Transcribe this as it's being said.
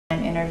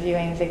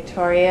interviewing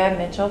Victoria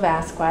Mitchell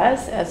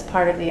Vazquez as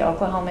part of the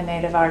Oklahoma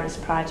Native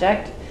Artists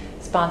Project,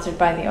 sponsored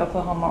by the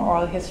Oklahoma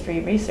Oral History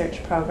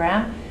Research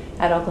Program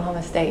at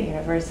Oklahoma State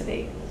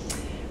University.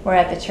 We're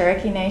at the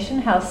Cherokee Nation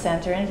Health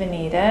Center in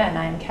Vinita, and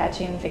I'm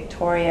catching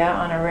Victoria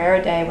on a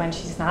rare day when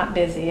she's not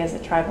busy as a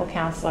tribal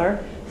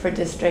counselor for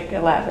District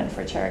 11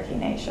 for Cherokee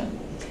Nation.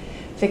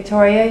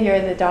 Victoria,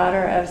 you're the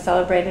daughter of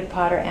celebrated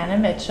potter Anna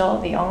Mitchell,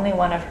 the only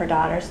one of her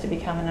daughters to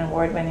become an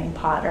award-winning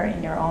potter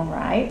in your own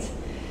right.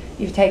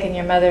 You've taken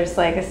your mother's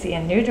legacy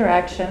in new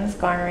directions,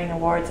 garnering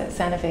awards at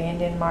Santa Fe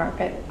Indian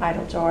Market,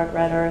 Idle George,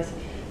 Red Earth,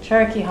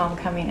 Cherokee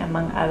Homecoming,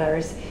 among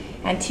others,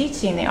 and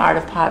teaching the art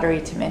of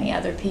pottery to many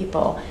other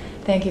people.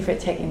 Thank you for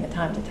taking the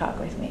time to talk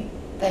with me.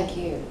 Thank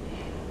you.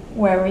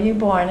 Where were you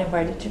born and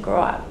where did you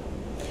grow up?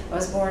 I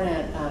was born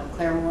at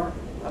Claremore,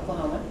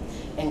 Oklahoma,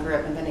 and grew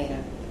up in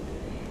Vinita.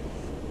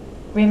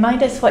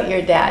 Remind us what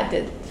your dad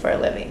did for a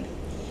living.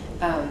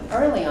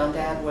 Early on,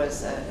 Dad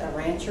was a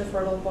rancher for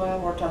a little while,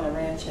 worked on a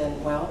ranch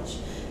in Welch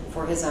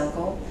for his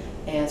uncle,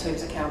 and so he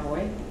was a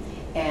cowboy.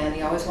 And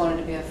he always wanted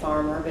to be a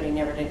farmer, but he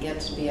never did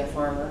get to be a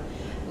farmer.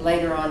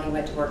 Later on, he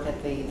went to work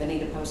at the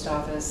Vinita Post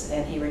Office,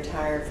 and he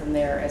retired from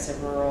there as a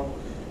rural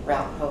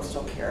route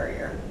postal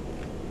carrier.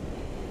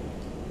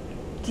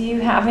 Do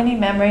you have any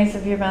memories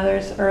of your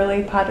mother's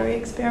early pottery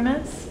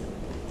experiments?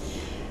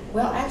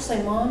 Well,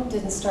 actually, Mom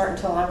didn't start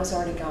until I was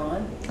already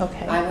gone.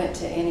 Okay. I went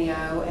to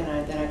NEO,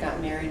 and then I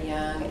got married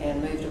young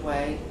and moved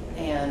away,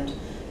 and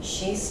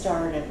she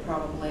started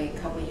probably a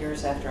couple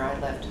years after I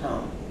left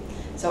home.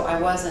 So I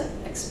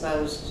wasn't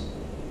exposed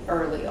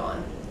early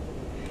on.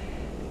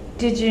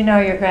 Did you know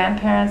your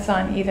grandparents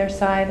on either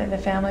side of the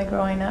family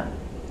growing up?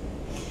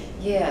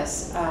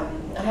 Yes. I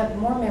have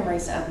more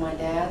memories of my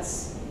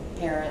dad's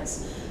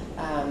parents,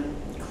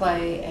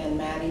 Clay and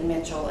Maddie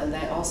Mitchell, and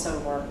they also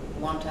were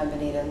longtime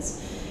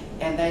Venetans.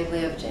 And they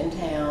lived in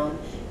town,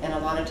 and a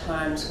lot of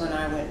times when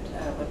I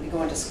would be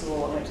going to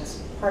school, I went to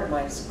part of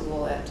my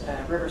school at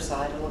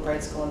Riverside, a little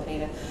grade school in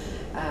Vinita.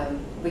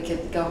 We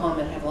could go home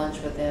and have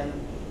lunch with them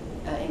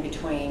in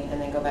between, and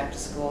then go back to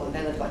school. And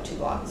they lived like 2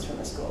 blocks from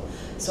the school,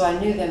 so I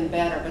knew them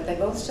better. But they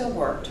both still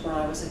worked when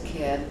I was a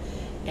kid.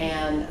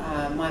 And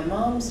my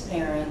mom's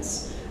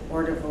parents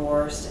were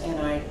divorced, and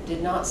I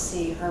did not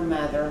see her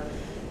mother,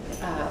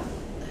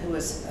 who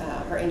was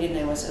her Indian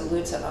name was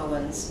Elutza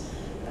Owens,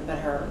 but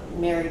her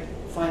married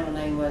final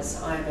name was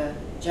Iva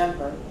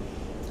Jumper,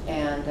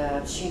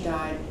 and she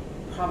died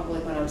probably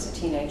when I was a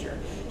teenager.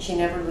 She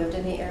never lived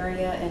in the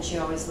area, and she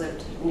always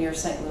lived near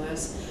St.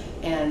 Louis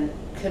and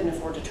couldn't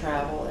afford to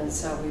travel, and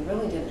so we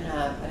really I didn't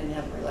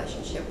have a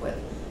relationship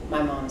with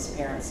my mom's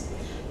parents.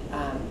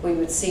 We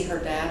would see her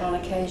dad on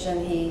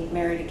occasion. He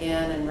married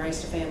again and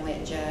raised a family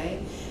at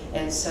Jay,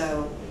 and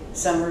so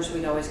summers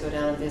we'd always go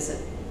down and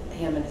visit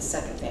him and his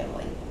second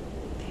family.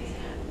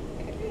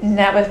 And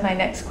that was my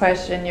next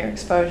question, your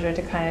exposure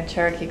to kind of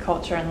Cherokee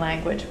culture and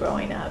language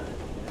growing up.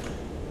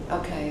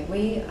 Okay,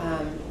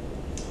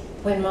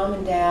 when Mom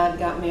and Dad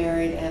got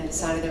married and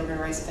decided they were going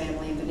to raise a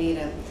family in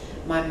Vinita,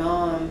 my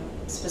mom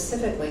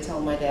specifically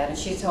told my dad, and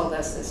she told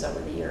us this over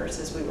the years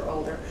as we were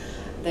older,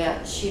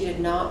 that she did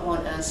not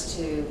want us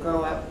to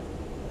grow up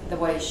the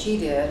way she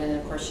did. And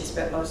of course she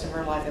spent most of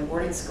her life in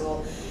boarding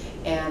school,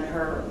 and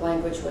her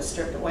language was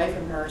stripped away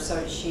from her,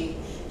 so she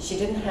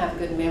didn't have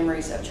good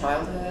memories of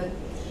childhood.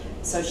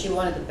 So she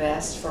wanted the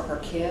best for her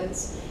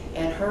kids,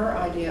 and her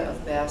idea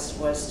of best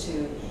was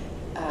to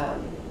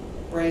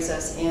raise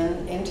us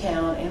in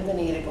town, in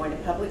Vinita, going to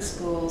public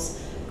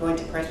schools, going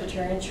to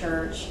Presbyterian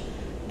church,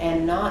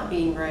 and not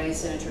being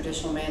raised in a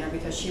traditional manner,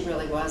 because she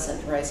really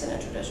wasn't raised in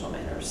a traditional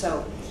manner.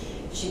 So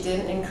she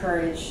didn't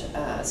encourage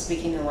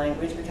speaking the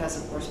language,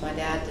 because of course my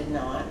dad did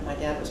not. My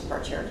dad was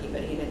part Cherokee,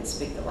 but he didn't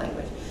speak the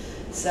language.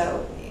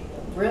 So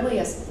really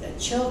as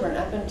children,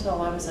 up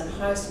until I was in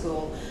high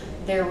school,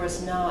 there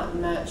was not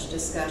much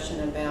discussion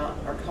about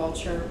our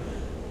culture.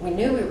 We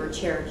knew we were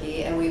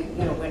Cherokee, and we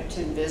went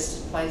to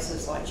visit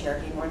places like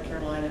Cherokee, North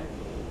Carolina,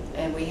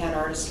 and we had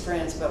artist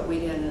friends, but we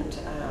didn't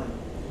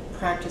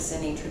practice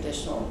any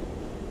traditional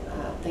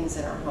things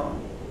in our home.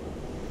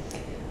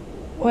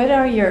 What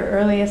are your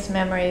earliest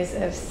memories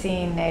of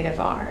seeing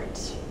Native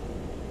art?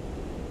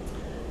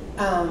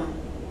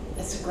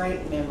 It's a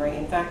great memory.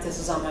 In fact, this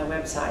is on my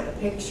website, a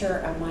picture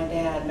of my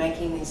dad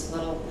making these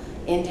little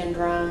Indian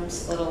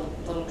drums, little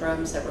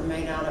drums that were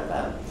made out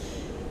of,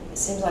 it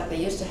seems like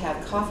they used to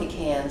have coffee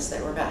cans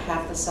that were about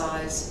half the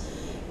size,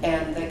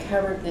 and they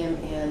covered them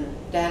in,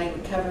 Daddy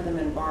would cover them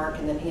in bark,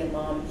 and then he and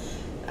Mom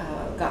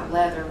got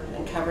leather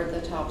and covered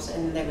the tops,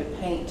 and then they would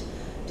paint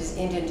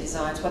Indian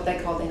designs, what they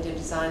called Indian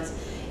designs.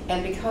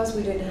 And because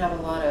we didn't have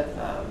a lot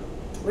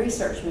of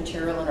research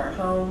material in our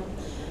home,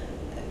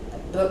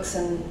 books,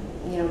 and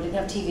we didn't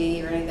have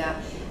TV or any of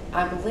that,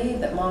 I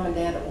believe that Mom and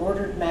Dad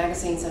ordered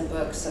magazines and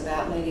books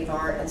about Native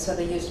art, and so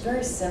they used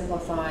very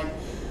simplified,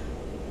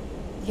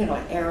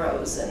 like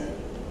arrows, and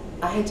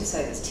I hate to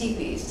say this,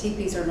 teepees.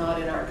 Teepees are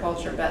not in our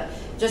culture, but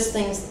just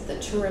things that the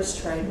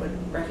tourist trade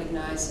would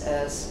recognize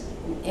as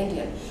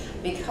Indian,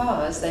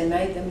 because they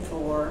made them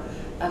for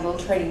a little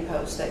trading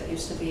post that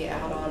used to be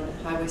out on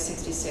Highway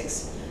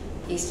 66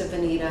 east of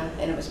Vinita,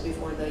 and it was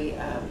before the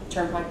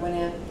turnpike went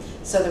in.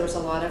 So there was a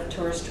lot of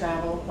tourist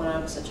travel when I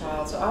was a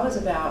child. So I was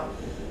about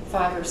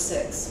 5 or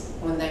 6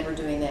 when they were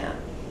doing that.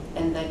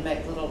 And they'd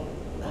make little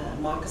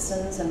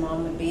moccasins, and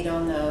Mom would beat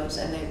on those,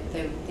 and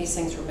these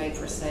things were made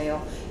for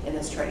sale in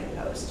this trading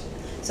post.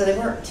 So they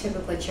weren't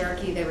typically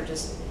Cherokee, they were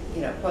just,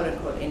 you know, quote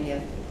unquote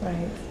Indian.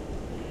 Right.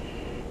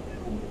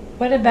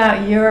 What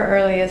about your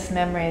earliest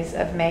memories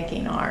of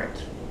making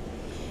art?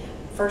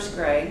 First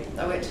grade,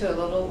 I went to a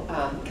little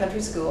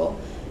country school,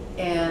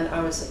 and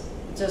I was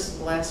just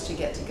blessed to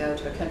get to go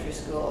to a country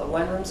school, a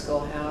one-room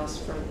schoolhouse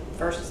for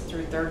 1st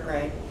through 3rd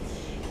grade,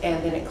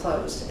 and then it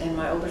closed. And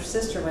my older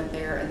sister went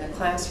there, and the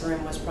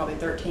classroom was probably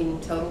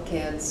 13 total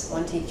kids,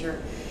 1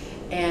 teacher.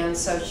 And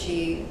so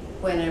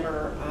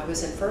whenever I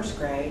was in 1st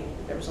grade,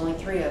 there was only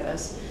 3 of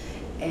us,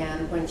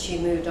 and when she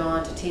moved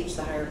on to teach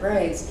the higher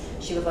grades,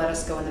 she would let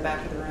us go in the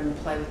back of the room and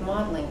play with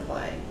modeling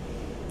clay.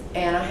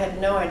 And I had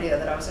no idea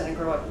that I was going to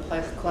grow up and play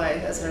with clay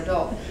as an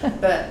adult.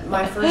 But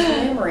my first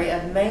memory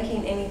of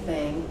making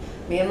anything,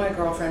 me and my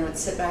girlfriend would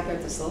sit back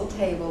at this little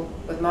table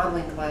with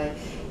modeling clay,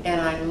 and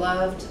I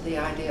loved the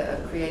idea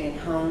of creating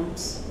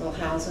homes, little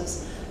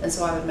houses. And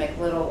so I would make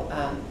little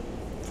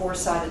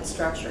 4-sided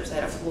structures. They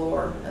had a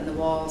floor and the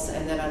walls,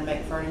 and then I'd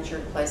make furniture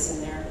to place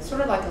in there,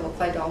 sort of like a little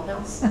clay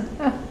dollhouse.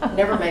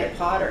 Never made a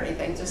pot or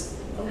anything, just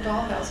little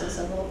dollhouses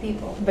and little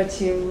people. But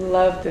you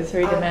loved the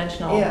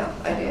three-dimensional yeah,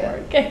 I did.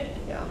 work.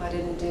 Yeah, I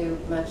didn't do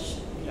much,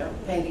 you know,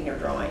 painting or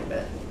drawing,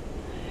 but.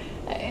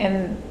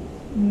 And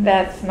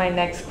that's my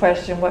next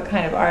question. What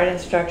kind of art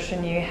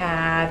instruction you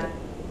had,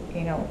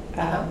 you know,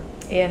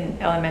 in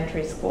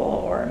elementary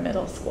school or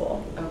middle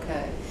school?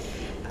 Okay.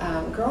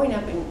 Growing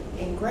up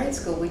in grade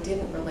school, we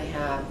didn't really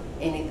have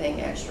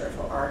anything extra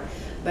for art,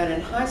 but in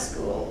high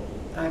school,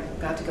 I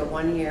got to go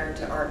 1 year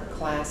to art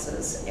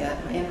classes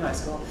in high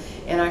school,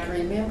 and I can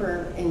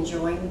remember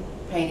enjoying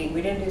painting.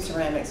 We didn't do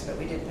ceramics, but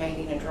we did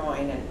painting and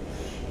drawing,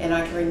 and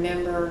I can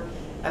remember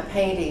a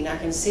painting. I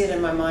can see it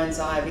in my mind's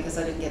eye because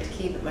I didn't get to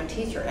keep it. My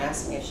teacher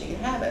asked me if she could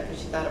have it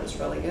because she thought it was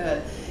really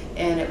good,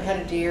 and it had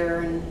a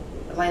deer and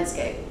a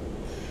landscape.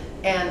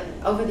 And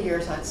over the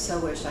years, I so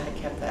wished I had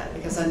kept that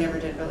because I never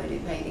did really do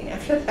painting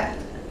after that.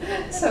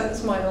 So it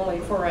was my only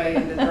foray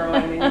into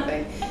drawing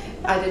anything.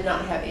 I did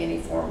not have any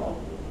formal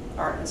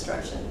art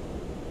instruction.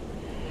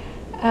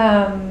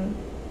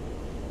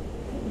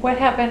 What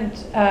happened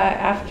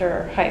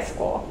after high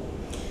school?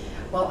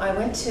 Well, I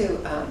went to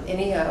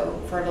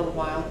NEO for a little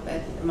while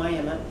at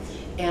Miami,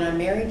 and I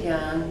married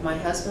young. My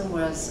husband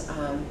was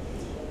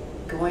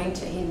he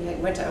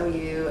went to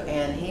OU,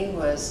 and he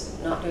was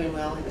not doing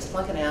well. He was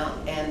flunking out,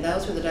 and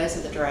those were the days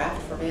of the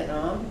draft for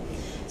Vietnam.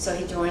 So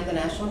he joined the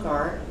National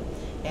Guard,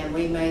 and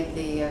we made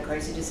the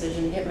crazy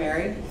decision to get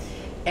married.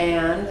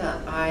 And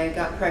I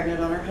got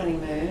pregnant on our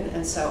honeymoon,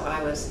 and so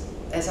I was,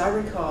 as I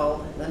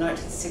recall, the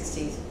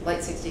 1960s, late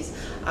 60s,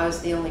 I was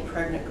the only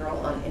pregnant girl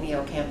on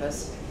NEO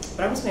campus.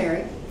 But I was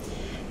married,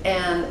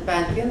 and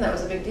back then that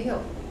was a big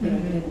deal. You know,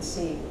 you didn't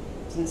see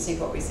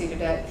what we see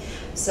today.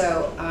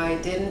 So I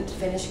didn't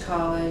finish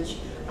college.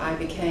 I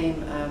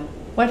became.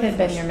 What had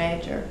been your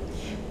major?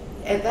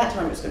 At that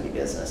time, it was going to be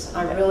business.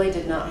 I really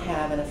did not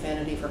have an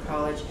affinity for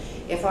college.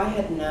 If I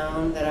had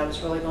known that I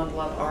was really going to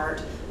love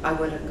art, I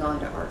would have gone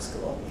to art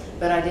school.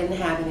 But I didn't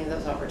have any of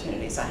those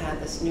opportunities. I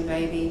had this new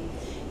baby,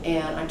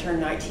 and I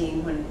turned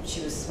 19 when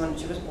she was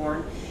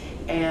born.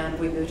 And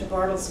we moved to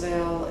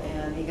Bartlesville,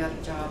 and he got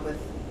a job with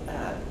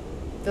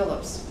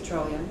Phillips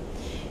Petroleum.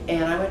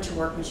 And I went to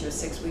work when she was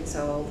 6 weeks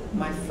old.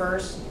 My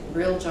first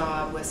real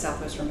job was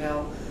Southwestern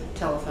Bell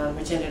Telephone,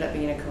 which ended up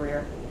being a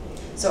career.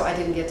 So I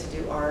didn't get to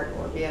do art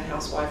or be a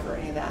housewife or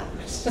any of that.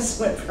 I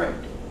just went from,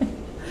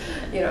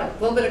 you know,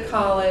 a little bit of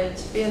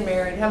college, being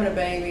married, having a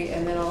baby,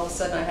 and then all of a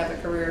sudden I have a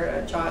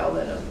career, a child,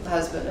 and a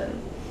husband.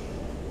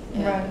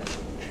 And Right.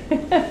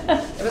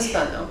 It was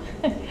fun, though.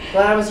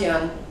 Glad I was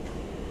young.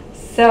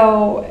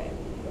 So,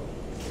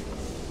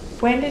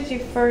 when did you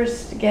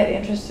first get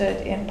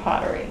interested in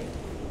pottery?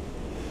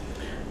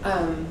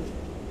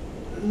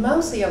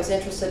 Mostly I was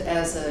interested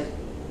as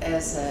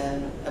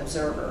an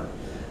observer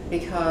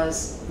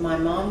because my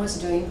mom was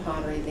doing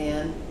pottery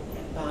then.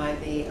 By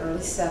the early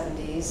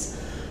 70s,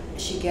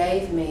 she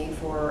gave me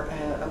for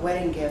a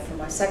wedding gift for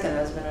my second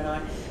husband and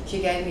I. She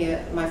gave me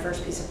my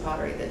first piece of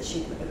pottery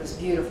it was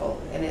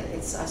beautiful, and I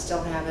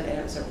still have it, and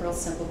it was a real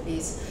simple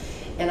piece,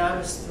 and I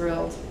was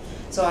thrilled.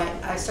 So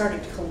I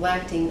started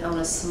collecting on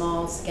a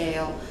small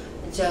scale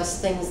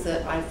just things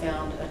that I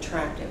found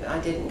attractive. I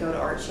didn't go to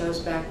art shows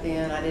back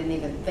then. I didn't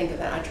even think of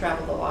that. I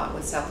traveled a lot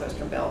with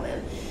Southwestern Bell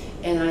then,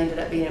 and I ended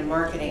up being in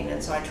marketing,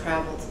 and so I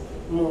traveled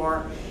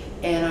more.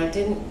 And I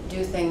didn't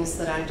do things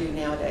that I do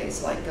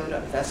nowadays, like go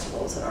to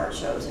festivals and art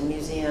shows and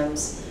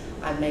museums.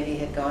 I maybe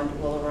had gone to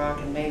Willow Rock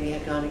and maybe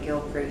had gone to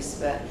Gilcrease,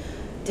 but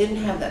didn't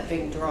have that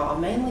big draw,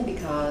 mainly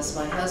because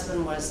my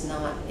husband was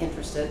not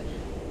interested.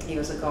 He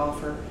was a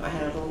golfer. I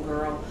had a little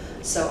girl,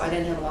 so I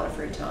didn't have a lot of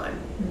free time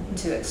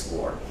to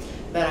explore.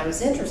 but I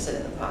was interested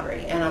in the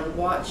pottery, and I would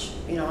watch,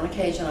 you know, on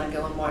occasion I'd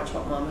go and watch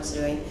what Mom was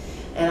doing,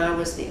 and I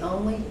was the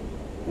only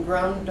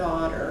grown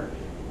daughter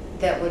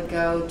that would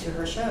go to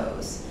her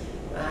shows.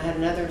 I had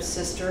another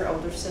sister,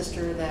 older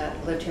sister,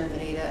 that lived here in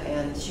Vinita,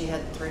 and she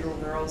had 3 little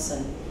girls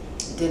and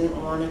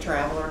didn't want to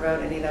travel or go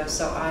to any of those,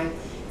 so I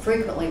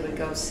frequently would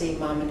go see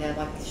Mom and Dad.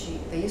 Like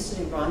they used to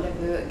do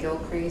rendezvous at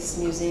Gilcrease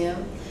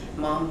Museum.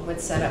 Mom would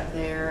set up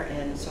there,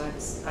 and so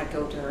I'd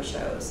go to her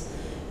shows.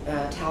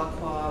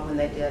 Tahlequah, when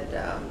they did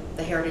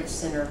the Heritage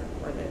Center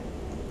or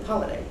the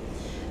holiday,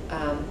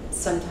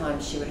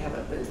 sometimes she would have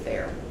a booth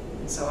there,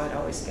 and so I'd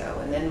always go.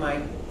 And then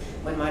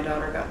when my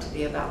daughter got to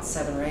be about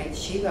 7 or 8,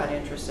 she got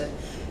interested,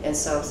 and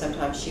so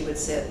sometimes she would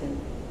sit and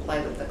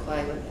play with the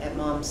clay at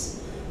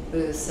Mom's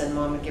booths, and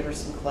Mom would give her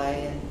some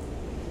clay, and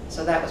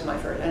so that was my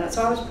first. And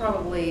so I was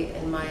probably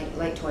in my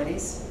late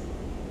 20s,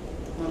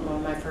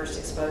 my first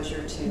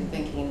exposure to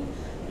thinking,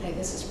 hey,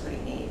 this is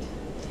pretty neat.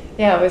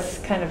 Yeah, it was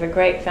kind of a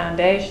great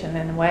foundation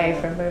in a way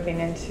for moving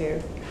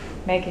into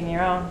making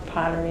your own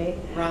pottery.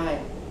 Right.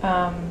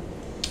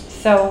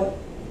 So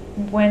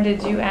when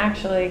did you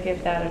actually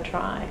give that a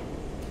try?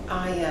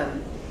 I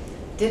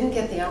didn't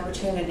get the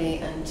opportunity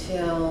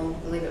until,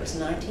 I believe it was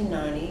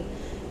 1990,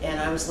 and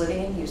I was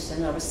living in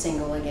Houston. I was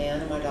single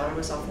again, and my daughter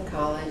was off in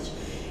college,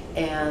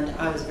 and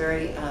I was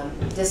very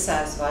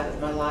dissatisfied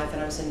with my life,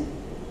 and I was in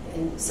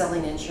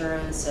selling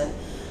insurance, and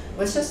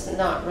was just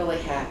not really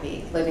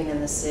happy living in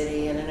the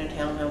city and in a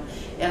townhome,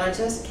 and I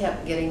just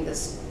kept getting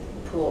this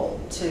pull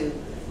to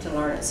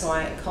learn it. So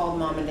I called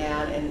Mom and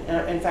Dad,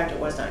 and in fact it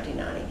was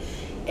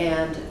 1990,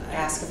 and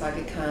asked if I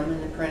could come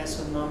and apprentice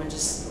with Mom and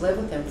just live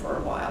with them for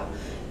a while.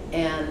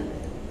 And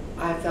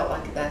I felt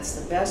like that's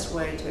the best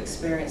way to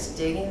experience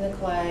digging the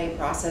clay,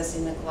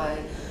 processing the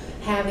clay,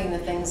 having the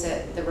things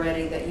at the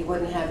ready that you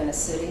wouldn't have in a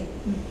city.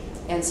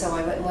 And so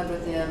I went and lived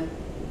with them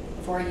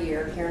for a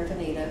year here in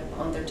Vinita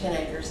on their 10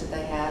 acres that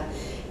they had,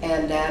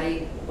 and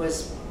Daddy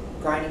was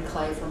grinding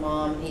clay for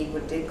Mom. He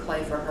would dig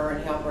clay for her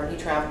and help her, and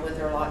he traveled with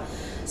her a lot.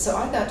 So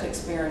I got to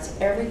experience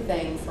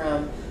everything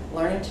from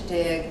learning to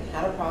dig,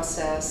 how to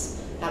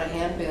process, how to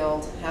hand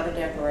build, how to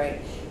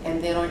decorate,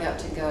 and then I got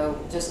to go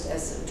just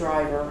as a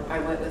driver. I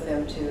went with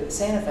them to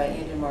Santa Fe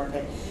Indian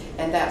Market,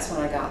 and that's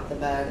when I got the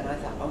bug, and I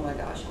thought, oh my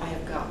gosh, I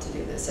have got to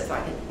do this. If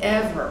I can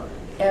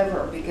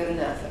ever be good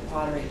enough at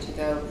pottery to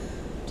go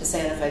to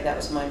Santa Fe, that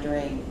was my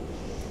dream.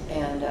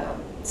 And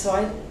so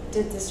I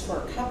did this for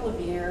a couple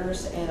of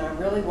years, and I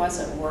really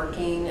wasn't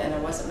working, and I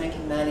wasn't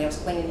making money. I was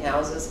cleaning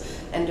houses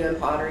and doing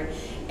pottery,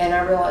 and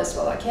I realized,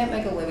 well, I can't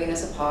make a living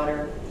as a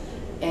potter,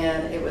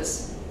 and it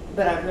was,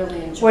 but I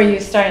really enjoyed it. Were you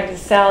starting to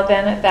sell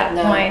then at that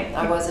point? No,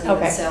 I wasn't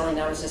even selling.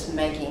 I was just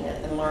making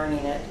it and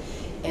learning it.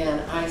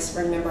 And I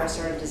remember I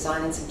started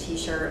designing some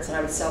t-shirts, and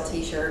I would sell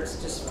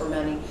t-shirts just for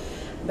money.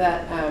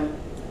 But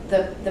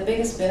the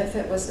biggest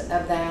benefit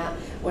of that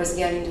was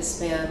getting to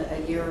spend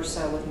a year or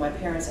so with my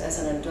parents as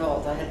an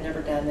adult. I had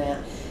never done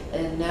that.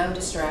 And no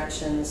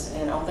distractions,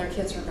 and all their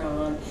kids were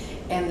gone.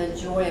 And the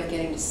joy of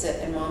getting to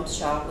sit in Mom's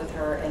shop with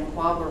her, and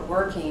while we're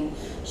working,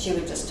 she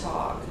would just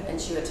talk, and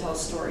she would tell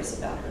stories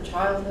about her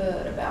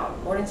childhood,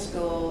 about boarding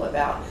school,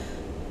 about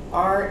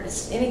art,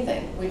 just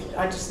anything.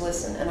 I just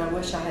listened, and I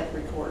wish I had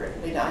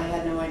recorded. I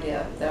had no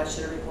idea that I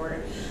should have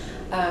recorded.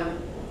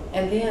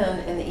 And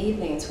then in the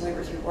evenings, when we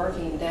were through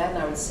working, Dad and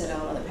I would sit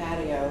out on the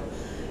patio,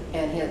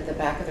 and the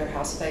back of their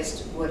house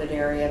faced wooded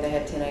area. They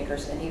had 10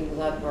 acres, and he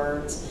loved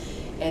birds,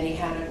 and he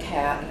had a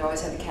cat. He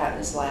always had the cat in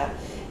his lap.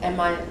 And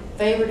my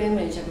favorite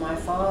image of my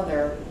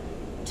father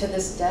to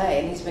this day,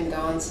 and he's been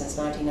gone since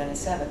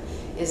 1997,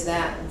 is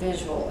that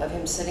visual of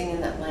him sitting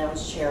in that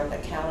lounge chair with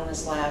a cat on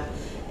his lap,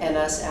 and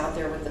us out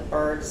there with the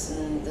birds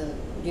and the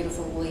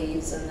beautiful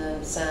leaves and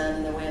the sun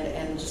and the wind,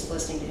 and just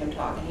listening to him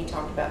talk. And he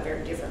talked about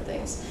very different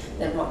things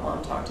than what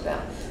Mom talked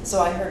about.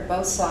 So I heard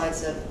both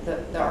sides of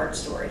the art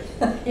story,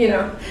 you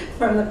know,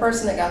 from the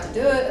person that got to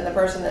do it and the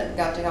person that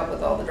got to help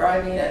with all the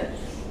driving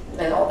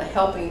and all the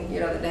helping, you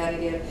know, that Daddy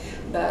did.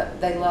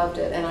 But they loved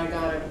it, and I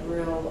got a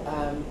real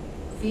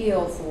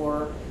feel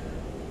for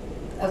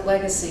a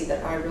legacy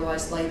that I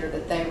realized later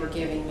that they were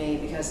giving me,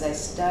 because they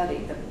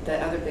studied. The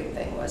other big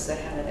thing was they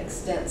had an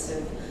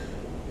extensive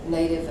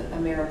Native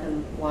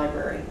American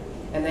library,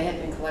 and they had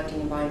been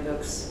collecting and buying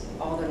books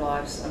all their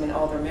lives, I mean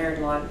all their married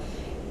life,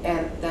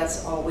 and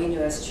that's all we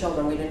knew as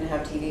children. We didn't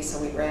have TV,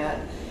 so we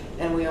read,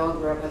 and we all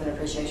grew up with an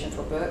appreciation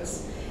for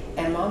books.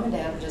 And Mom and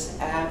Dad were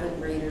just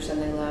avid readers,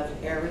 and they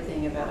loved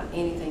everything about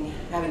anything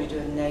having to do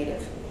with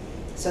Native.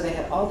 So they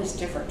had all these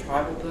different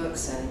tribal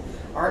books and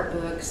art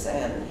books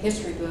and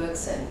history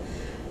books,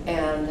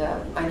 and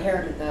I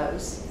inherited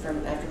those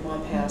from after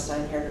Mom passed. I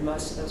inherited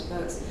most of those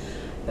books.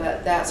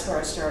 But that's where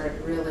I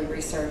started really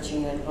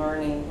researching and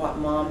learning what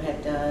Mom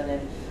had done,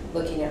 and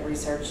looking at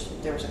research.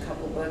 There was a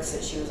couple of books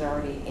that she was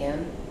already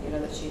in, you know,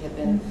 that she had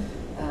been,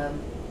 I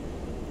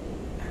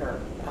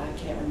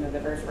can't remember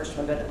the very first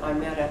one, but I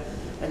met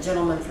a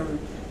gentleman from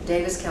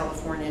Davis,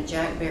 California,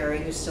 Jack Berry,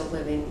 who's still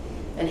living,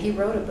 and he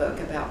wrote a book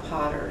about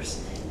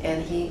potters.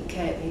 And he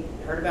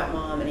heard about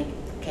Mom, and he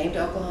came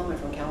to Oklahoma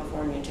from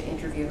California to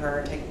interview her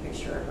and take a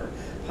picture of her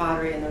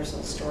pottery, and there's a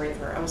little story of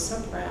her. I was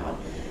so proud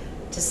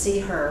to see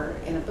her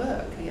in a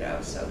book,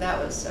 so that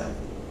was,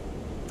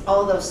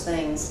 all those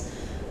things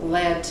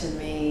led to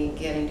me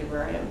getting to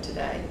where I am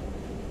today.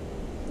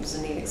 It was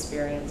a neat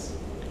experience.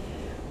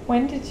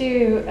 When did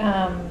you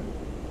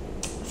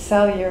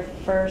sell your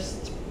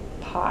first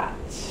pot?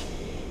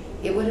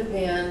 It would have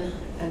been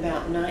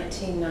about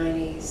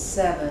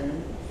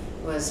 1997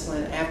 was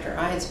when, after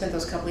I had spent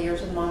those couple of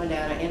years with Mom and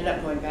Dad, I ended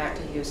up going back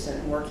to Houston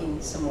and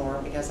working some more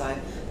because I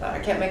thought I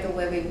can't make a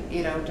living,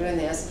 doing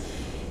this.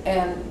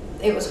 And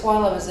it was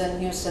while I was in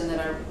Houston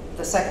that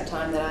the second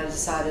time that I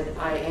decided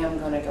I am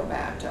going to go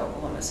back to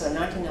Oklahoma. So in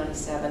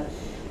 1997,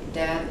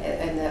 Dad,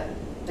 and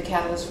the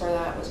catalyst for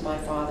that was my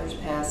father's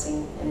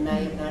passing in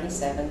May of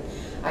 97.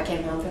 I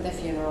came home for the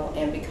funeral,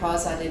 and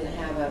because I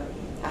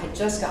had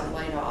just gotten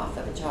laid off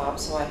of a job,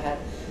 so I had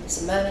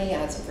some money, I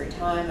had some free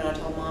time, and I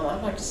told Mom,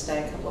 I'd like to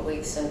stay a couple of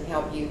weeks and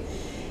help you.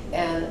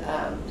 And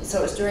so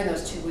it was during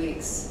those 2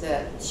 weeks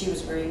that she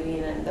was grieving,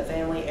 and the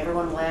family,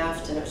 everyone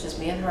left, and it was just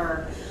me and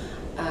her.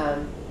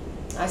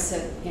 I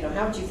said,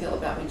 how would you feel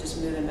about me just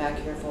moving back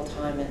here full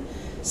time and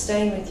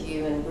staying with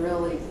you and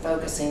really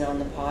focusing on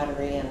the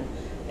pottery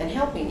and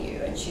helping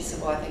you? And she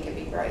said, well, I think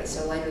it'd be great.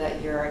 So later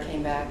that year I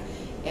came back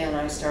and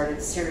I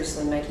started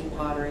seriously making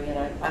pottery, and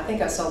I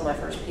think I sold my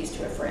first piece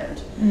to a friend.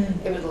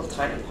 It was a little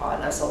tiny pot,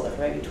 and I sold it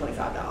for maybe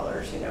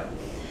 $25,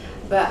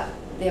 But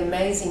the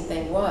amazing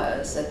thing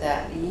was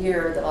that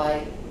year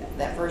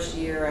that first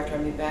year after I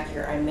moved back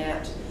here, I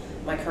met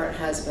my current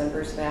husband,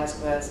 Mitchell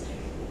Vazquez,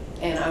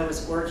 and I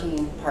was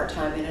working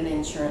part-time in an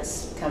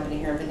insurance company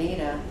here in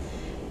Vinita,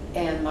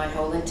 and my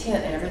whole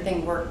intent and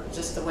everything worked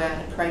just the way I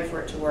had prayed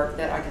for it to work,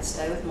 that I could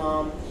stay with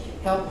Mom,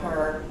 help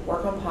her,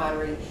 work on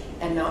pottery,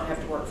 and not have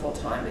to work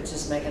full-time, but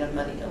just make enough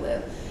money to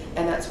live.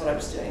 And that's what I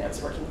was doing. I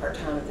was working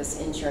part-time at this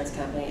insurance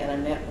company, and I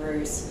met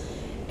Bruce,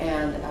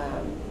 and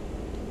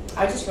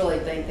I just really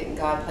think that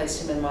God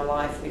placed him in my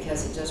life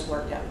because it just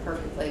worked out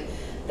perfectly.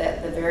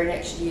 That the very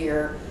next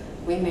year,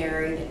 we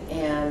married,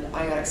 and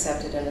I got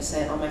accepted in a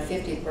Saint. On my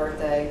 50th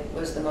birthday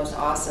was the most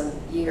awesome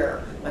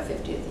year, my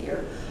 50th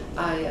year.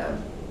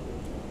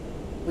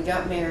 We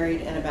got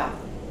married, and about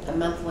a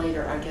month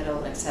later, I get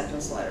an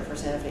acceptance letter for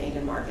Santa Fe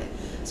Indian Market.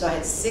 So I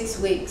had 6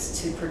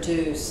 weeks to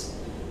produce.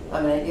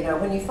 I mean,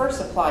 when you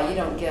first apply, you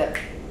don't get,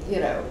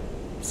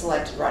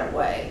 selected right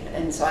away.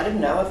 And so I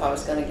didn't know if I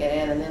was going to get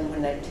in, and then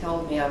when they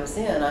told me I was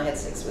in, I had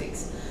 6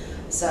 weeks.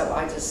 So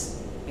I just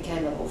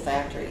became a little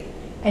factory.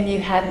 And you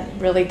hadn't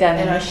really done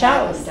any shows? And I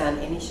hadn't done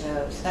any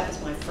shows. That was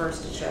my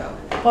first show.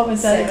 What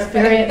was that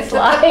experience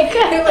like?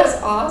 It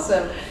was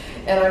awesome.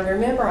 And I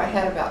remember I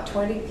had about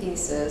 20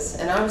 pieces,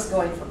 and I was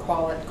going for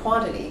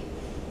quantity.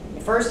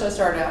 First I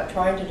started out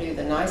trying to do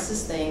the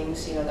nicest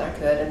things, that I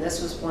could, and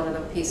this was one of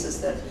the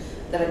pieces that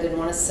I didn't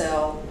want to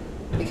sell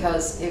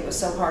because it was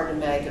so hard to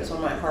make. It was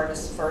one of my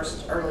hardest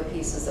first early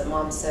pieces that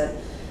Mom said,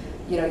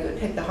 you would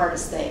pick the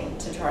hardest thing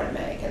to try to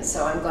make, and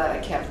so I'm glad I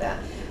kept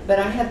that. But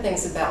I had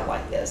things about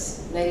like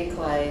this, native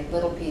clay,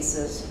 little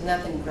pieces,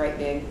 nothing great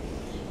big,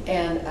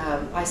 and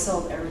I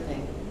sold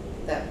everything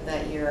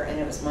that year, and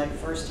it was my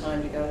first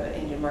time to go to an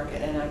Indian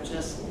market, and I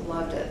just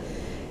loved it.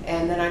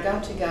 And then I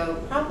got to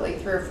go probably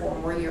 3 or 4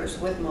 more years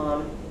with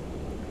Mom,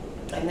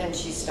 and then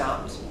she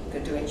stopped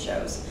doing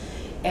shows.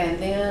 And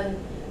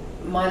then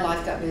my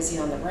life got busy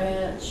on the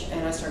ranch,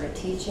 and I started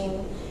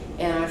teaching,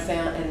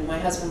 and my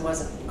husband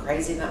wasn't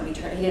crazy about me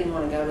he didn't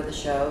want to go to the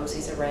shows.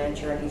 He's a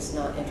rancher, and he's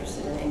not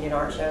interested in Indian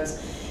art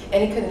shows,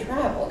 and he couldn't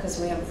travel because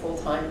we have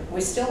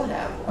we still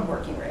have a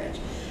working ranch.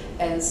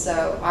 And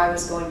so I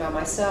was going by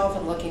myself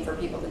and looking for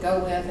people to go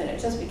with, and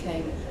it just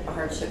became a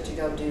hardship to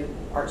go do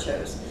art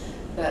shows.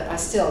 But I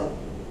still,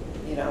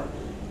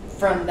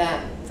 from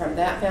that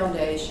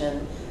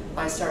foundation,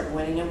 I started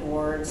winning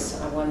awards.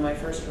 I won my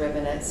first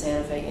ribbon at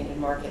Santa Fe Indian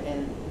Market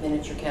in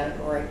miniature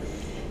category,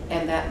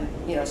 and that,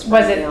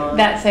 was it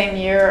that same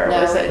year, or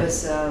no, was it? It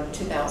was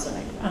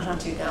 2000.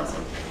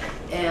 2000.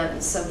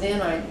 And so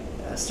then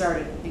I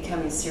started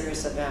becoming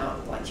serious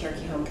about like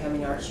Cherokee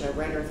Homecoming Art Show,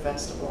 Red Earth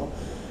Festival.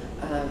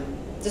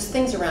 Just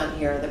things around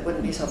here that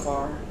wouldn't be so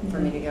far for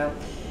me to go.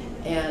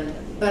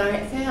 But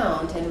I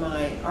found in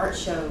my art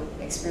show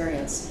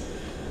experience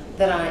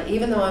that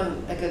even though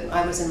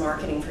I was in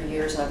marketing for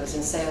years, and I was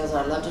in sales, and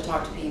I love to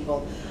talk to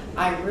people,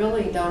 I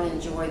really don't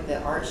enjoy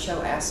the art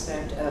show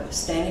aspect of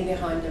standing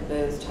behind a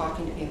booth,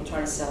 talking to people,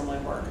 trying to sell my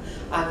work.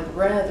 I would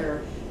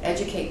rather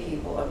educate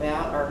people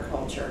about our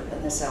culture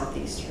in the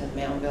Southeastern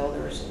mound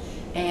builders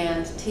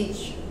and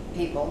teach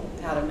people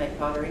how to make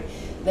pottery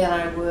than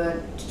I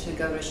would to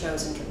go to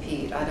shows and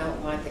compete. I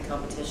don't like the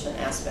competition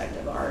aspect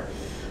of art.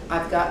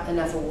 I've got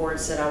enough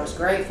awards that I was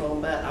grateful,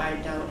 but I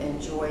don't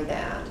enjoy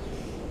that.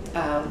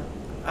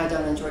 I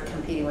don't enjoy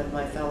competing with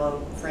my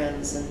fellow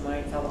friends and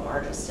my fellow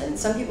artists, and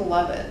some people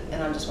love it,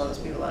 and I'm just one of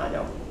those people that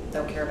I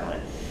don't care about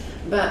it.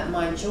 But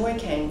my joy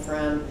came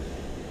from,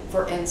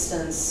 for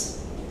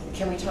instance,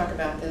 can we talk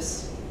about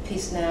this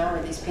piece now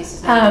or these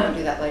pieces now? Or we'll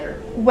do that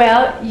later.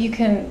 Well, you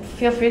can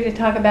feel free to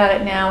talk about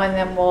it now, and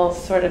then we'll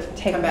sort of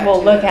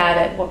we'll look at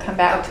it. We'll come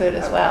back to it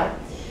as well.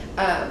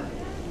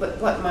 But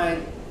what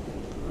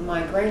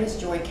my greatest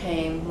joy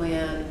came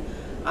when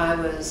I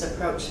was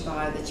approached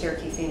by the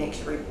Cherokee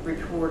Phoenix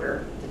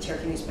reporter, the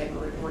Cherokee newspaper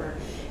reporter,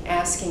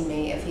 asking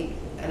me if he,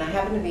 and I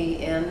happened to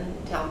be in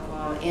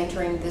Tahlequah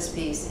entering this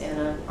piece in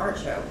an art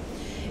show,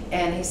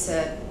 and he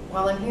said,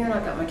 while I'm here and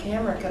I've got my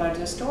camera, could I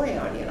do a story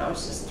on you? And I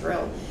was just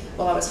thrilled.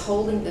 Well, I was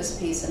holding this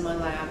piece in my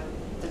lap,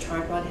 the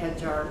tripod head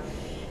jar,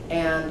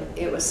 and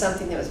it was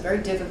something that was very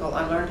difficult.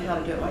 I learned how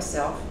to do it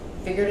myself,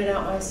 figured it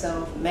out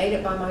myself, made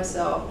it by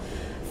myself,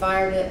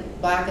 fired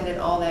it, blackened it,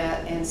 all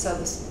that. And so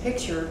this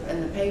picture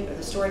in the paper,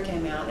 the story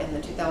came out in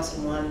the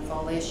 2001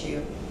 fall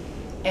issue.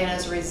 And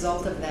as a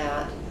result of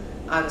that,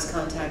 I was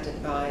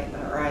contacted by,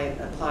 or I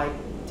applied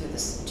to the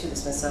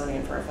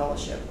Smithsonian for a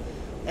fellowship.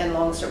 And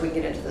long story, we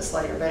can get into this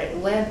later, but it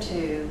led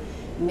to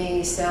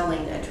me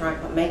selling a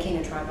tripod, making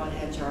a tripod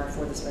head jar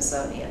for the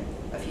Smithsonian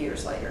a few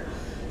years later.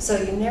 So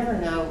you never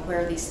know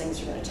where these things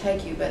are going to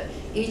take you, but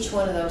each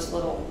one of those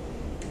little,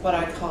 what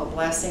I call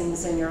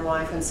blessings in your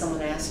life, when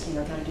someone asks, you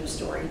know, can I do a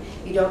story?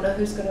 You don't know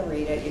who's going to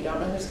read it, you don't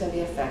know who's going to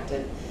be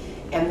affected.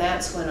 And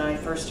that's when I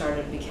first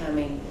started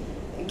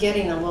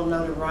getting a little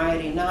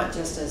notoriety, not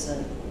just as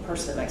a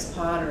person that makes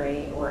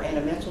pottery or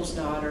Anna Mitchell's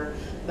daughter,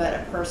 but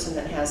a person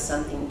that has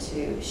something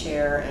to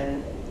share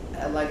and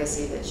a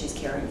legacy that she's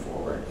carrying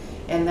forward.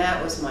 And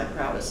that was my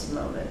proudest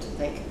moment, to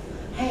think,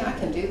 hey, I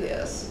can do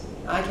this.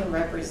 I can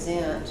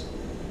represent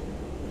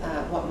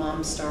what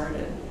Mom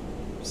started.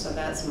 So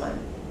that's my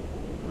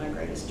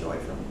greatest joy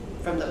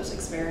from those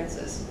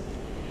experiences.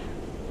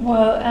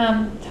 Well,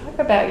 talk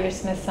about your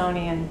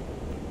Smithsonian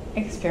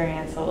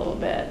experience a little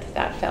bit,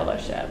 that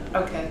fellowship.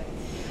 Okay.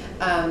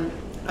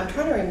 I'm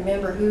trying to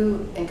remember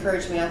who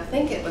encouraged me. I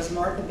think it was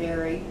Martha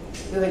Berry,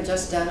 who had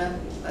just done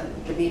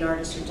the bead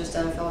artist who had just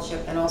done a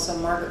fellowship, and also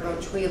Margaret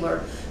Roach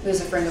Wheeler,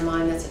 who's a friend of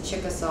mine that's a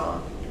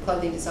Chickasaw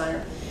clothing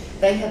designer.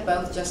 They had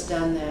both just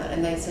done that,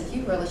 and they said,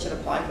 you really should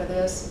apply for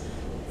this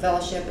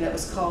fellowship. And it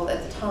was called,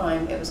 at the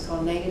time, it was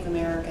called Native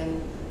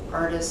American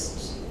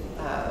Artist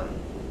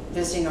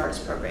Visiting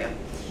Artist Program.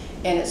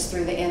 And it's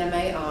through the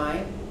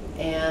NMAI,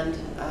 and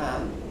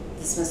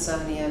the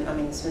Smithsonian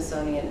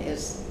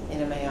is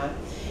NMAI.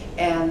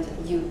 And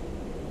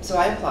so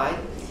I applied,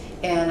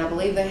 and I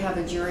believe they have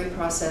a jury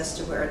process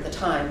to where at the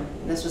time,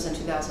 this was in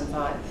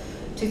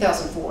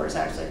 2004 is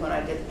actually when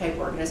I did the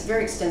paperwork, and it's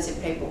very extensive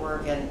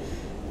paperwork and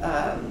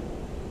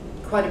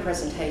quite a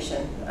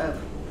presentation of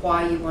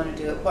why you want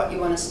to do it, what you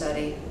want to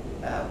study,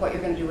 what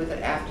you're going to do with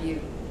it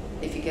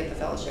if you get the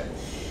fellowship.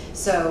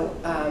 So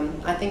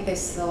I think they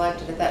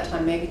selected at that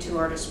time maybe 2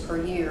 artists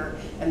per year,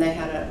 and they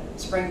had a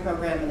spring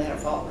program and they had a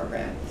fall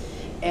program.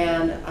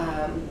 And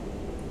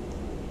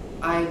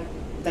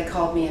they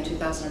called me in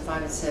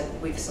 2005 and said,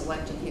 we've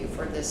selected you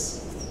for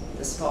this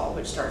fall,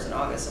 which starts in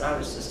August, and I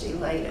was just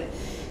elated.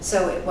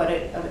 So what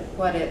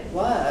it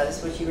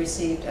was you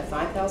received a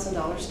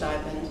 $5,000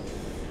 stipend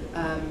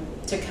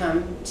to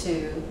come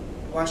to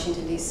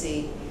Washington,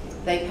 D.C.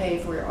 They pay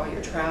for all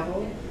your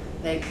travel.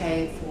 They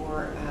pay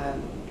for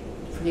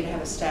you to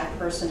have a staff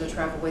person to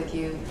travel with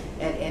you,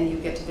 and you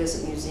get to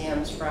visit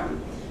museums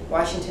from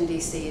Washington,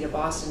 D.C. to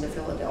Boston to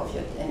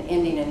Philadelphia, and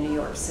ending in New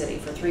York City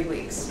for 3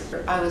 weeks.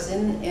 I was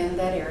in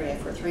that area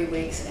for 3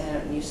 weeks,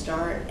 and you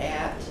start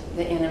at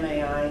the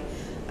NMAI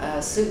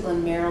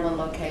Suitland, Maryland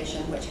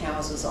location, which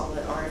houses all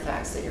the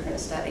artifacts that you're going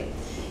to study.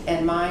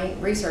 And my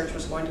research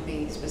was going to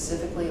be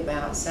specifically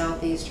about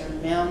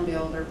Southeastern mound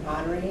builder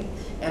pottery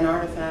and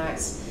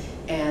artifacts,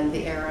 and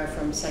the era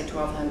from, say,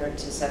 1200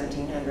 to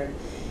 1700.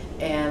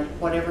 And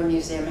whatever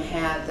museum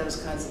had those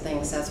kinds of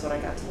things, that's what I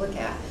got to look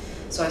at.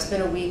 So I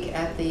spent a week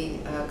at the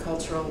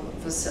cultural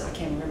facility. I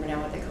can't remember now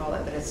what they call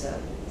it, but it's a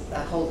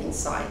holding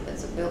site.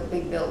 It's a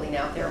big building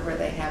out there where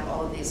they have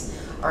all of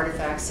these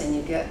artifacts, and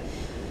you get,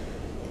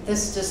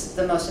 this is just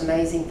the most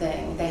amazing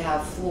thing. They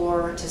have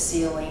floor to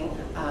ceiling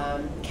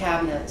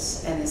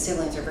cabinets, and the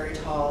ceilings are very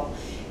tall,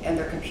 and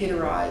they're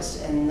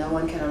computerized, and no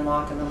one can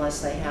unlock them unless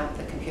they have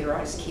the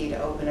computerized key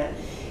to open it.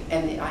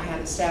 And I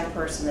had a staff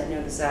person that knew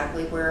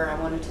exactly where I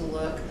wanted to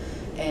look,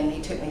 and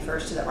he took me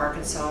first to the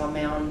Arkansas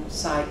mound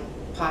site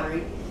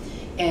pottery,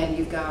 and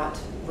you've got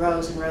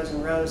rows and rows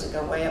and rows that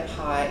go way up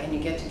high, and you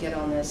get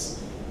on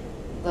this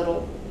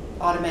little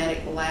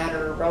automatic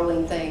ladder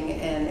rolling thing,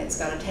 and it's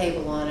got a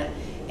table on it,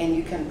 and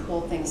you can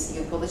pull things,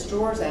 you can pull these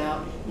drawers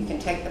out, you can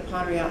take the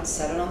pottery out and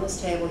set it on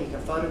this table, you can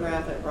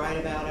photograph it, write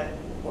about it,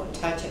 or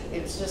touch it.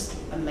 It's just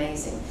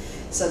amazing.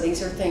 So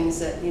these are things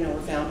that, you know,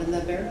 were found in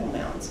the burial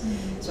mounds.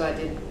 Mm-hmm. So I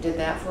did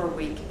that for a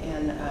week,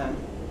 and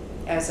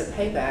as a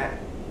payback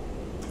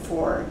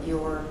for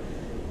your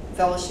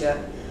fellowship,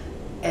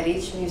 at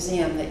each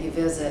museum that you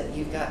visit,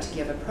 you've got to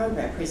give a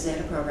program,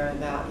 present a program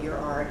about your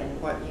art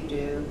and what you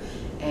do,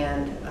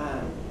 and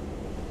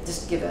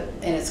just give it,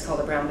 and it's called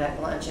a brown bag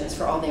lunch, and it's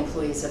for all the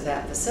employees of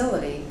that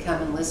facility.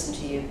 Come and listen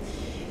to you.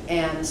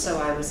 And so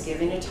I was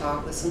giving a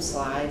talk with some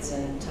slides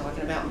and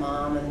talking about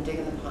Mom and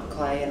digging the pot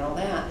clay and all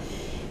that.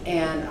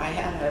 And I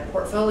had a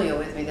portfolio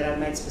with me that I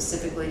made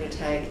specifically to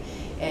take,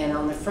 and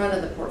on the front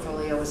of the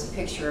portfolio was a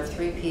picture of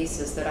 3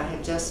 pieces that I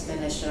had just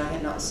finished and I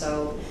had not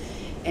sold.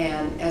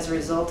 And as a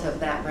result of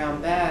that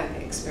brown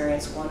bag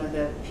experience, one of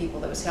the people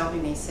that was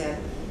helping me said,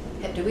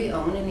 "Hey, do we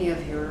own any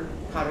of your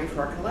pottery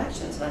for our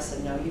collections?" And I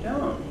said, "No, you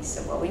don't." And he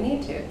said, "Well, we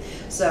need to."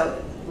 So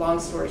long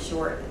story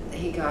short,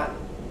 he got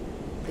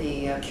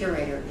the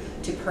curator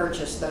to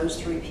purchase those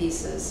 3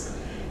 pieces.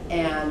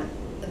 And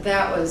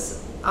that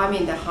was, I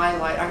mean, the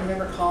highlight. I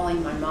remember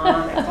calling my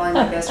mom and calling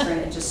my best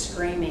friend and just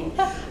screaming,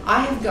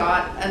 "I have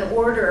got an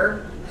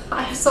order.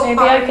 I'm so Maybe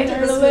I can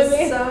earn a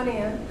living."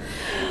 Smithsonian.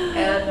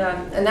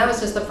 And that was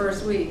just the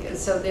first week. And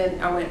so then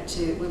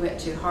we went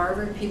to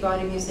Harvard,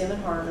 Peabody Museum at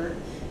Harvard,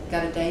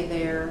 got a day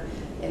there.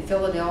 In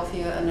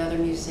Philadelphia, another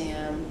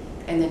museum,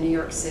 and then New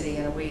York City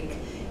in a week.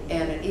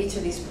 And at each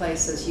of these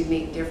places, you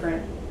meet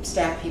different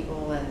staff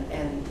people,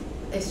 and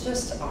it's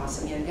just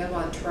awesome. You know, go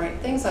on train,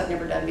 things I've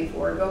never done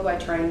before. Go by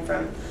train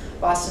from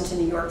Boston to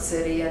New York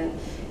City, and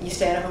you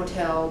stay in a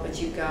hotel, but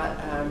you've got,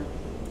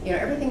 you know,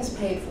 everything's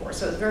paid for.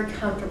 So it's very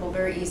comfortable,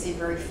 very easy,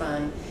 very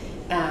fun.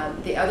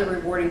 The other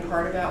rewarding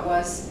part about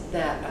was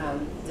that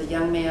the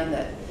young man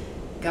that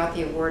got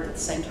the award at the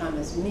same time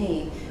as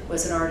me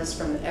was an artist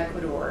from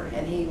Ecuador,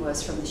 and he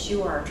was from the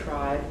Shuar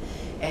tribe,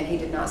 and he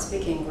did not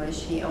speak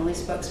English. He only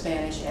spoke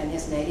Spanish and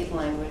his native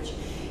language,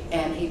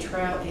 and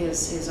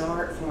his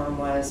art form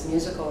was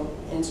musical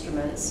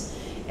instruments,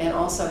 and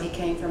also he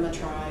came from a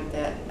tribe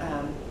that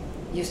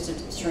used to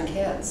shrink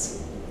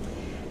heads,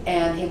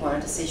 and he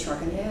wanted to see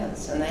shrunken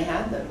heads, and they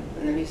had them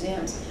in the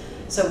museums.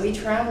 So we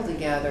traveled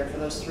together for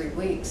those 3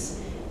 weeks.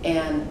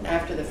 And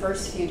after the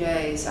first few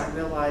days, I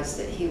realized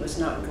that he was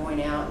not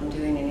going out and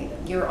doing anything.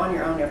 You're on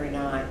your own every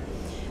night.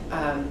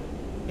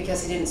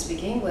 Because he didn't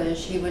speak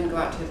English, he wouldn't go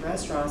out to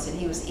restaurants, and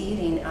he was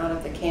eating out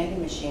of the candy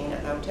machine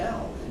at the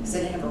hotel because they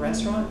didn't have a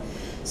restaurant.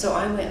 So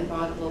I went and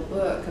bought a little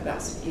book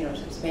about, you know,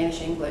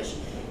 Spanish English,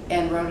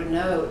 and wrote a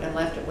note and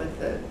left it with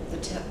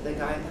the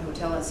guy at the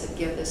hotel and said,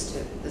 "Give this to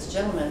this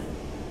gentleman."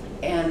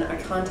 And I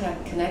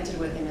connected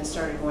with him and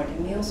started going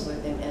to meals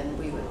with him, and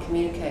we would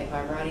communicate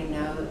by writing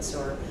notes,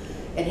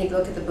 and he'd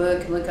look at the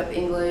book and look up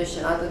English,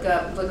 and I'd look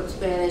up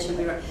Spanish, and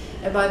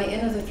by the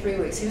end of the 3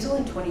 weeks, he was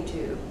only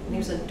 22, and he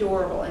was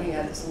adorable, and he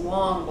had this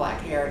long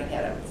black hair, and he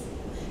had a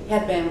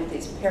headband with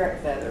these parrot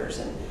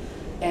feathers,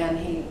 and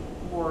he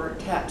wore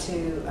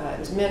tattoo. It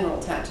was mineral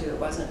tattoo. It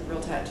wasn't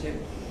real tattoo.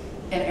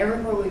 And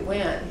everywhere we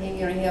went, he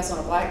has on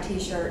a black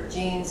T-shirt,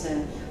 jeans,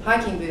 and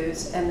hiking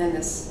boots, and then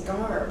this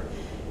garb.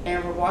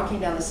 And we're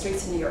walking down the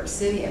streets in New York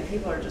City, and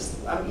people are just,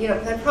 you know,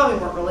 they probably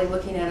weren't really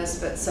looking at us,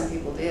 but some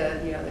people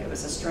did. You know, it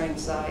was a strange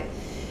sight.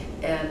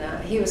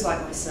 And he was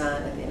like my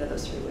son at the end of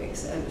those 3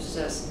 weeks. It was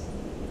just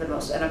the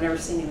most, and I've never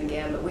seen him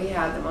again, but we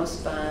had the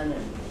most fun.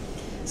 And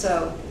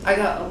so I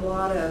got a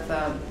lot of,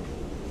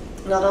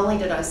 not only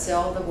did I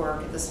sell the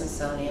work at the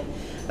Smithsonian,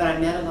 but I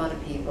met a lot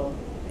of people.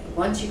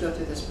 Once you go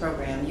through this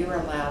program, you are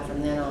allowed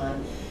from then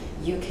on,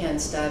 you can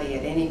study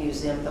at any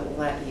museum that will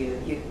let you.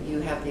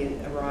 You have the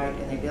right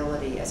and the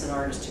ability as an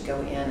artist to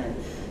go in and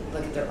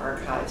look at their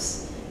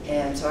archives.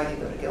 And so I could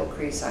go to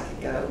Gilcrease, I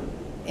could go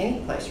any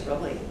place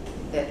really,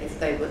 that if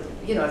they would,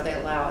 you know, if they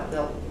allow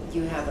it,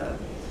 you have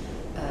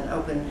an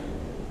open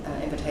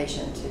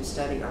invitation to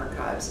study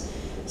archives.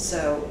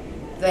 So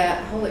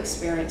that whole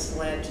experience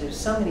led to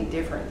so many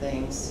different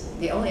things.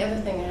 The only other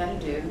thing I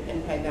had to do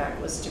and pay back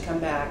was to come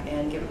back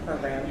and give a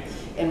program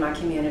in my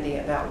community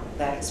about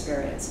that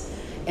experience.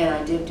 And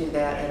I did do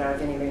that at our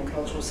Vinita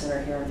Cultural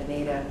Center here in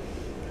Vinita,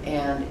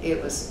 and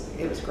it was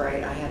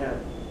great. I had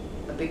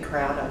a big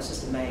crowd. I was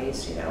just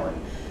amazed, you know.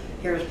 And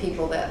here was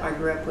people that I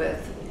grew up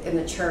with in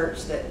the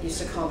church that used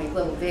to call me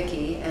Little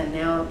Vicky, and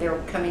now they're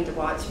coming to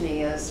watch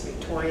me as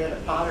Victoria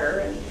the Potter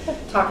and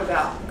talk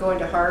about going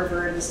to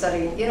Harvard and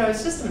studying. You know,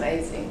 it's just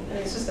amazing.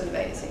 It's just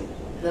amazing,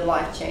 the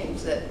life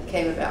change that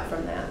came about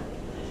from that.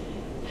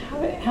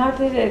 How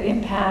did it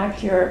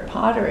impact your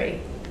pottery?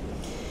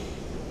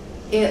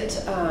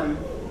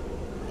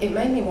 It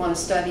made me want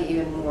to study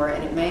even more,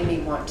 and it made me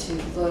want to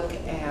look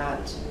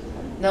at,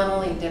 not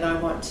only did I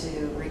want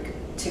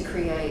to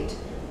create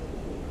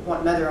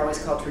what Mother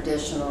always called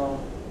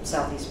traditional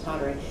Southeast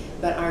pottery,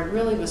 but I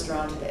really was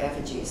drawn to the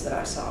effigies that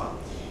I saw.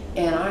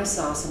 And I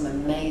saw some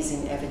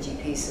amazing effigy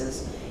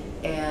pieces,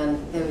 and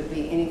there would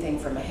be anything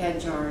from a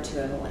head jar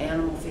to a little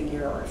animal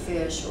figure or a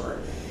fish, or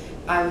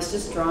I was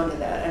just drawn to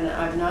that. And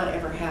I've not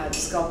ever had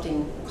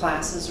sculpting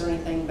classes or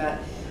anything, but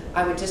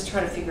I would just try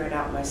to figure it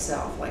out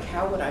myself. Like,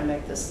 how would I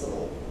make this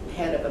little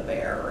head of a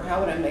bear, or how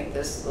would I make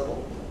this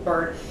little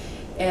bird?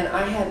 And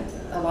I had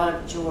a lot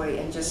of joy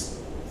in just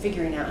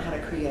figuring out how to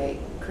create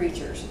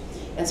creatures.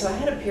 And so I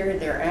had a period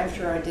there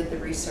after I did the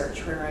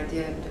research where I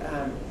did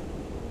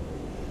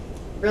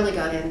really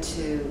got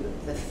into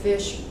the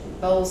fish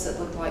bowls that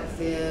looked like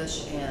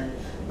fish and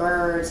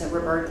birds, and we're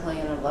bird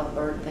playing. I love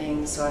bird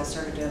things, so I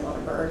started doing a lot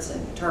of birds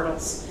and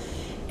turtles.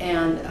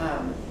 And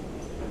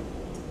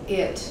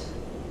it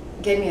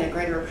gave me a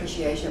greater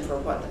appreciation for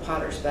what the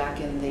potters back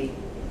in the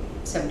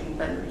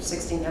 1700s,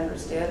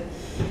 1600s did.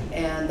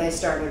 And they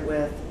started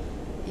with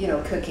you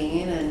know,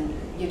 cooking and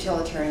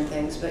utilitarian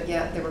things, but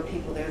yet there were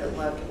people there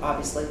that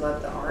obviously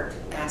loved the art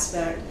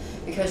aspect,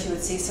 because you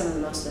would see some of the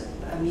most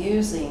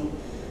amusing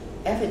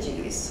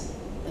effigies.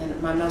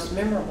 And my most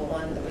memorable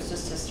one that was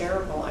just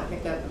hysterical, I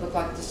picked up, it looked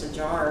like just a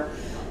jar,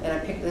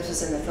 and this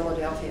was in the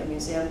Philadelphia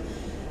Museum,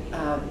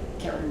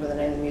 can't remember the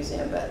name of the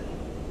museum, but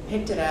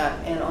picked it up,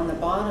 and on the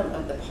bottom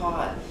of the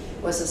pot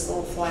was this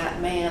little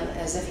flat man,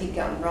 as if he'd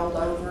gotten rolled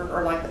over,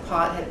 or like the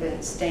pot had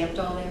been stamped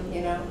on him,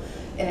 you know,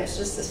 and it's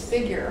just this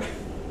figure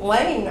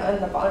laying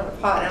on the bottom of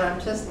the pot, and I'm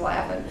just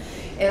laughing.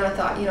 And I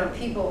thought, you know,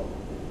 people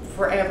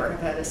forever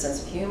have had a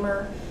sense of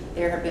humor.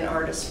 There have been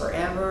artists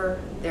forever.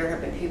 There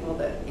have been people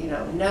that, you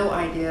know, no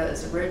idea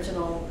is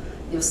original.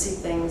 You'll see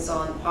things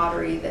on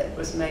pottery that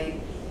was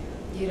made,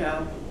 you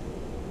know,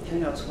 who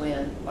knows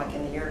when, like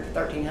in the year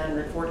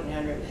 1300,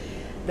 1400,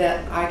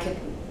 that I could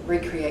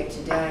recreate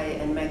today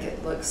and make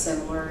it look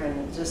similar.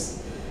 And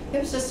just, it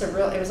was just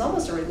it was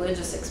almost a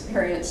religious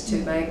experience to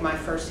make my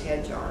first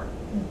head jar.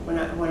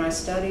 When I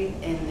studied,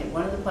 and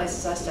one of the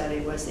places I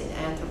studied was the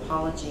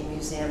Anthropology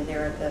Museum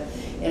there at the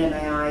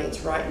NMAI.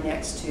 It's right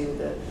next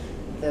to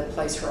the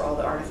place where all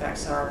the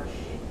artifacts are,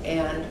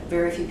 and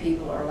very few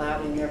people are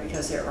allowed in there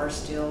because there are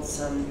still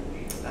some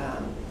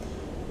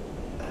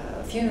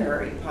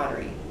funerary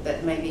pottery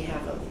that maybe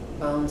have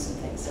bones and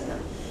things in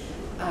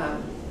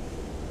them.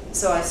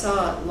 So I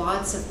saw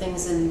lots of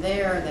things in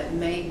there that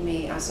made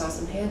me, I saw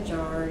some head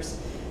jars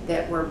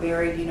that were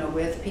buried, you know,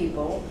 with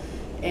people,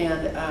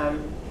 and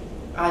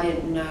I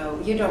didn't know,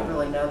 you don't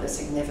really know the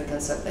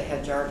significance of the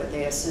head jar, but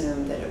they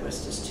assumed that it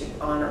was just to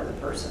honor the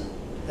person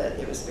that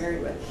it was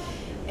buried with.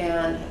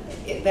 And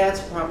that's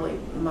probably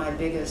my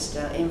biggest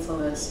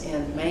influence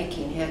in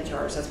making head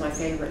jars. That's my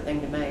favorite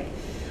thing to make,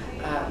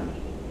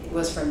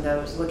 was from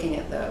those, looking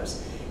at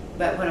those.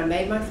 But when I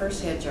made my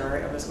first head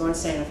jar, I was going to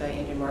Santa Fe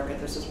Indian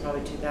Market. This was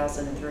probably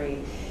 2003.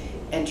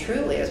 And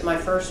truly, it was my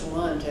first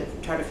one to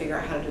try to figure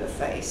out how to do a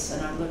face.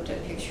 And I looked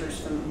at pictures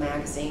from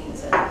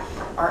magazines and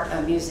art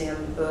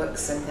museum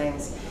books and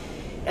things.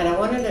 And I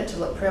wanted it to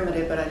look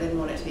primitive, but I didn't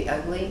want it to be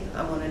ugly.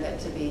 I wanted it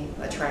to be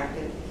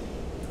attractive.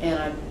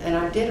 And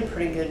I did a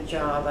pretty good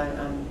job.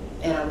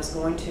 And I was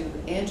going to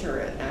enter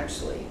it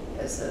actually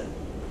as a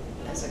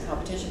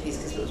competition piece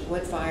because it was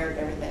wood fired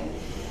and everything.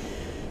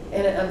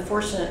 In an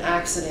unfortunate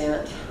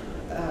accident,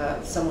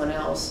 someone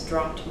else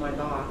dropped my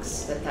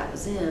box that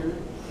was in,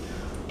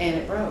 and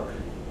it broke.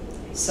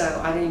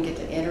 So I didn't get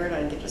to enter it, I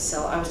didn't get to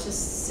sell it. I was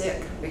just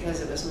sick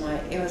because it was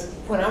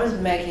when I was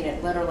making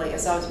it, literally,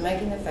 as I was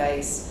making the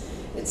face,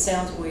 it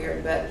sounds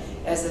weird, but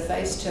as the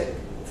face took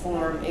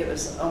form, it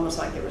was almost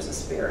like there was a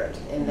spirit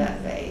in that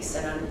face.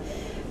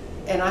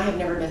 And I have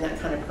never been that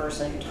kind of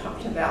person who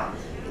talked about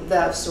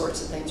those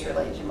sorts of things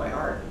related to my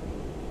art.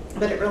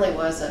 But it really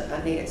was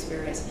a neat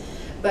experience.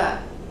 But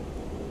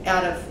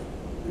out of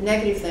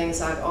negative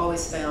things, I've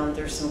always found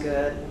there's some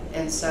good.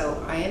 And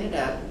so I ended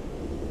up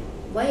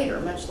later,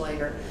 much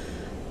later,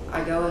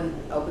 I go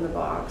and open the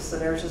box. So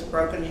there's this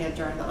broken head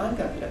jar, and I'm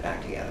going to put it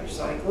back together.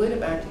 So I glued it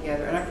back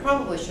together, and I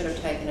probably should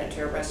have taken it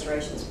to a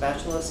restoration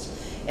specialist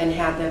and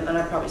had them, and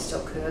I probably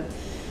still could.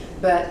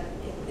 But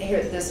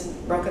here, this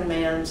broken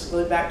man's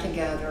glued back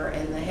together,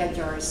 and the head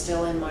jar is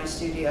still in my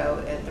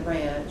studio at the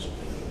ranch,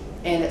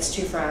 and it's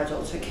too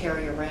fragile to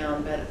carry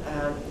around. But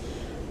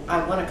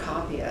I want to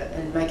copy it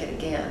and make it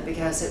again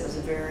because it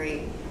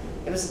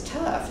was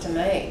tough to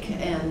make,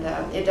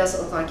 and it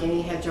doesn't look like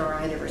any head jar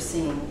I'd ever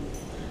seen.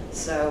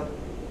 So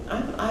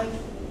I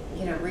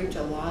reaped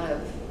a lot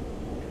of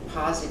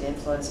positive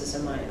influences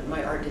in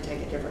my art to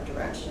take a different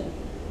direction.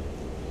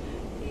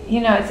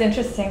 You know, it's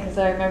interesting because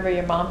I remember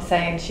your mom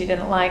saying she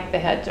didn't like the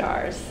head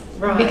jars.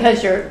 Right.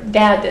 Because your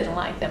dad didn't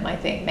like them, I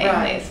think, mainly.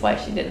 Right. Is why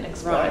she didn't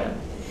explore Right. them.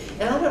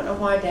 And I don't know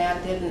why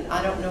Dad didn't.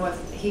 I don't know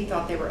if he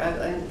thought they were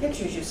ugly. In the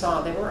pictures you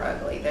saw, they were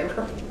ugly.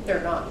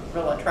 They're not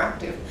real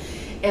attractive.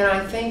 And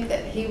I think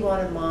that he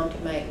wanted Mom to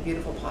make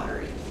beautiful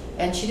pottery.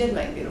 And she did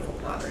make beautiful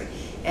pottery.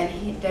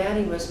 And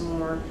Daddy was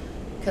more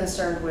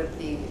concerned with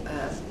the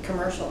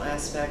commercial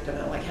aspect of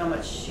it, like how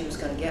much she was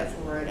going to get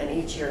for it. And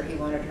each year he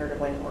wanted her to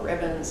win more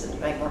ribbons and to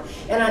make more.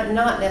 And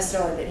not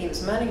necessarily that he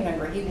was money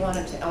hungry. He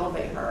wanted to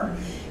elevate her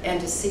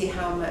and to see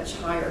how much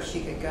higher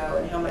she could go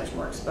and how much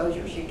more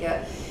exposure she'd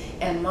get.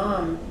 And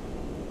Mom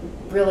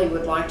really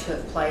would like to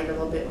have played a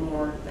little bit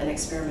more and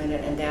experimented,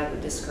 and Dad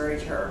would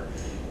discourage her.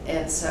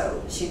 And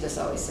so she just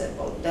always said,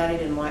 well, Daddy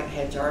didn't like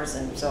head jars,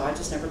 and so I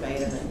just never made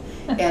them.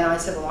 And I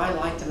said, well, I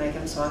like to make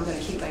them, so I'm going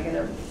to keep making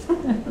them.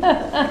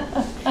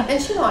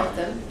 And she liked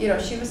them. You know,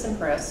 she was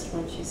impressed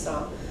when she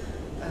saw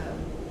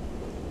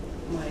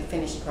my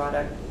finished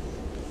product.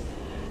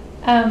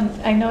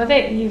 I know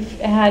that you've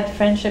had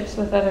friendships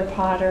with other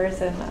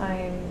potters, and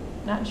I'm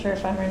not sure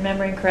if I'm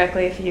remembering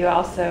correctly if you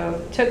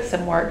also took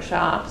some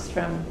workshops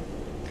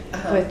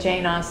with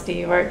Jane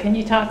Austen. Or can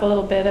you talk a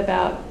little bit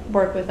about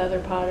work with other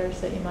potters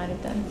that you might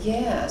have done?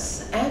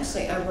 Yes,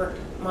 actually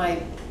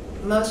my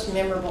most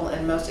memorable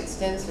and most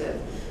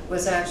extensive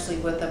was actually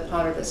with a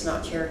potter that's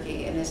not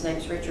Cherokee, and his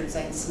name's Richard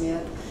Zane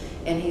Smith,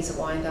 and he's a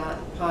Wyandotte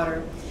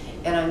potter.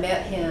 And I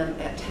met him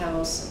at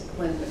Taos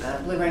when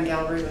Blue Rain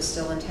Gallery was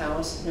still in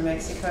Taos, New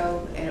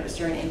Mexico, and it was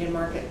during Indian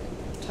Market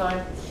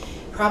time.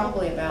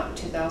 Probably about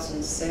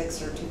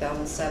 2006 or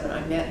 2007, I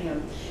met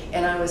him,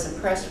 and I was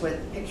impressed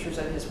with pictures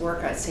of his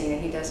work I'd seen,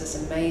 and he does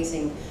this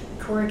amazing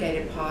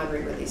corrugated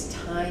pottery with these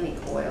tiny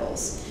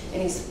coils,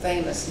 and he's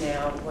famous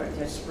now, where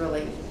he's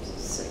really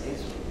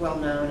he's well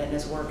known, and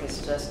his work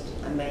is just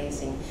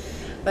amazing.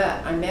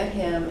 But I met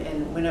him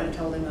and went up and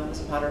told him I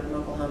was a potter from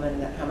Oklahoma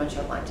and how much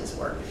I liked his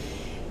work.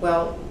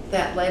 Well,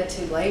 that led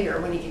to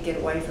later, when he could get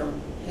away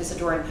from his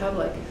adoring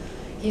public,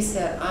 he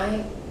said,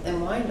 I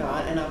am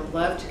Wyandotte, and I would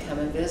love to come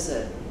and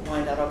visit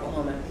Wyandotte,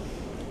 Oklahoma.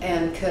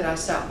 And could I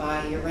stop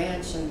by your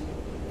ranch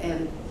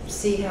and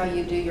see how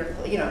you do your,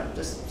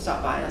 just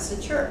stop by? And I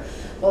said, sure.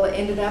 Well, it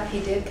ended up,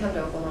 he did come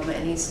to Oklahoma,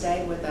 and he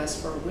stayed with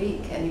us for a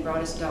week, and he brought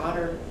his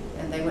daughter,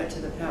 and they went to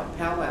the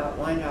powwow at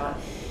Wyandotte.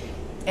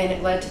 And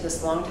it led to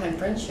this long-time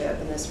friendship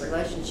and this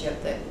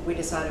relationship that we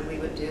decided we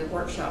would do a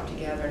workshop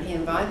together. And he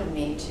invited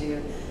me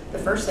to, the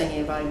first thing he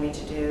invited me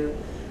to do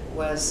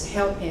was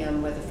help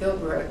him with a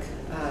fieldwork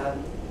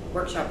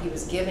workshop he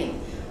was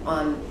giving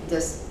on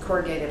this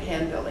corrugated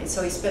hand building.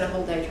 So he spent a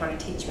whole day trying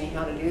to teach me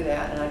how to do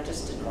that, and I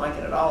just didn't like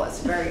it at all.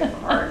 It's very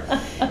hard,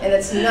 and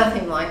it's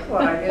nothing like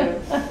what I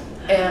do.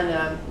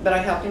 And but I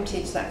helped him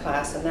teach that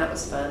class, and that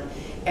was fun.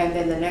 And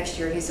then the next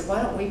year he said,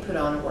 why don't we put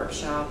on a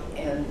workshop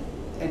in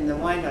the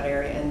Wyandotte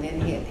area? And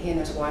then he and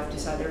his wife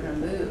decided they were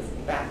going to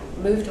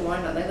move to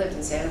Wyandotte. They lived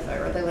in Santa Fe,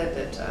 or they lived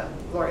at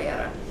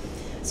Glorietta.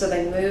 So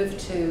they moved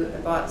to,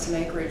 bought some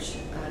acreage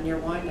near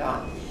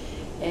Wyandotte.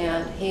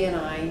 And he and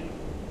I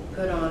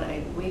put on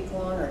a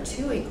week-long or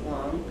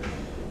 2-week-long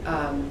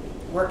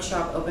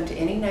workshop open to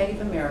any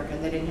Native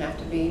American. They didn't have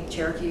to be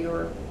Cherokee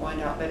or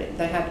Wyandotte, but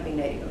they had to be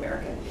Native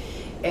American.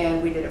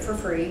 And we did it for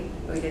free.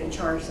 We didn't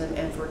charge them.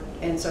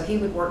 And so he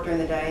would work during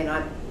the day, and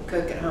I'd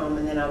cook at home,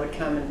 and then I would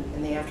come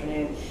in the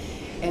afternoon.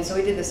 And so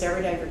we did this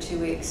every day for 2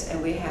 weeks,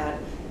 and we had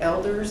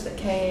elders that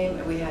came,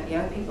 and we had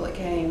young people that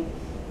came,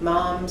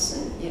 moms,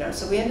 and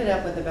so we ended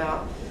up with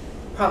about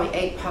probably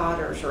 8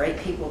 potters or 8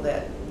 people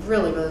that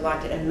really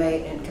liked it and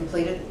made and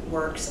completed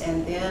works.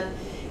 And then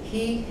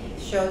he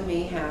showed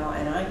me how,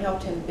 and I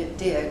helped him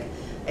dig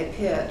a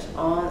pit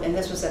on, and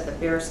this was at the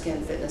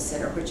Bearskin Fitness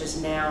Center, which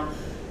is now,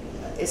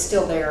 it's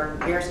still there.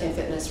 Bearskin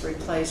Fitness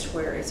replaced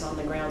where it's on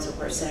the grounds of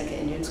where Seneca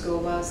Indian School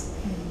was.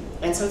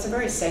 Mm-hmm. And so it's a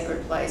very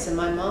sacred place, and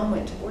my mom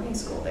went to boarding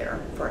school there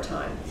for a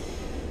time.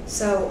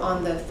 So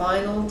on the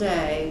final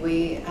day,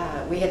 we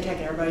had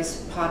taken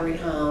everybody's pottery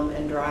home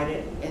and dried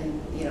it, and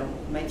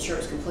made sure it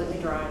was completely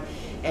dry.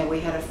 And we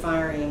had a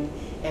firing,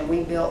 and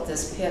we built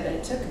this pit, and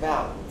it took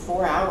about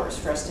 4 hours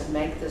for us to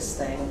make this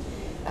thing.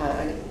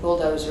 A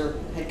bulldozer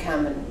had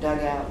come and dug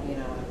out,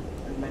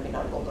 maybe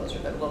not a bulldozer,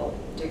 but a little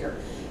digger,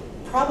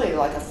 probably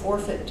like a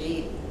 4-foot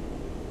deep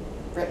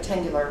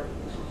rectangular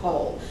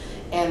hole,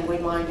 and we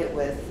lined it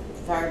with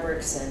fire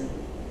bricks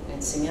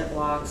and cement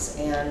blocks.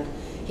 And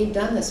he'd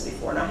done this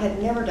before, and I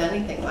had never done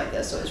anything like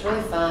this, so it was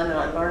really fun, and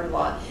I learned a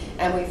lot.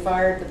 And we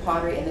fired the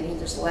pottery, and then he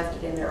just left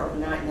it in there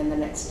overnight, and then the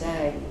next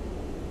day,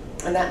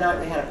 and that night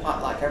we had a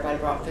potluck. Everybody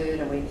brought food,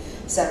 and we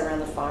sat around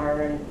the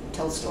fire and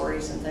told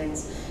stories and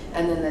things.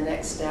 And then the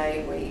next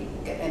day,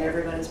 and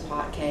everybody's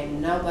pot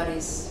came.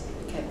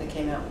 They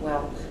came out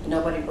well.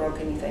 Nobody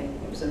broke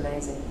anything. It was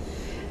amazing.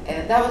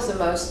 And that was the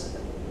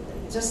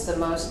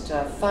most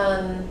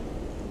fun,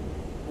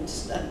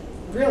 just a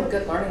real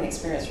good learning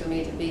experience for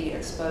me, to be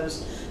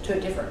exposed to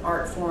a different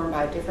art form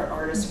by a different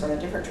artist from a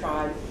different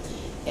tribe.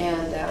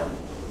 And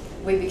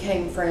we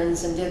became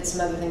friends and did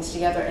some other things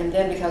together. And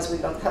then because we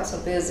both got so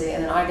busy,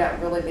 and then I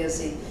got really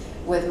busy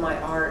with my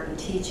art and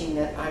teaching,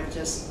 that I've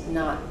just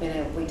not been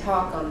able. We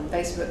talk on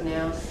Facebook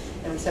now,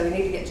 and we said we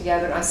need to get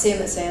together. And I see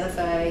him at Santa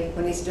Fe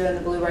when he's doing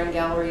the Blue Rain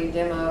Gallery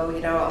demo.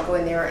 I'll go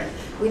in there, and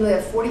we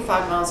live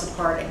 45 miles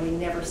apart, and we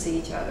never see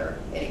each other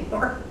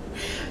anymore.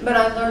 But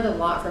I learned a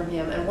lot from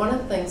him, and one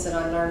of the things that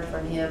I learned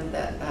from him,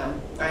 that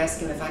I asked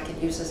him if I could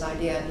use his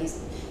idea, and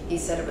he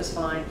said it was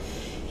fine.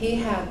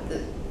 He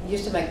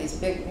used to make these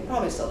big, he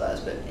probably still does,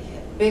 but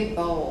big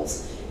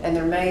bowls, and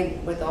they're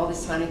made with all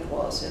these tiny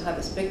coils. So he'll have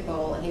this big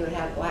bowl, and he would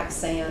have black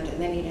sand, and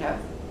then he'd have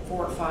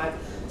 4 or 5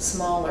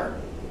 smaller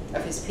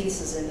of his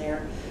pieces in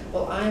there.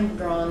 Well, I'm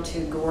drawn to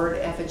gourd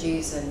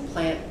effigies and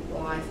plant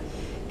life,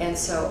 and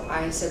so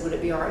I said, would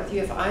it be all right with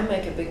you if I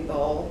make a big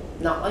bowl,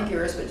 not like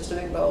yours, but just a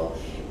big bowl,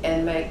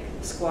 and make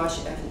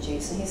squash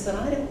effigies? And he said,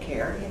 I don't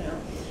care,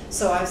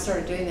 So I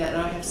started doing that,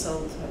 and I have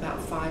sold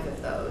about 5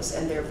 of those,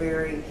 and they're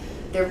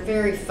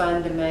very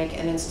fun to make.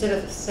 And instead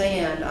of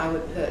sand, I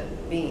would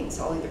put beans.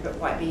 I'll either put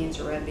white beans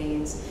or red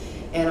beans.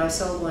 And I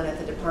sold one at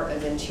the Department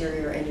of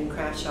Interior Indian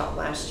Craft Shop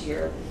last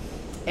year.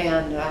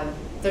 And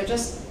they're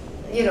just,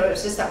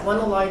 it's just that one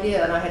little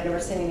idea, and I had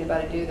never seen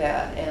anybody do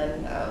that.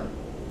 And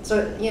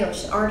so,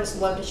 artists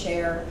love to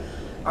share.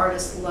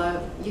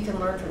 You can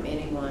learn from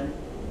anyone.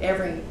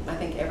 I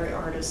think every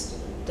artist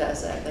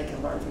does that. They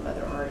can learn from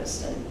other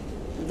artists, and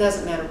it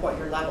doesn't matter what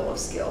your level of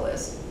skill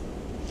is.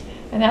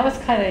 And that was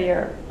kind of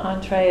your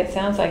entree, it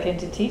sounds like,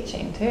 into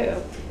teaching too.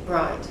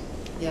 Right.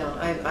 Yeah,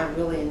 I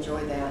really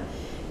enjoyed that.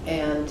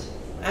 And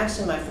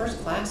actually my first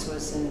class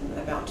was in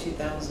about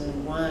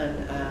 2001.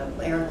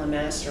 Aaron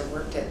LeMaster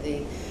worked at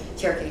the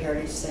Cherokee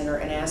Heritage Center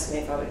and asked me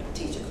if I would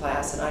teach a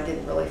class, and I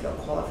didn't really feel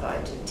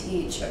qualified to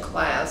teach a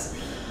class,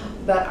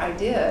 but I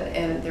did.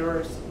 And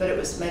but it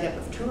was made up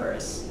of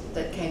tourists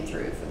that came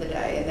through for the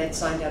day, and they'd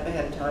signed up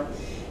ahead of time.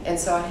 And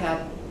so I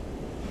had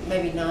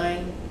maybe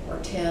 9 or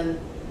 10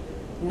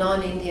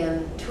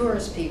 non-Indian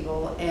tourist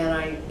people,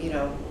 and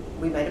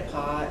we made a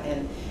pot,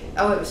 and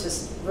it was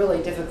just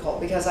really difficult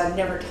because I'd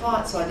never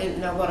taught, so I didn't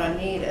know what I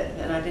needed,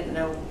 and I didn't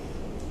know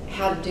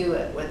how to do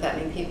it with that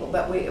many people.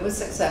 But it was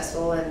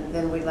successful, and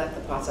then we left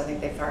the pots. I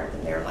think they fired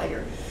them there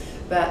later.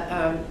 But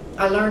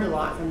I learned a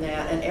lot from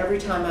that, and every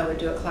time I would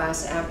do a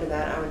class after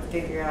that, I would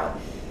figure out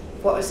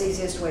what was the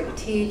easiest way to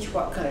teach,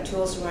 what kind of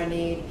tools do I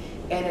need,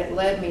 and it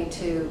led me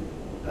to,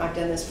 I've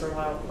done this for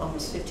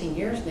almost 15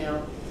 years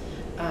now,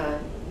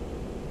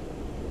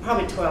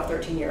 probably 12,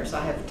 13 years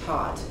I have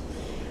taught.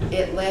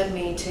 It led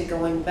me to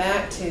going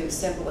back to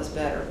simple is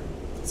better.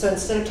 So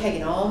instead of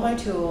taking all my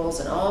tools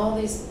and all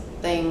these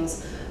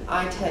things,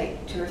 I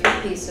take 2 or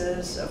 3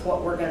 pieces of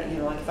what we're going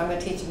to, like if I'm going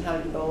to teach them how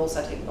to do bowls,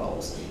 I take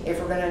bowls. If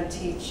we're going to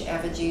teach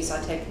effigies,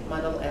 I take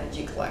my little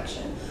effigy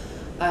collection.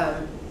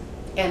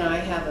 And I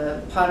have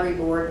a pottery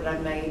board that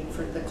I've made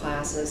for the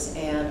classes,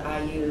 and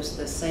I use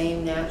the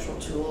same natural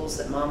tools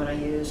that Mom and I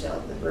use,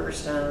 the river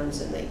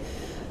stones and the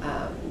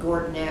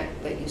gourd neck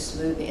that you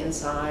smooth the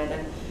inside,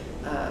 and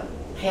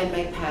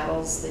handmade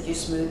paddles that you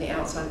smooth the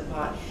outside of the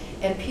pot.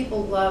 And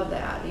people love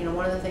that.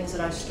 One of the things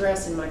that I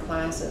stress in my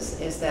classes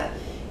is that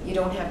you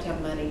don't have to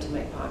have money to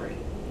make pottery.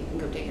 You can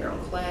go dig your own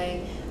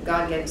clay.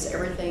 God gave us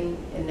everything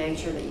in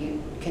nature that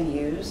you can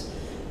use.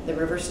 The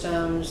river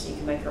stones, you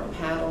can make your own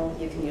paddle.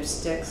 You can use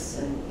sticks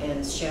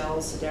and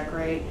shells to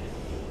decorate.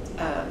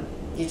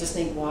 You just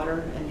need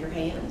water and your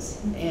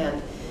hands.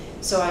 And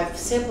so I've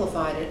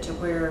simplified it to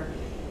where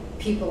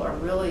people are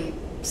really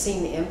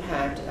seeing the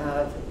impact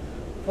of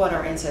what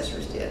our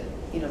ancestors did.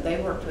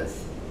 They worked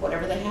with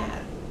whatever they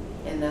had,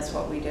 and that's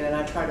what we do. And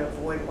I try to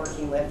avoid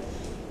working with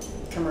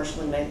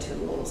commercially made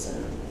tools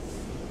and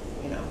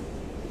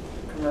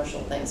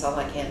commercial things. I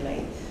like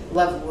handmade.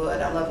 Love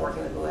wood. I love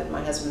working with wood.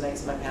 My husband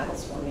makes my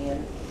paddles for me,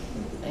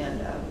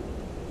 and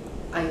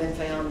I even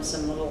found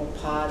some little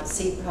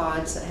seed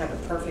pods that have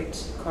a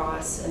perfect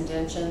cross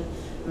indention.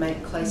 Made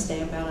a clay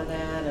stamp out of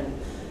that, and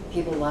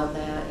people love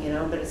that.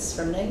 But it's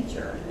from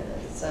nature, and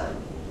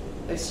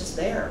it's just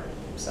there.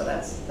 So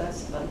that's the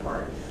fun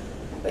part.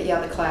 But yeah,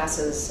 the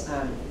classes,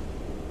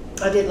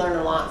 I did learn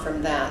a lot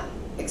from that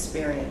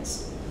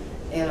experience,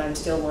 and I'm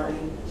still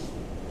learning.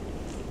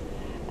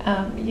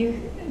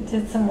 You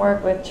did some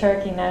work with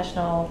Cherokee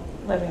National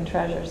Living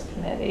Treasures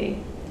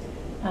Committee.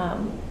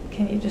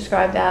 Can you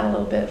describe that a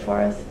little bit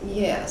for us?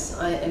 Yes,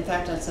 in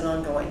fact, it's an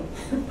ongoing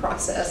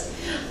process.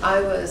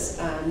 I was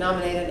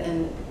nominated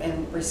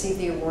and received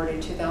the award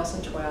in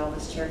 2012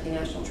 as Cherokee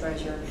National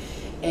Treasure,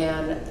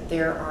 and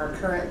there are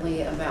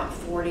currently about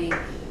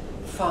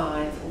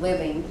 45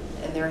 living,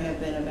 and there have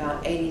been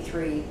about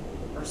 83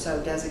 or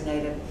so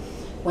designated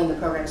when the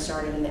program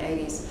started in the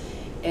 80s.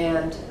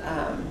 And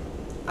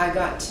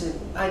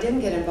I didn't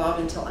get involved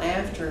until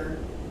after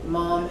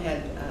Mom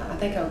had, I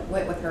think I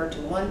went with her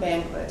to one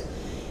banquet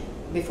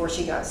before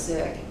she got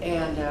sick,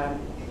 and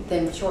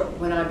then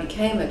when I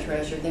became a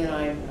treasurer, then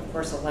I'm of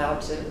course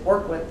allowed to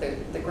work with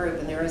the group,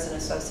 and there is an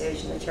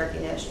association, the Cherokee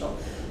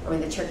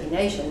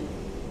Nation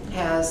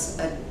has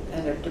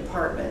a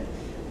department,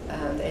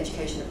 the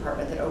education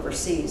department, that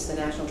oversees the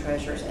national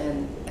treasures,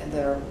 and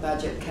their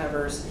budget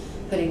covers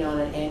putting on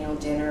an annual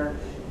dinner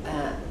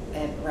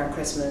around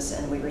Christmas,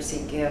 and we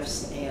receive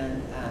gifts,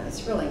 and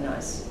it's really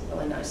nice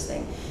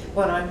thing.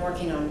 What I'm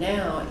working on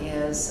now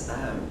is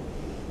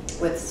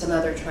with some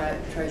other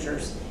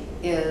treasures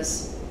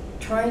is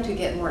trying to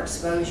get more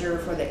exposure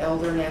for the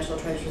elder national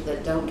treasures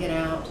that don't get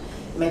out.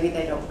 Maybe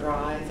they don't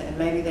drive, and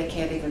maybe they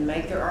can't even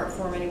make their art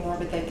form anymore,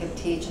 but they can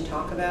teach and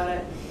talk about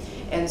it.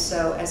 And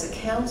so as a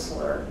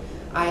counselor,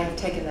 I have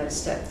taken that a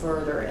step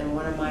further, and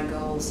one of my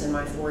goals in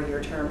my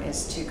 4-year term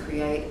is to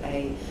create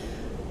a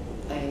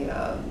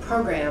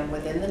program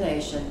within the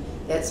nation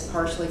that's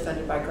partially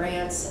funded by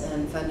grants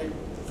and funded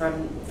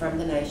from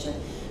the nation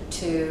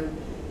to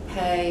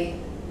pay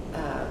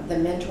the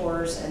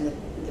mentors and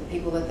the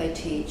people that they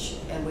teach,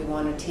 and we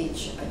want to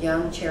teach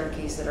young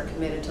Cherokees that are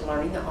committed to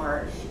learning the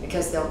art,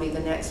 because they'll be the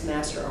next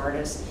master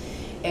artist.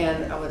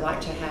 And I would like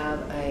to have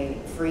a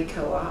free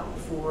co-op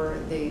for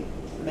the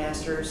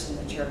masters and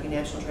the Cherokee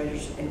National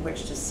Treasures in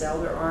which to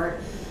sell their art,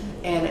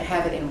 and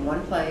have it in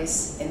one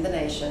place in the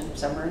nation,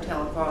 somewhere in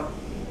Tahlequah,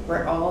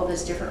 where all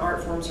these different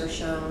art forms are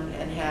shown,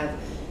 and have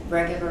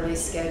regularly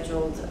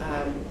scheduled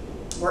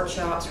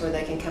workshops where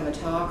they can come and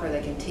talk, or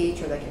they can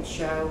teach, or they can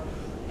show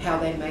how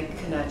they make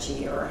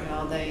kanachi, or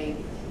how they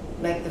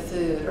make the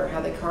food, or how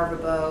they carve a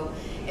bow.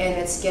 And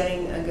it's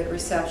getting a good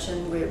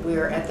reception.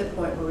 We're at the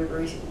point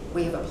where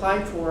we have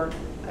applied for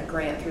a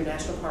grant through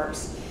National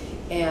Parks,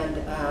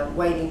 and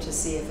waiting to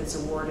see if it's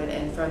awarded.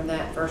 And from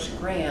that first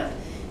grant,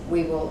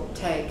 we will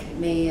take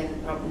me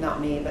and,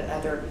 not me, but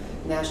other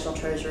national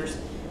treasures,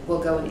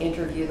 we'll go and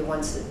interview the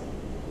ones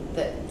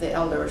that the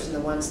elders and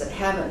the ones that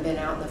haven't been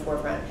out in the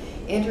forefront,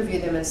 interview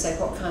them and say,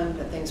 what kind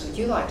of things would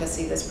you like to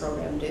see this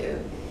program do?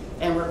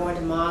 And we're going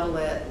to model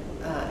it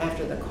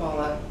after the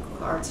CALA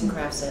Arts and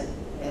Crafts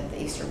at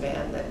the Eastern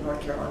Band that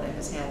North Carolina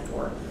has had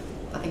for,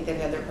 I think they've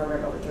had their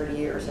program over 30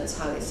 years, and it's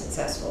highly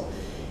successful.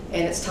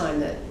 And it's time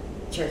that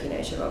Cherokee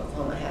Nation of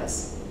Oklahoma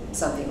has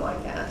something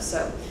like that.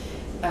 So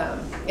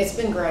it's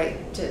been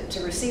great.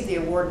 To receive the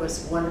award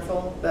was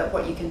wonderful, but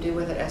what you can do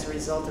with it as a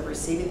result of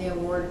receiving the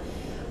award,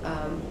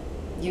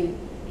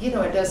 you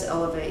know, it does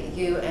elevate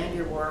you and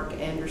your work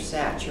and your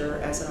stature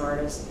as an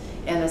artist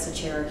and as a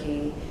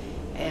Cherokee.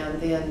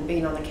 And then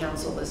being on the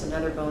council is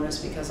another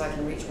bonus because I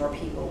can reach more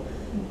people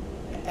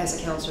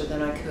as a counselor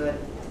than I could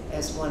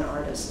as one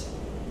artist.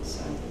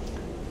 So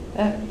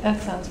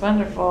that sounds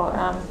wonderful.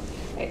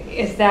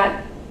 Is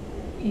that,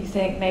 you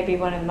think, maybe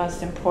one of the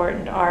most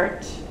important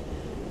art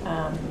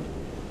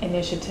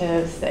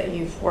initiatives that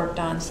you've worked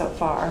on so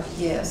far?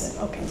 Yes,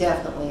 okay.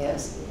 Definitely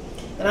is.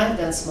 And I've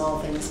done small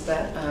things,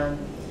 but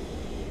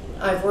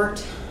I've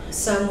worked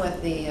some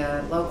with the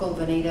local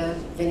Vinita,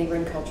 Vinnie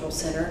Ring Cultural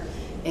Center.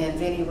 And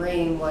Vinnie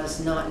Ring was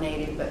not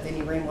native, but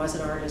Vinnie Ring was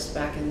an artist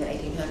back in the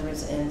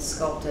 1800s and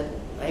sculpted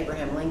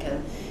Abraham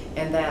Lincoln.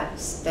 And that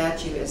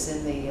statue is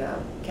in the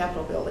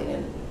Capitol building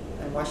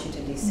in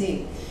Washington,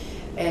 D.C.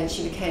 And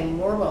she became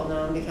more well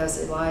known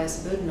because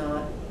Elias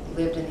Boudinot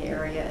lived in the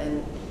area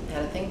and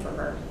had a thing for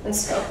her. And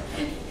so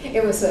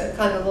it was a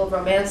kind of a little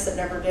romance that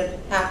never did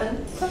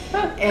happen.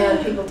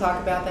 And people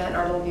talk about that in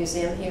our little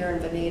museum here in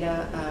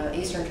Vinita,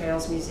 Eastern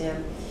Trails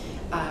Museum.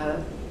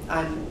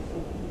 I'm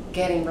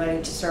getting ready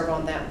to serve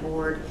on that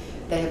board.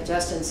 They have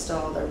just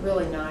installed a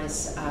really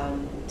nice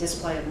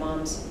display of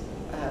Mom's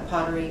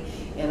pottery,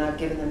 and I've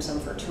given them some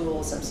for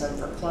tools and some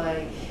for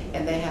clay,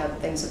 and they have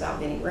things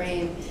about Vinnie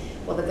Ring.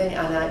 Well, and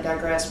I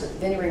digress, but the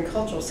Vinnie Ring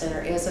Cultural Center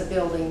is a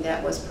building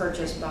that was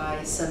purchased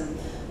by some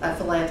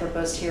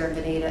philanthropists here in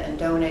Vinita and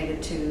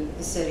donated to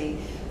the city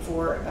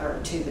or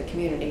to the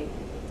community,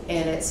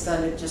 and it's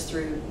funded just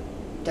through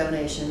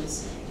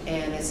donations.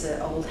 And it's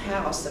an old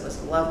house that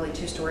was a lovely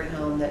two-story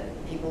home that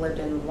people lived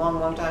in a long,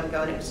 long time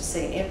ago, and it was just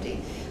sitting empty.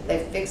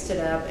 They fixed it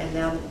up, and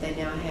they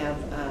now have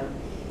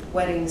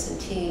weddings and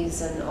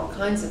teas and all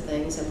kinds of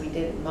things.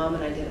 And Mom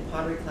and I did a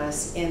pottery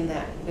class in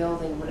that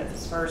building when it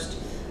was first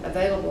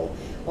available.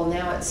 Well,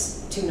 now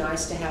it's too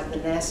nice to have the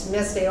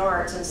Nest Day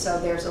Arts, and so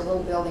there's a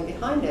little building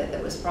behind it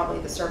that was probably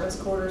the servants'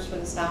 quarters for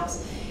this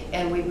house,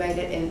 and we've made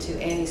it into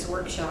Annie's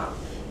Workshop,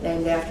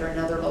 named after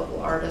another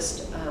local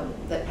artist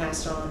that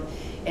passed on.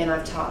 And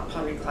I've taught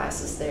pottery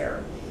classes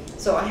there.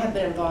 So I have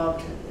been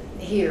involved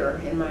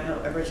here in my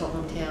original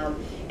hometown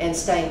and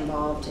stay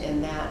involved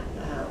in that.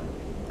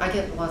 I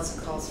get lots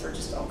of calls for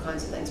just all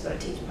kinds of things, but I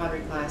teach pottery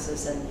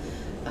classes and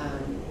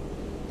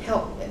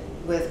help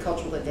with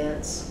cultural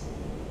events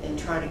and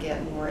try to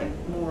get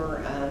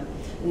more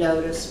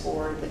notice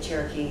for the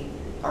Cherokee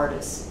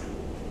artists.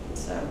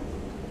 So.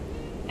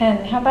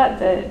 And how about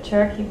the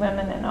Cherokee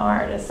Women in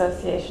Art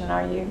Association?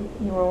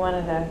 You were one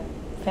of the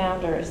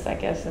founders, I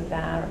guess, of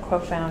that, or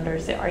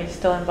co-founders. Are you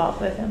still involved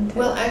with them too?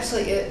 Well,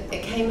 actually,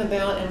 it came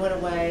about and went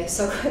away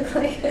so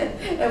quickly.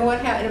 And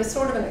what happened, it was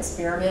sort of an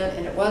experiment,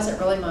 and it wasn't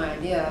really my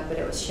idea, but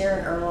it was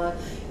Sharon Erla,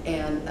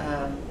 and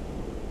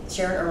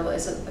Sharon Erla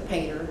is a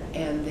painter,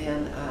 and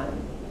then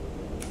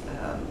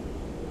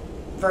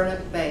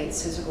Verna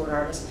Bates, who's a gourd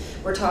artist.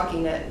 We're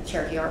talking at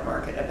Cherokee Art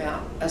Market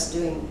about us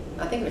doing,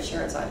 I think it was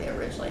Sharon's idea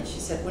originally, and she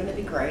said, wouldn't it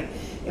be great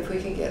if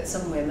we could get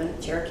some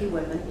women, Cherokee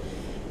women,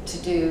 to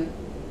do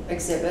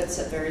exhibits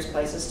at various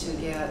places to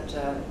get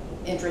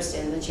interest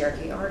in the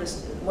Cherokee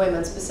artists,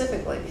 women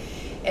specifically.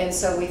 And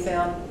so we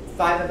found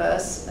 5 of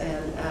us,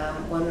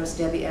 and one was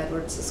Debbie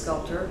Edwards, the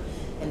sculptor,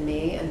 and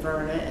me, and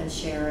Verna, and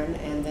Sharon,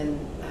 and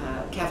then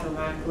Catherine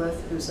Radcliffe,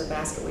 who's a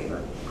basket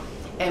weaver.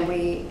 And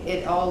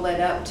it all led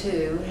up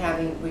to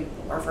having,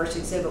 our first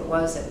exhibit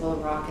was at Willow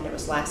Rock, and it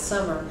was last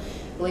summer.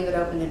 I believe it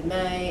opened in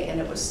May, and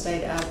it was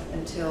stayed up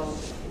until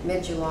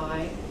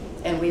mid-July,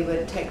 and we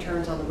would take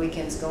turns on the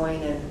weekends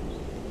going and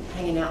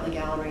hanging out in the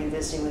gallery and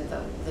visiting with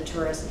the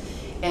tourists.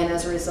 And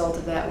as a result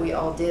of that, we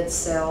all did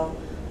sell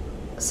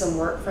some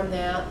work from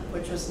that,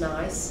 which was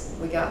nice.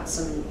 We got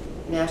some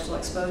national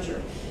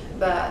exposure,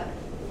 but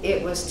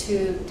it was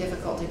too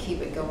difficult to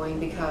keep it going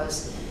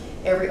because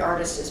every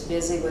artist is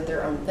busy with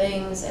their own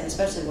things, and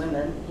especially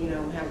women, you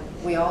know,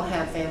 we all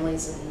have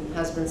families and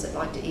husbands that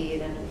like to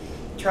eat and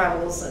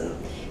travels, and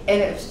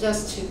it was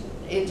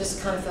it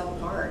just kind of fell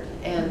apart.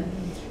 And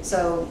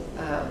so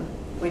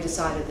we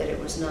decided that it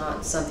was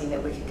not something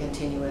that we could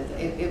continue with.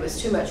 It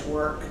was too much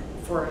work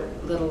for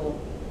little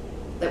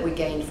that we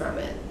gained from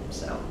it.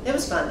 So it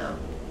was fun though.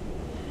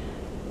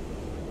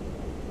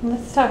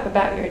 Let's talk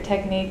about your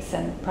techniques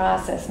and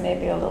process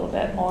maybe a little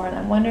bit more. And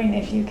I'm wondering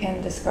if you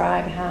can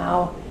describe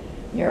how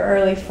your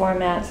early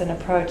formats and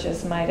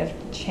approaches might have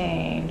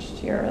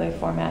changed. Your early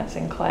formats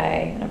in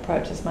clay and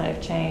approaches might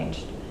have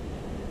changed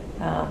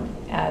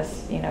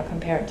as,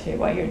 compared to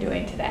what you're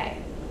doing today.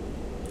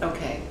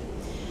 Okay.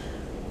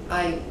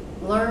 I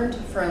learned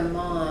from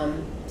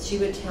Mom. She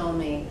would tell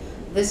me,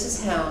 this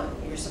is how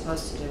you're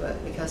supposed to do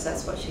it, because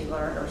that's what she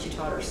learned, or she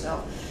taught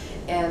herself.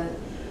 And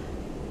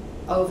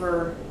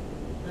after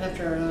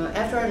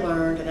I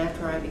learned and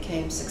after I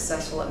became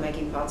successful at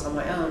making pots on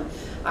my own,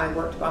 I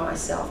worked by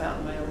myself out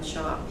in my own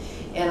shop.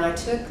 And I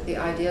took the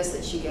ideas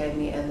that she gave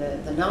me and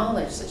the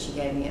knowledge that she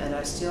gave me, and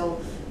I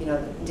still,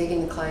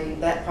 digging the clay,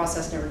 that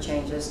process never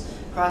changes.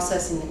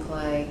 Processing the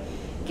clay,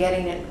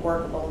 getting it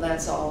workable,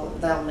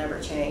 that'll never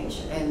change.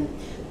 And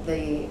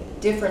the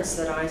difference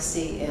that I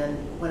see in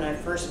when I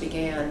first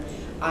began,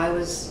 I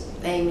was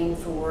aiming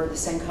for the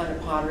same kind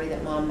of pottery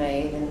that Mom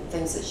made and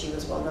things that she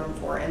was well known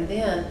for. And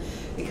then,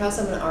 because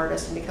I'm an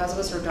artist and because I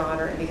was her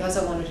daughter and because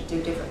I wanted to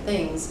do different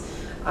things,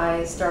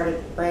 I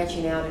started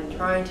branching out and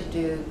trying to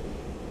do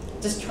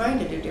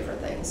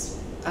different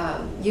things,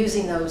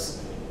 using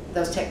those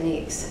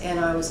techniques. And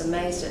I was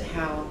amazed at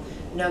how,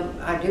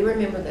 I do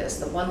remember this,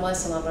 the one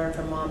lesson I learned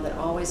from Mom that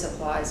always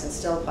applies and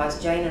still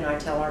applies. Jane and I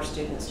tell our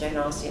students, Jane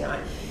Austin and I,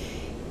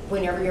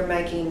 whenever you're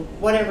making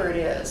whatever it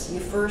is, you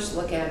first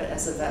look at it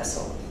as a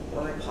vessel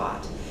or a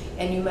pot.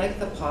 And you make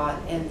the pot,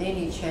 and then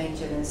you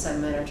change it in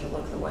some manner to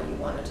look the way you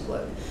want it to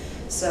look.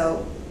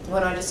 So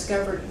when I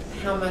discovered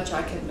how much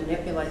I could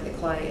manipulate the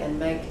clay and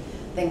make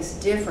things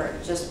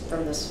different just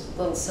from this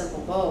little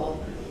simple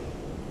bowl,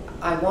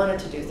 I wanted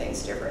to do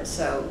things different.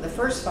 So the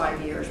first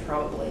 5 years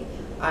probably,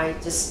 I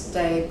just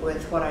stayed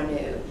with what I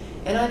knew.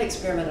 And I'd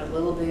experimented a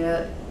little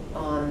bit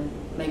on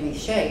maybe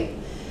shape,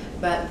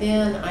 but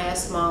then I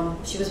asked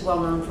Mom, she was well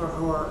known for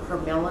her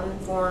melon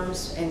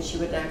forms, and she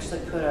would actually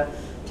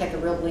take a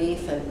real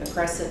leaf and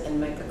press it and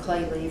make a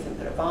clay leaf and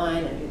put a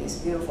vine and do these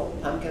beautiful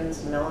pumpkins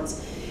and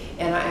melons.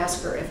 And I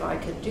asked her if I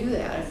could do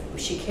that, if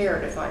she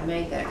cared if I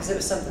made that, because it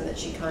was something that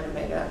she kind of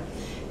made up.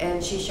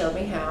 And she showed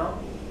me how.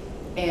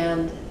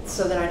 And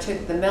so then I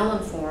took the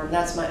melon form.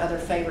 That's my other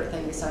favorite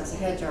thing besides the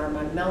head jar.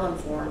 My melon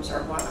forms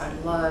are what I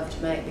love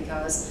to make,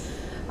 because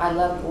I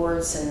love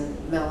gourds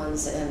and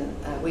melons,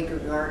 and we grew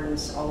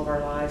gardens all of our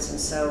lives. And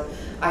so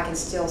I can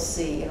still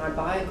see, I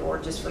buy a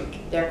gourd just for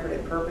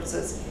decorative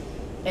purposes,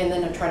 and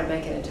then I try to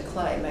make it into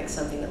clay, make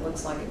something that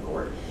looks like a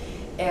gourd.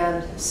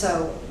 And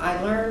so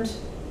I learned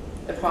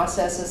the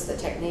processes, the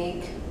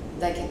technique.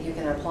 You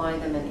can apply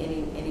them in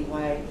any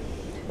way.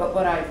 But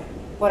what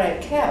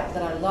I've kept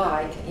that I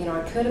like,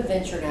 I could have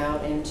ventured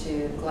out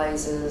into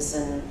glazes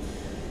and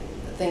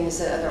things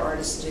that other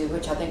artists do,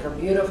 which I think are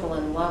beautiful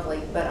and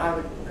lovely, but I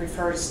would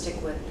prefer to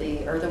stick with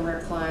the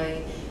earthenware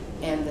clay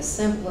and the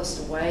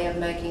simplest way of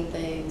making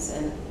things.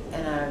 And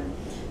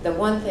the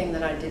one thing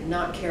that I did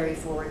not carry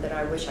forward that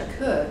I wish I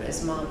could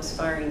is Mom's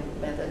firing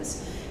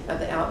methods of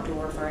the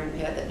outdoor firing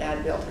pit that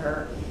Dad built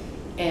her,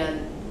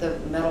 and the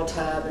metal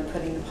tub and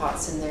putting the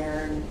pots in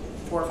there in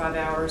 4 or 5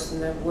 hours,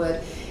 and the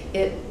wood.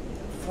 It,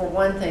 for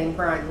one thing,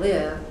 where I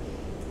live,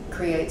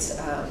 creates,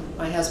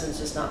 my husband's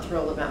just not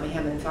thrilled about me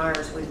having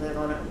fires. We live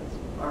on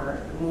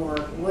our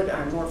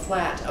more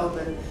flat,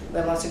 open, we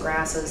have lots of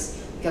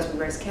grasses because we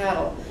raise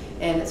cattle,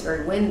 and it's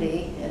very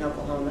windy in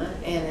Oklahoma,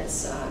 and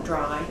it's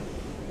dry,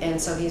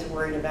 and so he's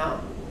worried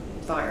about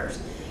fires.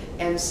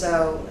 And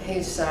so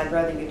he said, I'd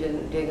rather you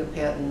didn't dig a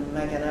pit and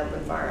make an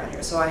open fire out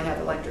here. So I have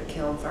electric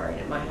kiln firing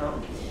at my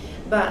home.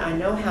 But I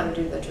know how to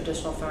do the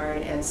traditional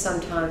firing, and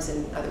sometimes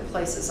in other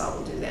places I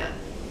will do that.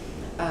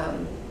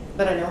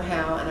 But I know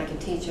how, and I can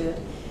teach it.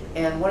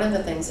 And one of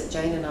the things that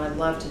Jane and I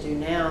love to do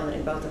now,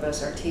 and both of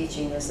us are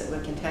teaching, is that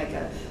we can take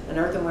an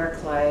earthenware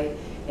clay,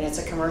 and it's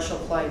a commercial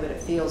clay, but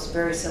it feels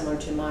very similar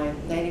to my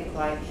native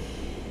clay.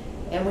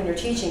 And when you're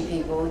teaching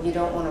people, you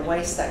don't want to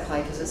waste that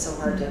clay because it's so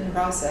hard to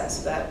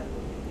process. But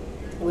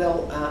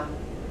we'll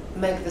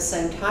make the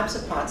same types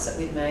of pots that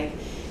we'd make,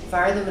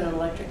 fire them in an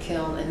electric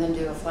kiln, and then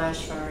do a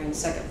flash firing,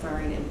 second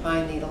firing in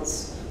pine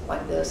needles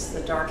like this,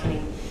 the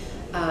darkening,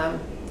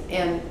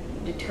 and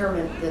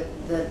determine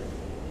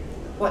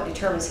what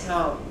determines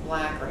how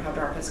black or how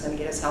dark it's going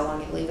to get is how long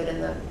you leave it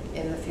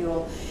in the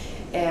fuel.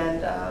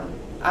 And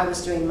I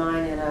was doing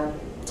mine in a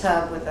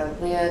tub with a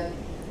lid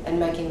and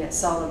making it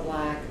solid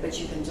black, but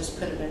you can just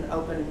put it in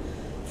open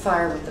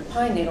fire with the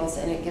pine needles,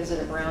 and it gives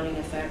it a browning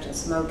effect and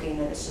smoking,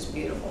 and it's just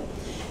beautiful.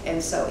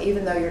 And so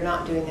even though you're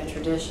not doing the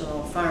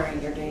traditional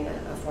firing, you're doing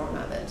a form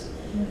of it.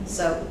 Mm-hmm.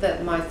 So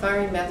that my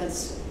firing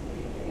methods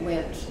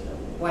went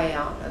way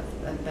out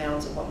of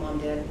bounds of what Mom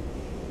did.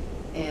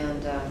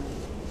 And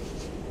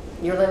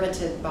you're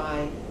limited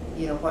by,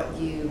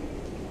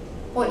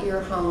 what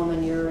your home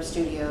and your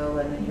studio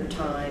and your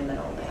time and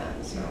all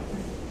that. So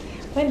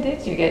when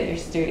did you get your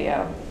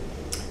studio?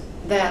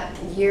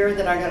 That year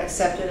that I got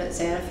accepted at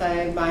Santa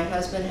Fe. My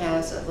husband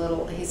has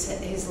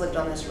he's lived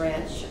on this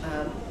ranch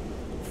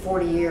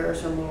 40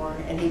 years or more,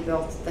 and he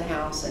built the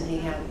house, and he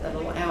had a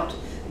little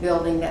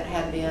outbuilding that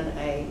had been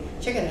a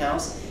chicken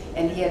house,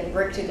 and he had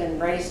bricked it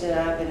and raised it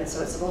up, and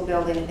so it's a little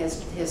building, and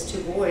his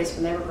 2 boys,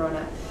 when they were growing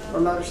up, were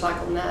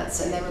motorcycle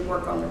nuts, and they would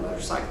work on their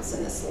motorcycles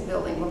in this little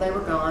building. Well, they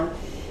were gone,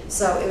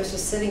 so it was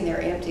just sitting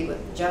there empty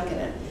with junk in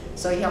it.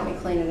 So he helped me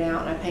clean it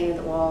out, and I painted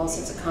the walls.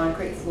 It's a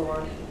concrete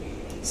floor.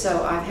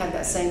 So I've had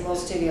that same little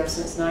studio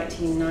since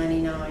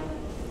 1999.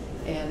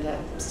 and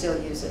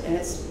still use it. And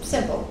it's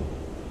simple.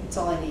 It's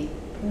all I need.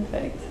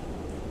 Perfect.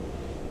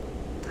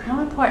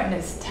 How important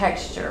is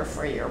texture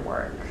for your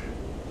work?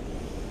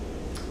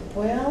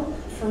 Well,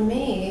 for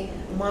me,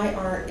 my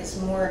art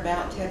is more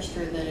about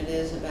texture than it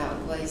is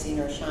about glazing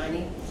or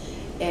shining.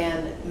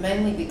 And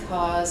mainly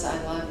because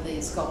I love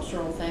the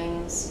sculptural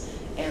things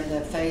and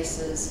the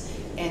faces,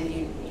 and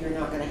you're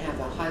not going to have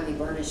a highly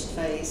burnished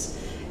face.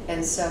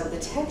 And so the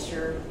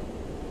texture,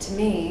 to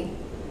me,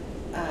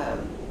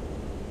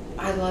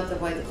 I love the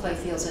way the clay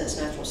feels in its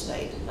natural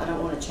state. I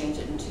don't want to change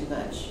it too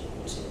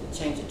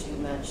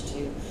much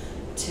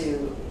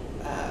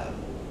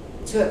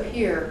to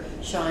appear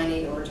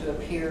shiny or to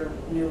appear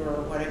newer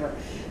or whatever.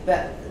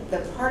 But the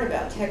part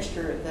about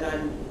texture that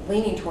I'm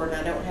leaning toward, and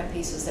I don't have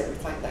pieces that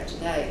reflect that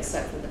today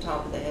except for the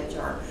top of the head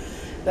jar,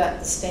 but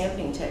the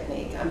stamping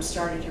technique. I'm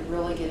starting to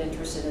really get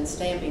interested in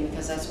stamping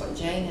because that's what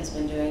Jane has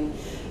been doing.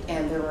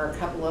 And there were a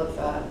couple of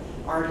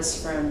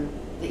artists from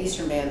the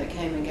Eastern Band that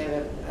came and gave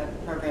a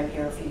program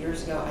here a few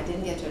years ago. I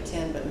didn't get to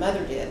attend, but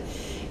Mother did.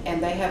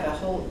 And they have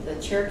the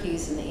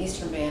Cherokees and the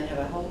Eastern Band have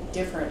a whole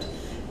different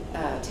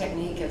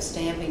technique of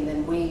stamping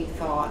than we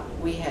thought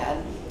we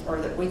had, or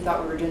that we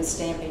thought we were doing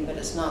stamping, but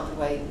it's not the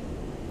way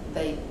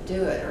they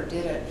do it or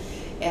did it.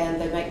 And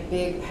they make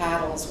big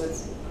paddles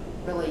with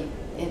really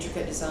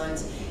intricate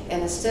designs.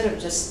 And instead of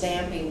just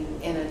stamping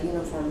in a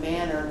uniform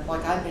manner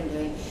like I've been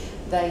doing,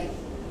 they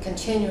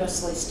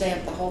continuously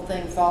stamp the whole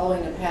thing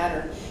following a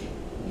pattern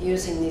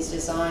using these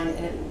designs,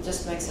 and it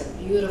just makes a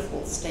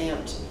beautiful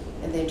stamped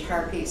in the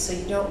entire piece. So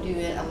you don't do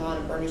a lot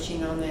of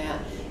burnishing on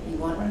that. You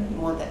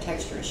want that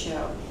texture to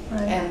show.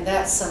 Right. And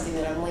that's something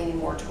that I'm leaning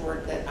more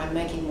toward, that I'm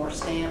making more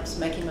stamps,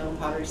 making my own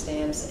pottery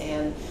stamps,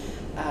 and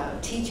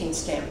teaching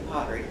stamp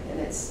pottery, and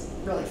it's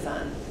really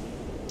fun.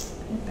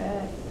 I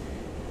bet.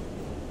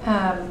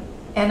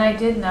 And I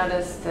did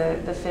notice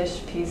the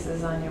fish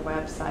pieces on your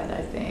website,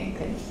 I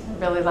think. I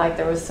really liked,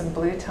 there was some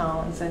blue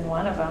tones in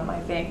one of them, I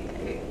think.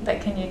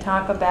 Like, can you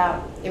talk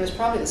about? It was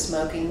probably the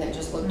smoking that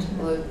just looked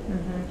blue.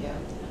 Mm-hmm. Yeah.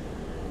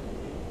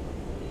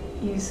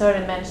 You sort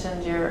of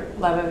mentioned your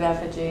love of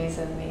effigies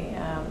and the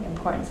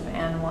importance of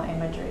animal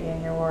imagery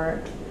in your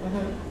work.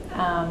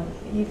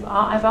 Mm-hmm.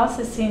 I've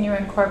also seen you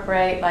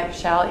incorporate like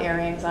shell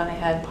earrings on a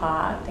head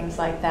pot, things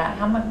like that.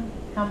 How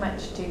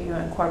much do you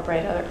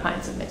incorporate other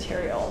kinds of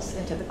materials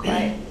into the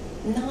clay?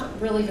 Not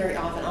really very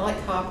often. I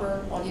like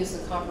copper. I'll use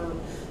the copper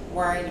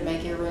wiring to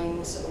make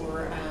earrings,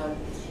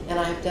 and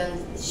I have done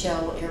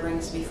shell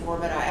earrings before,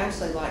 but I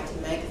actually like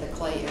to make the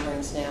clay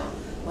earrings now.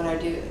 When I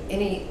do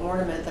any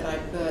ornament that I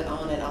put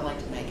on it, I like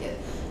to make it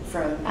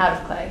from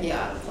out of clay.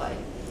 Yeah, out of clay.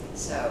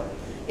 So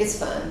it's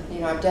fun. You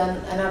know, I've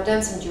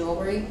done some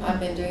jewelry. I've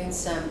been doing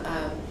some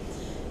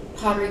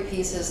pottery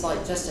pieces,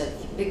 like just a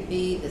big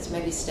bead that's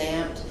maybe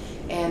stamped.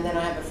 And then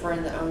I have a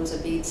friend that owns a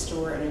bead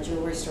store and a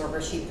jewelry store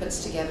where she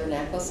puts together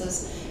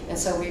necklaces. And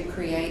so we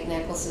create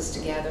necklaces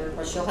together,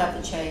 where she'll have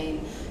the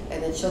chain,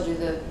 and then she'll do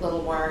the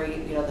little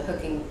wiry, you know, the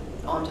hooking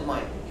onto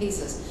my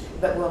pieces.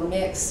 But we'll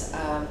mix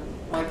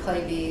my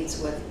clay beads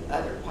with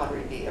other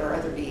pottery beads or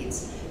other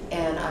beads.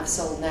 And I've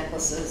sold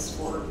necklaces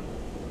for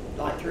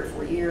like 3 or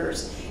 4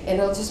 years. And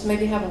it'll just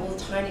maybe have a little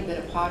tiny bit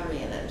of pottery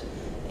in it.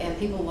 And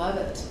people love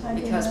it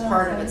because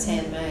part of it's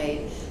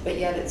handmade, but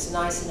yet it's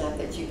nice enough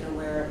that you can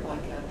wear it like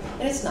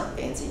and it's not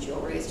fancy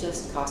jewelry, it's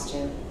just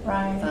costume.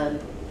 Right. Fun.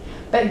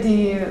 But do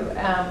you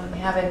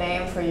have a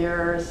name for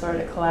your sort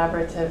of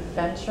collaborative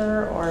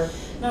venture, or?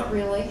 Not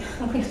really.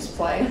 We just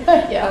play.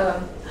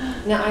 Yeah.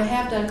 Now I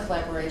have done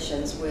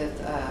collaborations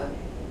with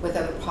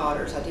other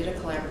potters. I did a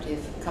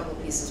couple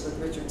of pieces with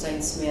Richard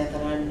Zane Smith,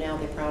 and I'm now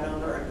the proud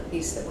owner of the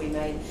piece that we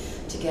made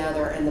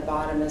together. And the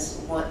bottom is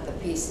the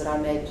piece that I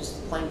made, just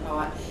a plain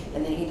pot,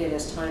 and then he did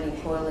his tiny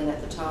coiling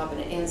at the top, and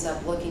it ends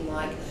up looking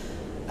like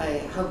a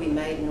Hobie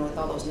maiden with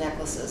all those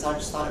necklaces. I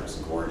just thought it was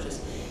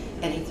gorgeous,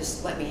 and he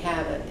just let me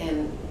have it.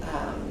 And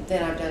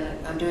then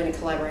I'm doing a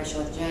collaboration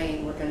with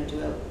Jane. We're going to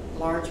do a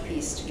large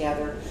piece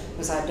together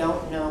because I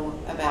don't know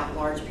about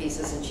large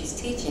pieces, and she's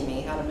teaching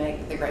me how to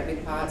make the great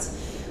big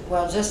pots.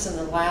 Well, just in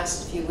the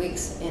last few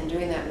weeks in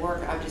doing that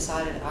work, I've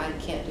decided I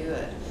can't do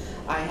it.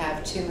 I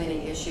have too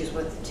many issues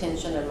with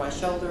tension in my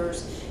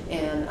shoulders,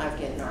 and I've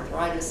gotten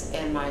arthritis,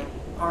 and my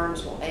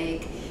arms will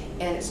ache,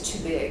 and it's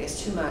too big,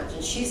 it's too much.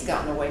 And she's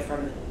gotten away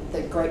from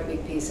the great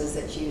big pieces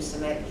that she used to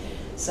make.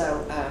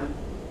 So,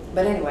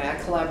 but anyway, I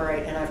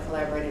collaborate, and I've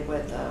collaborated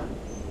with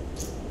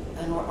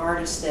an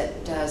artist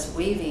that does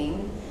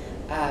weaving.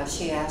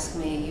 She asked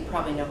me, you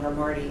probably know her,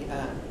 Marty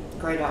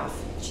Gradoff.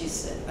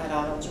 She's at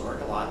Idle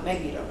a lot.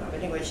 Maybe you don't know,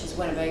 but anyway, she's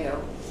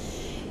Winnebago.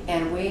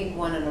 And we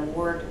won an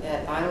award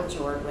at Idle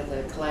with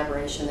a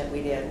collaboration that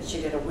we did.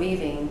 She did a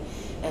weaving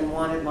and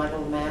wanted my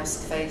little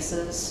mask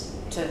faces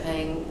to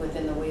hang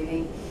within the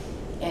weaving.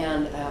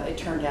 And it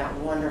turned out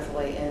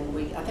wonderfully, and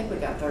I think we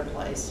got 3rd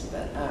place.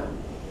 But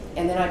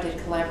and then I did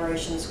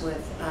collaborations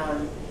with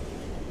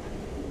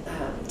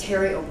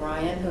Terry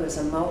O'Brien, who is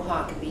a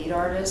Mohawk bead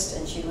artist,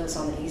 and she lives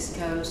on the East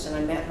Coast, and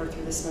I met her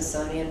through the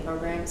Smithsonian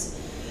programs.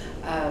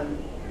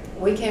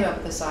 we came up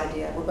with this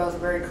idea. We're both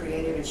very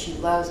creative, and she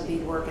loves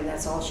beadwork, and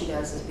that's all she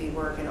does is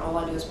beadwork, and all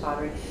I do is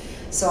pottery.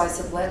 So I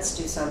said, let's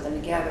do something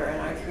together,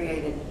 and I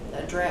created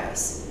a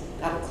dress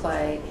out of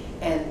clay,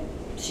 and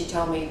she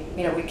told me,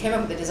 you know, we came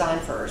up with the design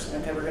first.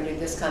 Okay, we're going to do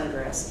this kind of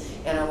dress,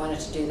 and I wanted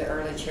to do the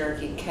early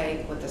Cherokee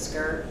cape with the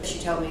skirt. She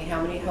told me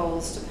how many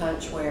holes to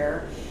punch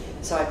where,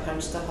 so I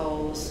punched the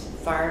holes,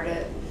 fired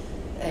it,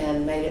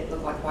 and made it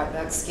look like white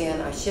buckskin.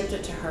 I shipped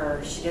it to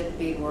her. She did the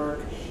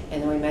beadwork,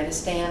 and then we made a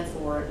stand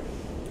for it.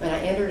 And I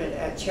entered it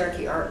at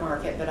Cherokee Art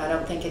Market, but I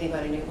don't think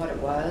anybody knew what it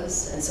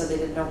was, and so they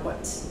didn't know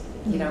what,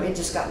 you know, it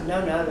just got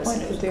no notice,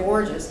 and it was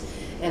gorgeous.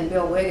 And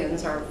Bill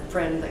Wiggins, our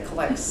friend that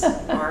collects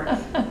art,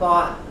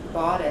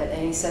 bought it,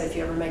 and he said, if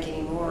you ever make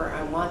any more,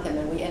 I want them.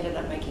 And we ended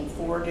up making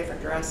 4 different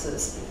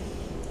dresses,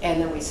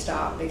 and then we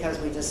stopped because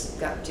we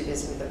just got too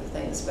busy with other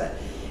things. But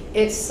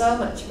it's so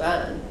much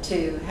fun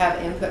to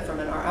have input from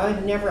an art. I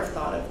would never have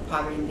thought of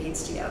pottery and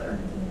beads together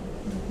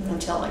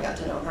until I got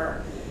to know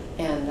her.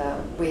 And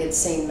we had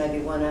seen maybe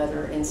one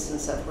other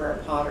instance of where a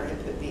potter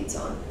had put beads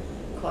on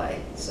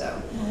clay.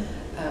 So,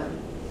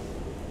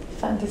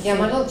 fun to see. Yeah,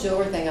 my little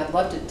jewelry thing, I'd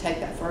love to take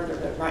that further,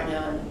 but right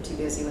now I'm too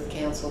busy with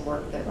council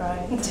work to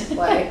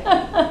play.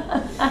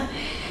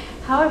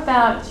 How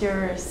about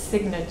your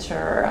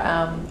signature?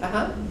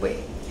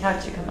 How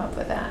did you come up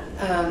with that?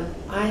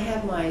 I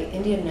have my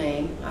Indian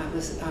name. I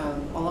was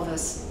all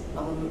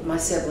of my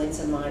siblings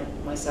and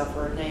myself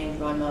were named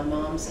by my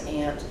mom's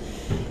aunt,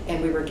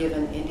 and we were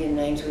given Indian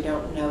names. We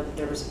don't know that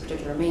there was a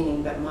particular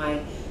meaning, but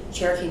my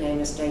Cherokee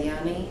name is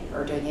Dayani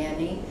or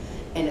Dayani,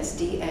 and it's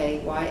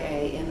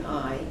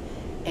D-A-Y-A-N-I,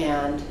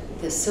 and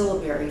the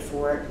syllabary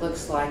for it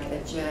looks like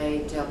a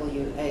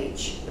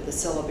J-W-H, but the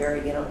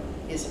syllabary, you know,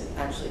 isn't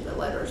actually the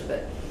letters.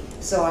 But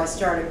so I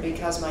started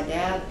because my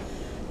dad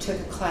took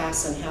a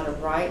class on how to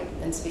write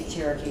and speak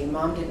Cherokee.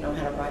 Mom didn't know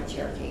how to write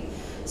Cherokee.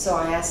 So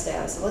I asked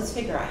Dad, I said, let's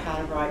figure out how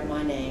to write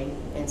my name.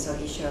 And so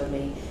he showed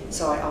me.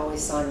 So I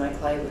always sign my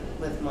clay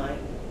with my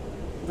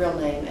real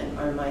name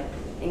or my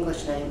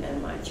English name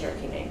and my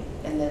Cherokee name,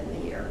 and then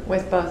the year.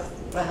 With both?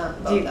 Both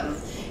of them.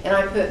 And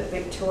I put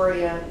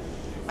Victoria,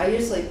 I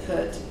usually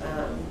put,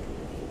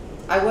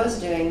 I was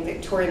doing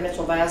Victoria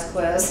Mitchell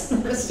Vazquez.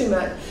 It was too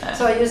much.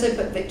 So I usually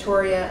put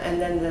Victoria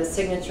and then the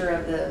signature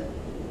of the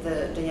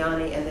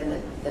Dayani and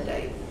then the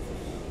date.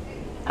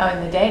 Oh,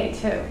 and the date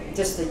too?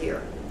 Just the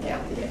year,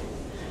 yeah.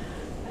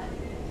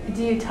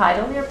 Do you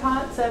title your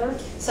pots ever?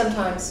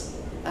 Sometimes.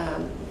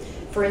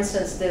 For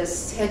instance,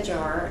 this head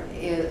jar,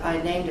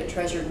 I named it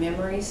Treasured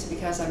Memories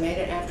because I made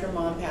it after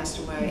Mom passed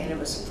away, and it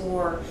was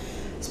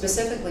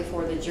specifically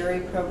for the jury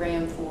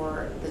program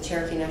for the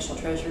Cherokee National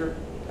Treasure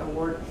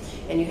Award,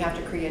 and you have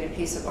to create a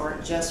piece of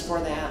art just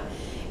for that.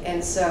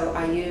 And so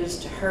I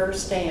used her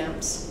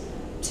stamps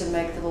to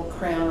make the little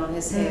crown on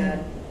his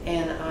head,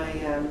 and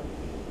I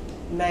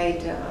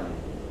made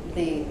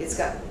it's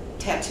got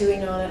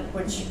tattooing on it,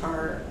 which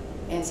our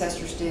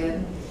ancestors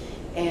did,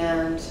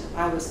 and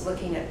I was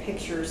looking at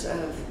pictures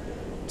of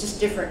just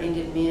different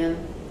Indian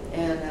men,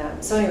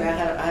 and so anyway,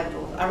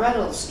 I write a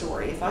little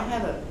story. If I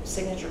have a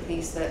signature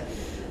piece that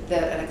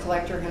a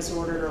collector has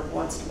ordered or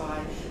wants to buy,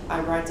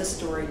 I write the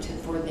story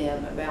for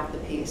them about the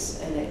piece,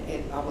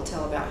 and I will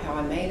tell about how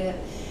I made it,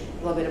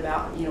 a little bit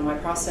about my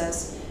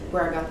process,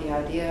 where I got the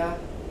idea,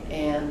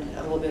 and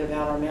a little bit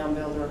about our mound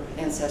builder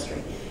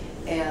ancestry.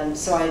 And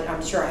so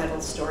I'm sure I had a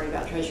little story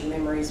about Treasure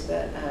Memories,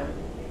 but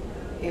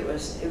it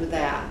was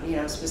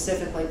that,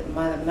 specifically that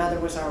my mother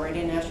was already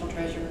a national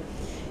treasure,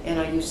 and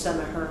I used some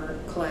of her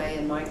clay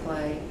and my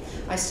clay.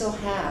 I still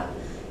have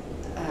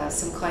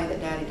some clay that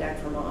Daddy dug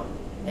for Mom,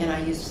 and I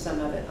used some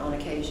of it on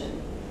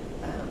occasion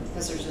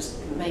because there's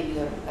just maybe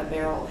a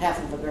barrel, half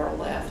of a barrel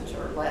left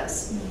or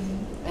less.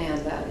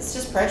 And it's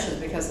just precious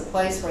because the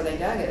place where they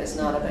dug it is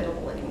not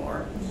available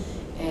anymore.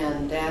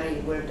 And Daddy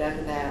would have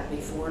dug that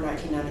before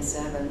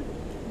 1997,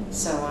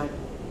 so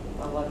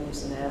I love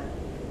using that.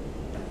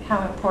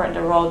 How important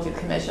a role do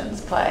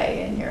commissions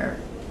play in your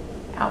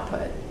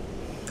output?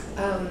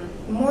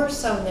 More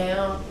so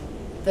now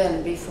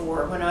than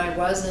before. When I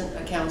wasn't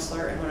a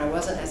counselor and when I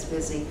wasn't as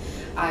busy,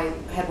 I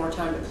had more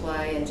time to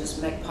play and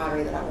just make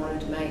pottery that I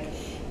wanted to make.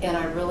 And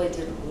I really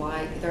didn't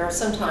there are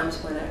some times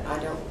when I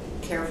don't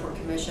care for a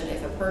commission.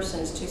 If a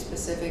person is too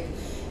specific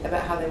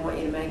about how they want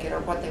you to make it or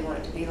what they want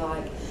it to be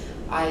like,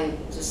 I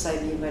just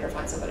say, you better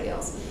find somebody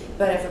else.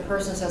 But if a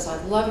person says, I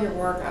love your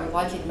work, I would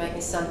like you to make me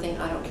something,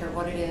 I don't care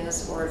what it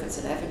is, or if it's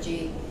an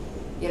effigy,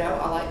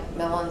 I like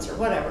melons or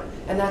whatever,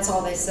 and that's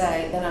all they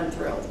say, then I'm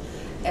thrilled.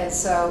 And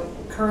so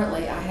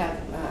currently I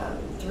have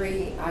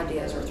 3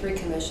 ideas or 3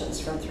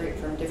 commissions from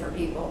different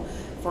people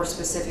for a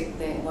specific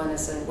thing. One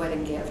is a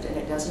wedding gift, and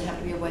it doesn't have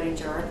to be a wedding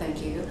jar,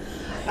 thank you,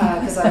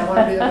 because I don't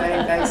want to do the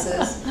wedding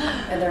vases,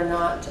 and they're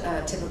not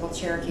typical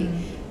Cherokee.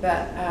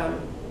 But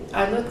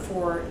I look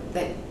for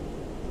that.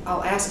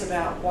 I'll ask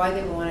about why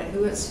they want it,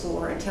 who it's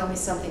for, and tell me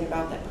something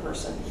about that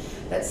person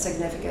that's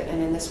significant.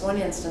 And in this one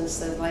instance,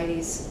 the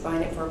lady's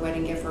buying it for a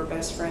wedding gift for her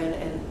best friend,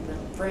 and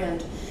the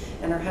friend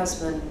and her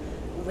husband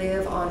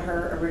live on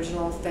her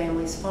original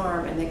family's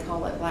farm, and they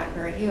call it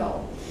Blackberry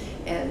Hill.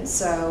 And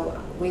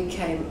so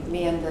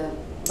me and the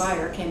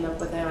buyer came up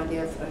with the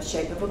idea of a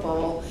shape of a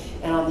bowl,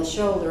 and on the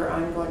shoulder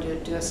I'm going to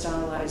do a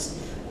stylized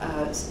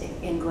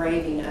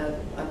engraving of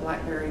a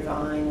blackberry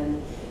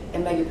vine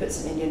and maybe put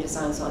some Indian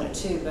designs on it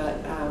too. But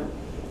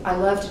I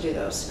love to do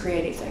those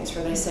creative things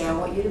where they say, I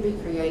want you to be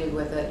creative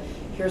with it.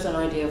 Here's an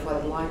idea of what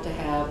I'd like to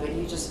have, but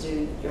you just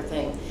do your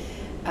thing.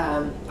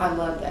 I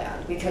love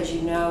that because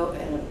you know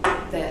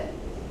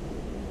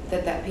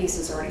that piece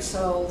is already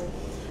sold.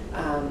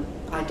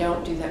 I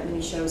don't do that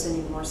many shows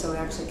anymore, so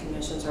actually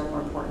commissions are more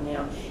important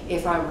now.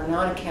 If I were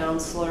not a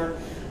counselor,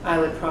 I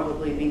would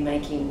probably be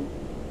making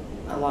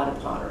a lot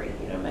of pottery,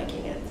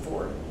 making it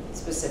for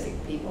specific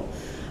people.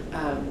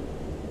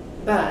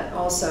 But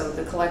also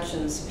the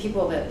collections,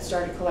 people that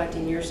started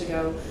collecting years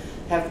ago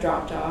have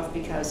dropped off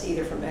because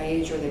either from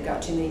age or they've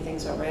got too many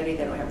things already,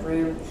 they don't have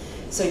room.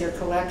 So your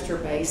collector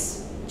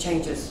base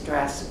changes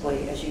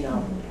drastically, as you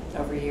know,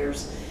 over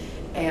years.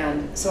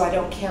 And so I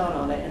don't count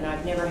on it, and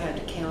I've never had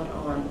to count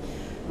on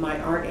my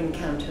art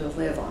income to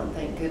live on,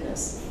 thank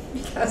goodness,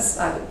 because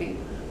I would be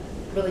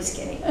really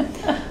skinny.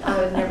 I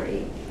would never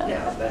eat,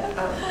 but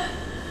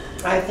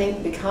I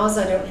think because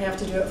I don't have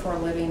to do it for a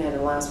living, it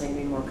allows me to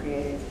be more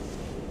creative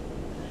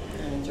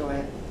and enjoy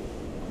it.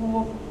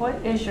 Well,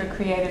 what is your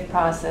creative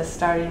process,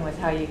 starting with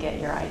how you get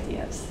your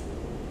ideas?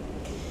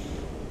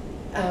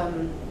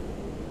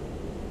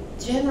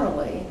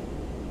 Generally,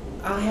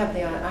 I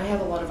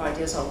have a lot of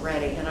ideas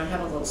already, and I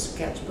have a little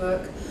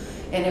sketchbook.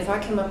 And if I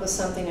come up with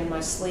something in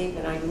my sleep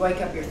and I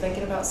wake up, you're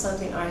thinking about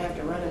something, I have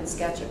to run and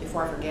sketch it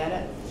before I forget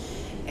it.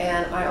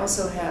 And I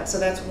also have, so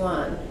that's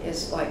one,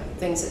 is like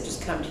things that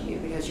just come to you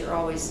because you're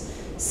always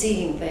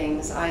seeing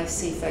things. I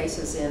see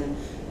faces in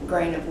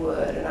grain of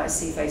wood, and I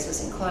see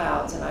faces in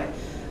clouds, and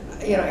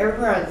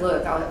everywhere I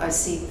look, I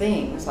see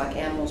things like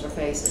animals or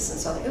faces, and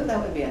so I think, oh, that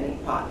would be a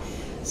neat pot.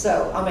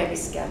 So I'll maybe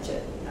sketch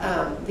it.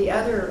 The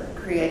other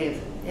creative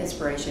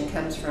inspiration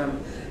comes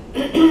from,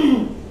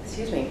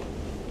 excuse me,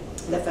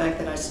 the fact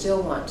that I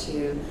still want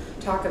to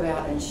talk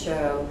about and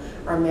show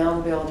our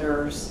mound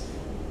builders'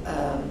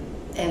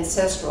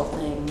 ancestral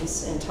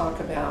things, and talk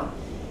about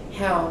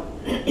how,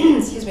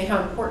 excuse me,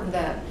 how important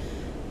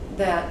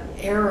that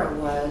era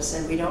was,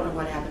 and we don't know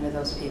what happened to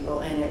those people,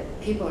 and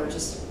people are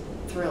just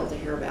thrilled to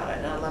hear about it,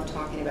 and I love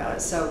talking about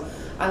it. So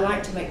I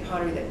like to make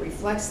pottery that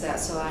reflects that,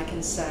 so I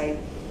can say,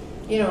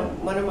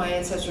 one of my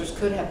ancestors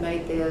could have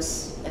made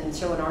this, and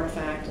show an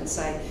artifact and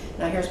say,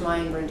 now here's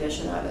my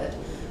rendition of it.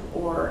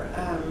 Or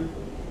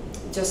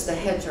just the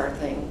head jar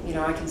thing.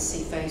 I can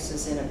see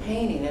faces in a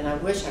painting, and I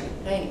wish I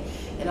could paint.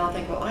 And I'll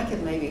think, well, I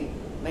could maybe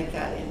make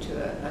that into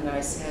a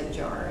nice head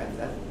jar of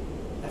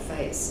a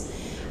face.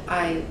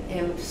 I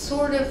am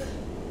sort of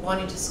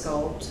wanting to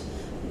sculpt,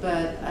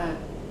 but I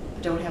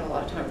don't have a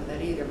lot of time for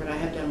that either. But I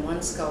have done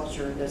one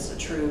sculpture that's a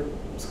true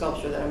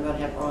sculpture that I'm going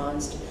to have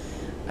bronzed.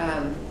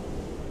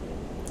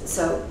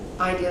 So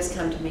ideas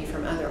come to me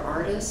from other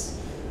artists,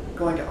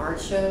 going to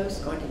art shows,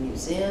 going to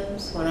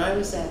museums. When I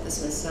was at the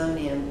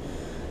Smithsonian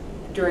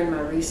during my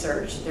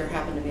research, there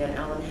happened to be a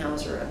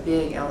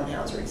big Allen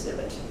Hauser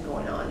exhibit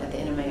going on at the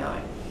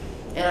NMAI.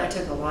 And I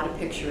took a lot of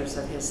pictures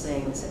of his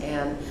things,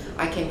 and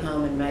I came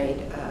home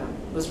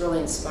and was really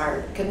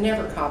inspired. Could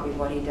never copy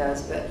what he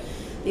does, but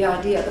the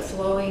idea, the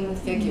flowing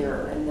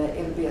figure, and that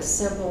it would be a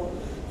simple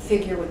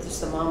figure with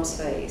just the mom's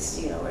face,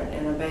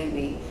 and a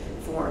baby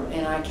form.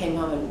 And I came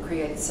home and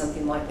created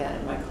something like that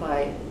in my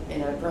clay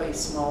in a really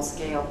small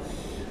scale.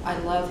 I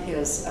love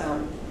his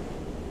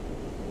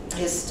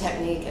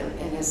technique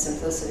and his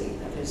simplicity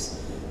of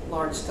his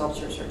large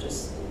sculptures are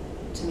just,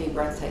 to me,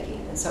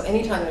 breathtaking. And so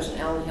anytime there's an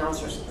Allen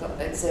Hauser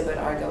exhibit,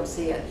 I go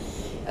see it.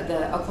 At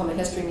the Oklahoma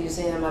History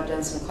Museum, I've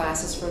done some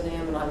classes for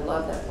them, and I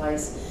love that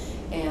place.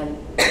 And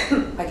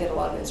I get a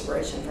lot of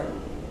inspiration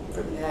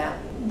from that.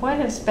 What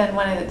has been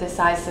one of the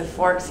decisive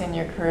forks in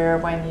your career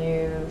when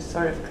you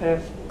sort of could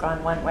have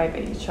gone one way,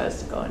 but you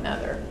chose to go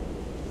another?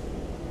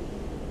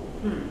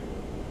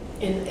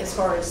 As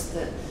far as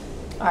the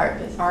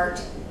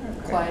art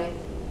clay,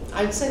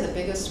 I'd say the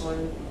biggest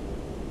one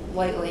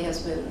lately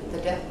has been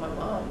the death of my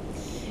mom.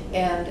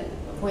 And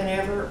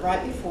whenever,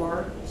 right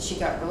before she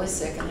got really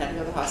sick and had to go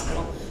to the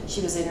hospital,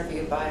 she was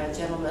interviewed by a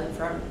gentleman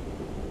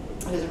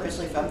who was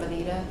originally from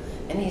Vinita,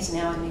 and he's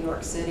now in New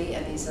York City,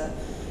 and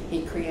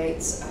he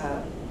creates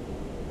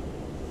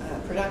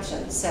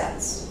production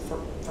sets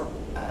for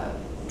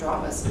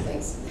dramas and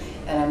things.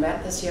 And I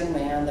met this young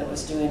man that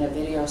was doing a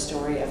video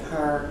story of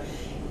her,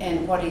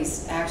 and what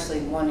he's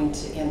actually wanting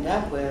to end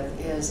up with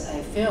is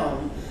a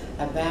film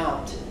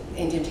about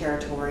Indian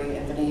Territory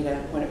and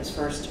Vinita when it was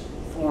first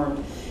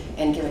formed,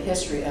 and give a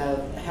history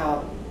of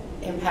how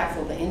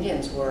impactful the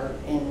Indians were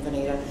in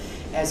Vinita,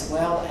 as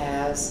well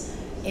as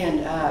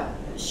end up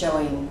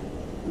showing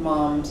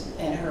Mom's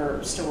and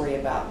her story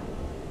about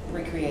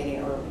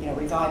recreating or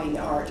reviving the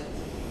art.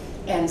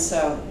 And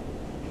so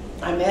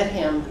I met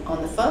him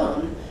on the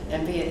phone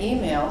and via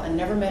email, and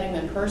never met him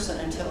in person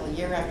until a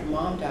year after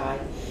Mom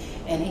died.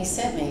 And he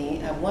sent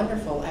me a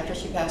wonderful, after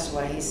she passed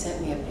away, he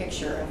sent me a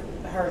picture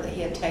of her that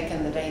he had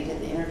taken the day he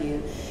did the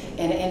interview,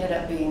 and it ended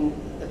up being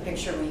the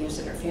picture we used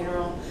at her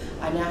funeral.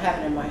 I now have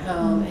it in my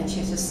home, and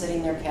she's just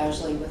sitting there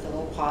casually with a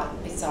little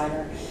pot beside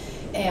her.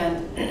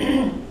 And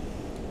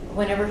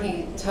whenever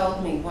he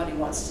told me what he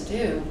wants to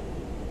do,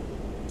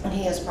 and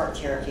he is part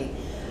Cherokee,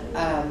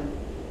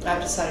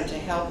 I've decided to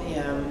help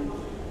him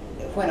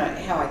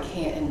how I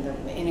can,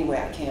 in any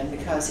way I can,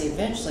 because he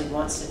eventually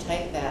wants to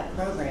take that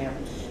program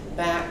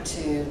back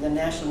to the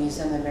National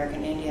Museum of the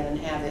American Indian and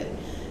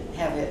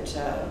have it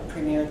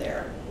premiere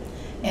there.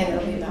 And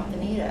it'll be about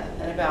Vinita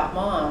and about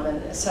Mom.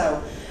 And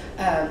so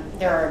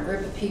there are a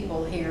group of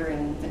people here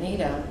in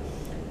Vinita,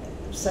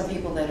 some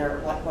people that are,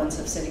 like one's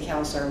a city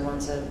councilor and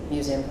one's a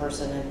museum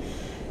person, and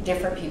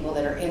different people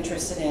that are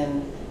interested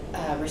in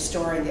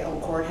restoring the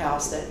old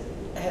courthouse that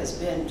has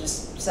been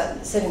just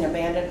sitting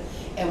abandoned.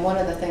 And one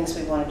of the things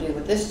we want to do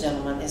with this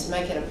gentleman is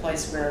make it a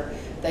place where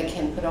they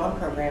can put on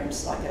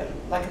programs like a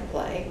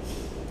play,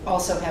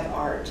 also have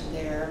art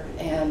there.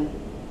 And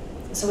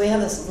so we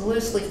have this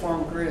loosely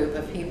formed group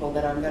of people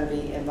that I'm going to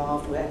be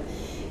involved with.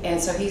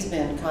 And so he's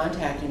been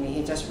contacting me.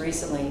 He just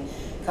recently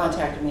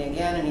contacted me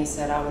again, and he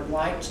said, I'd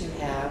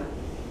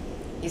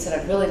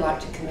really like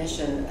to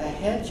commission a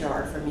head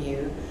jar from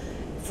you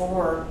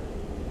for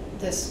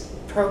this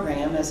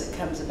program as it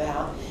comes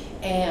about.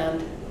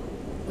 And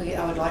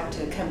I would like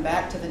to come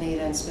back to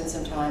Vinita and spend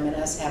some time and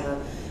us have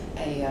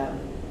a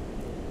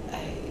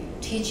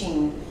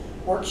teaching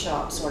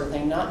workshop sort of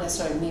thing, not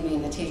necessarily me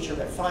being the teacher,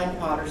 but find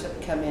potters that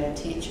would come in and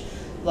teach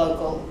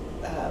local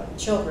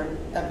children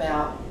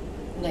about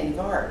native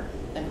art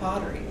and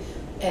pottery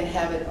and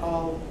have it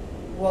all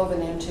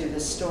woven into the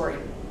story.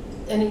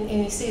 And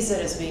he sees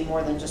it as being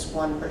more than just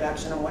one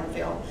production or one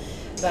film,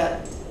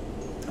 but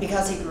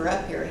because he grew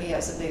up here, he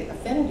has a big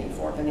affinity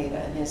for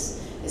Vinita, and his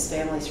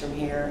family's from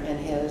here, and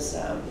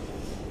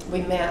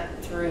we met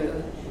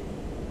through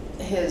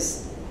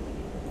his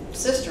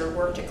sister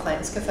worked at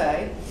Clanton's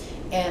Cafe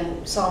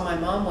and saw my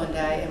mom one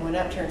day and went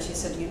up to her and she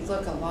said, you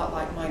look a lot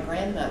like my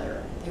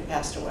grandmother who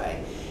passed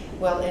away.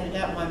 Well, it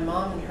ended up my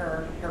mom and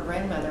her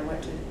grandmother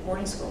went to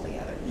boarding school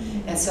together.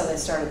 Mm-hmm. And so they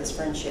started this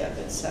friendship.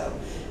 And so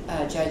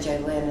J.J.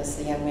 Lynn is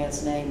the young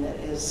man's name that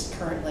is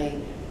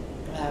currently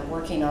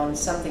working on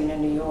something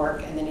in New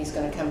York, and then he's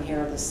going to come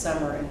here this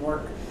summer and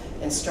work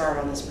and start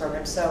on this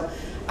program. So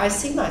I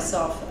see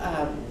myself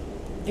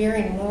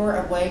veering more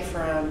away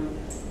from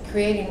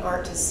creating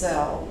art to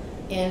sell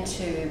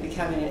into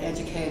becoming an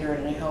educator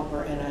and a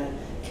helper in a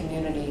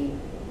community,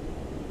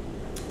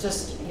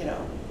 just,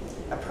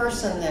 a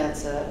person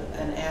that's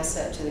an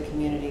asset to the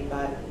community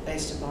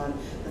based upon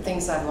the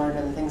things I've learned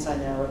and the things I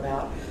know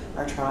about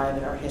our tribe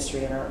and our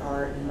history and our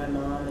art and my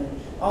mom,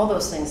 and all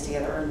those things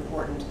together are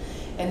important.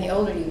 And the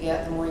older you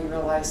get, the more you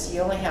realize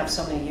you only have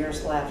so many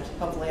years left,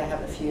 hopefully I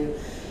have a few,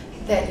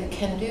 that you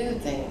can do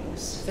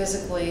things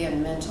physically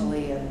and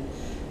mentally, and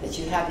that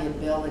you have the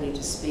ability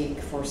to speak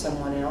for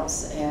someone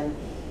else. And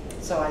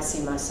so I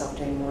see myself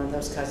doing more of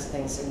those kinds of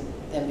things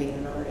than being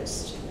an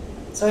artist.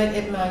 So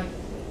my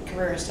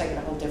career has taken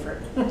a whole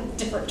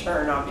different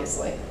turn,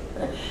 obviously.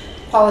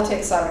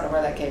 Politics, I don't know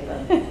where that came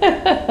from.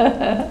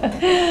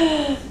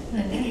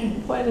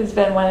 What has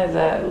been one of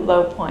the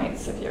low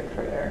points of your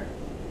career?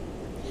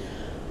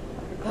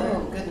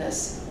 Oh,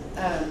 goodness.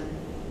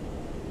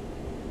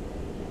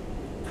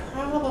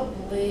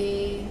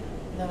 Probably,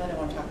 no, I don't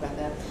want to talk about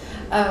that.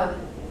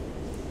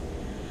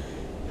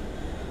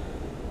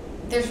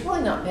 There's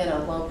really not been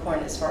a low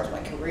point as far as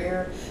my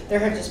career. There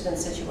have just been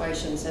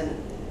situations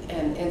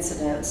and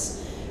incidents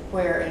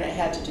where, and it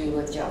had to do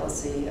with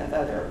jealousy of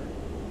other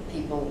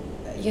people,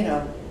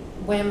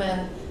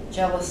 women,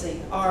 jealousy,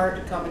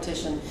 art,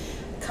 competition.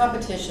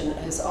 Competition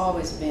has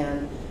always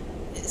been,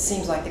 it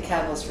seems like the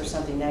catalyst for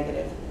something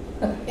negative,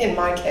 in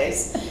my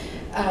case.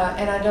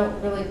 And I don't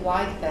really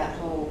like that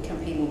whole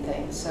competing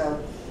thing.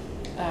 So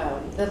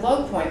the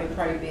low point would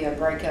probably be a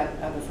breakup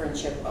of a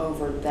friendship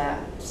over that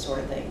sort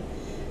of thing.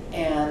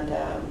 And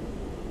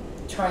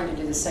trying to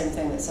do the same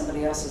thing that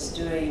somebody else is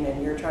doing,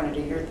 and you're trying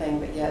to do your thing,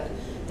 but yet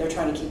they're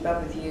trying to keep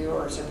up with you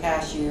or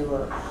surpass you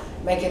or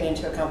make it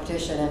into a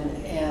competition,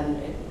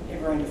 and it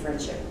ruined a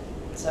friendship.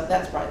 So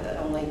that's probably the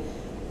only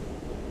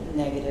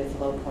negative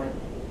low point.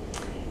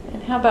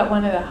 And how about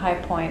one of the high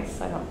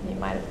points? You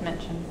might have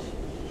mentioned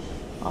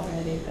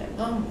already, but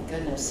oh my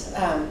goodness,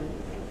 I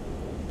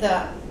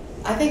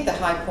think the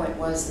high point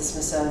was the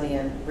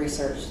Smithsonian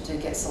research. To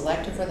get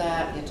selected for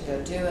that, you have to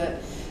go do it,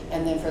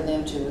 and then for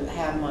them to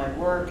have my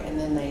work, and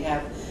then they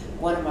have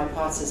one of my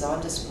pots is on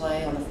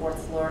display on the 4th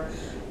floor.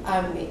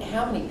 I mean,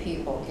 how many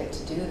people get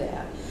to do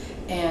that?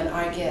 And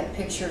I get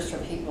pictures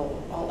from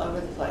people all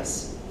over the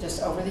place,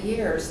 just over the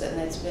years,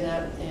 and it's been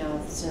up,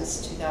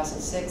 since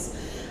 2006.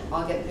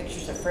 I'll get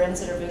pictures of friends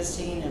that are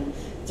visiting, and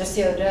just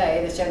the other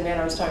day, this young man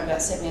I was talking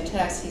about sent me a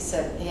text. He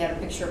said he had a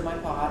picture of my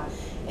pot,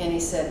 and he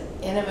said,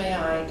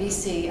 NMAI,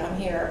 DC, I'm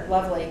here,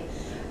 lovely.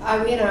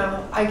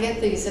 I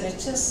get these, and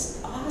it's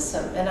just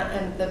awesome.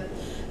 And the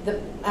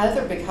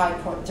other big high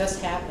point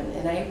just happened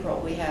in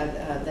April. We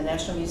had the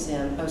National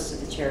Museum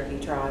hosted the Cherokee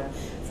tribe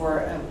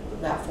for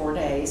about 4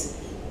 days.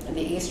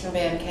 the Eastern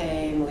band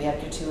came, we had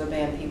Katuah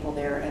band people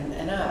there,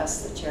 and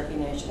us, the Cherokee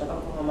Nation of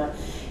Oklahoma,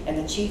 and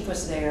the chief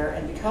was there.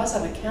 And because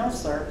I'm a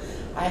counselor,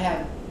 I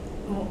have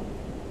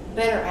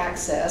better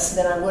access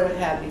than I would have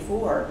had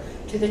before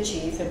to the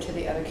chief and to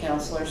the other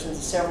counselors, and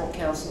several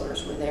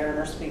counselors were there and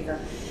our speaker,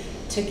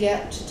 to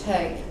get to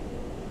take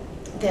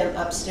them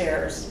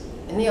upstairs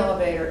in the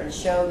elevator and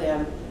show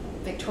them,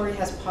 Victoria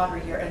has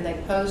pottery here, and they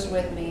posed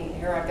with me.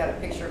 Here I've got a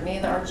picture of me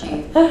and our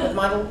chief with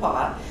my little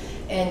pot,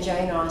 and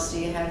Jane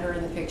Ostie, had her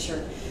in the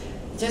picture.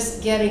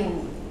 Just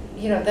getting,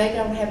 you know, they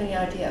don't have any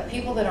idea.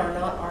 People that are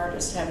not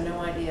artists have no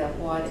idea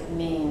what it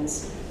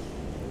means,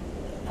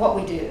 what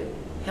we do,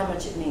 how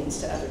much it means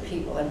to other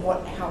people, and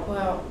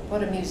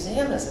what a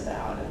museum is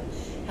about,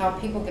 and how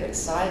people get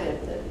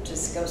excited to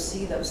just go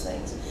see those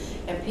things.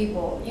 And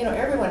people, you know,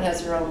 everyone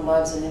has their own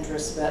loves and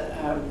interests, but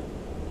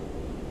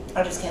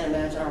I just can't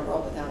imagine our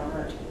world without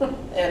art,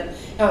 and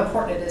how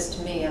important it is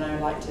to me, and I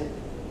like to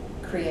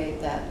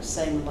create that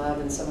same love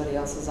in somebody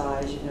else's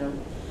eyes, you know.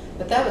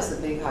 But that was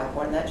the big high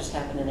point, and that just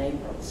happened in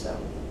April, so.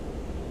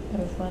 It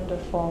was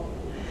wonderful.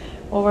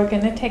 Well, we're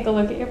going to take a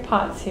look at your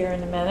pots here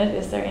in a minute.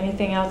 Is there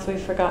anything else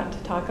we've forgotten to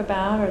talk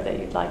about or that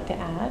you'd like to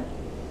add?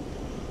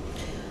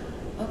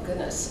 Oh,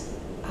 goodness.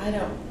 I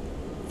don't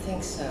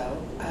think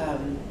so.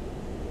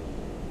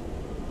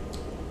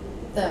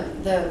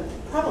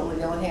 Probably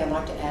the only thing I'd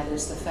like to add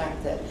is the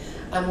fact that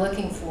I'm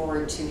looking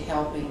forward to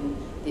helping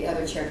the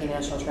other Cherokee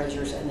National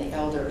Treasures and the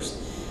elders.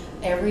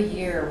 Every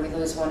year we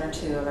lose one or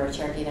two of our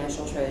Cherokee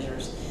National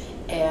Treasures,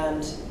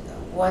 and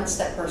once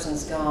that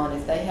person's gone,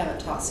 if they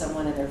haven't taught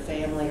someone in their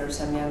family or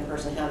some young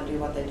person how to do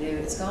what they do,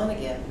 it's gone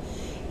again.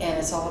 And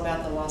it's all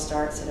about the lost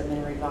arts that have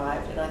been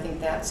revived, and I think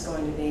that's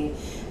going to be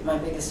my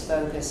biggest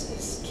focus,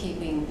 is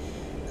keeping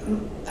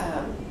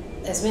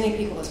as many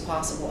people as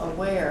possible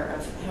aware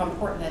of how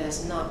important that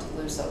is not to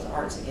lose those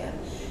arts again.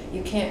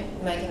 You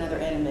can't make another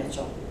Anna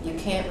Mitchell. You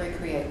can't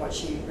recreate what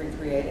she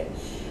recreated.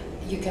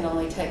 You can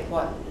only take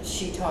what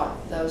she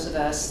taught those of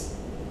us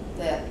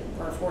that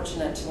are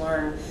fortunate to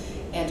learn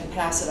and to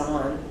pass it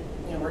on.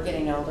 You know, we're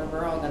getting older,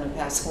 we're all going to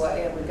pass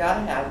away, and we've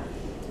got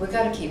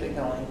to keep it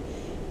going.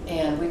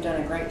 And we've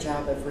done a great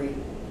job of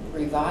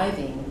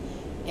reviving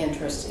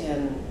interest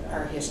in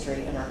our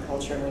history and our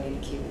culture, and we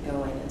need to keep it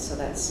going. And so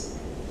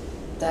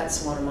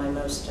that's one of my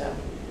most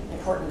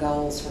important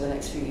goals for the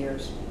next few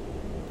years.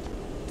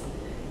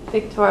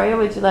 Victoria,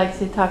 would you like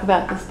to talk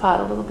about this pot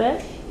a little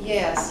bit?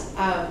 Yes,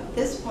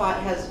 this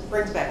pot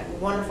brings back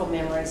wonderful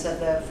memories of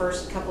the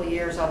first couple of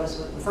years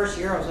the first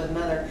year I was with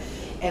Mother,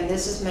 and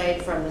this is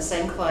made from the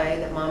same clay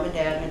that Mom and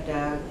Dad had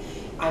dug.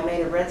 I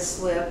made a red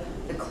slip.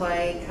 The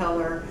clay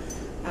color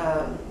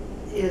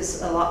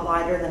is a lot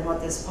lighter than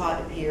what this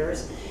pot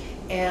appears,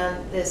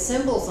 and the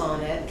symbols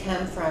on it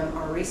come from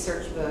our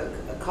research book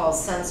called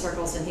Sun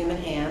Circles in Human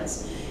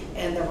Hands,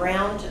 and the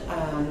round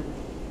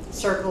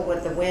circle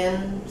with the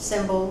wind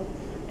symbol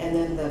and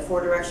then the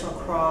four-directional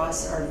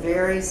cross are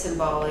very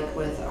symbolic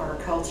with our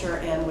culture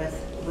and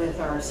with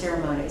our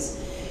ceremonies.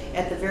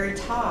 At the very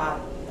top,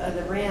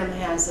 the rim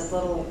has a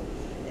little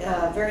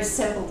very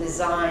simple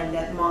design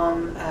that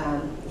Mom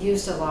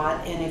used a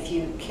lot, and if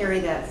you carry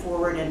that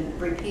forward and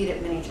repeat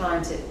it many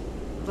times, it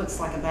looks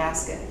like a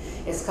basket.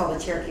 It's called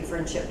the Cherokee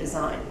Friendship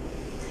Design.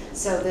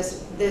 So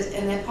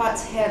and the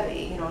pot's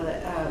heavy. You know,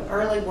 the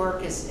early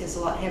work is a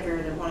lot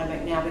heavier than what I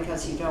make now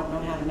because you don't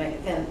know how to make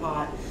thin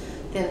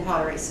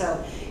pottery.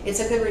 So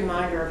it's a good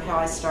reminder of how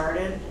I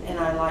started, and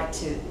I like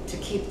to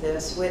keep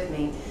this with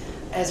me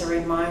as a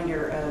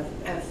reminder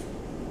of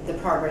the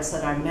progress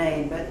that I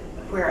made, but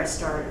where I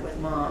started with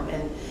Mom.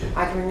 And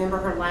I can remember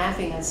her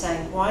laughing and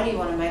saying, "Why do you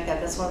want to make that?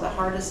 That's one of the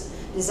hardest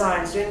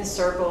designs, doing the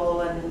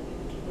circle and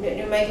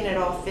making it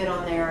all fit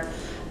on there."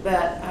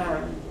 But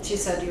she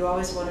said, "You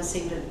always want to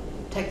seem to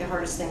take the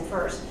hardest thing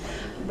first."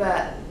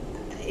 But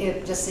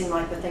it just seemed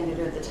like the thing to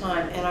do at the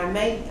time. And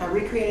I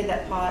recreated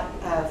that pot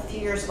a few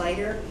years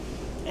later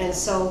and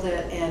sold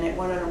it, and it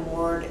won an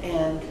award,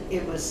 and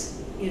it was,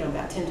 you know,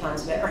 about 10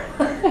 times better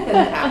than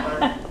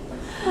that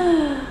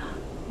one.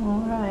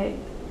 All right.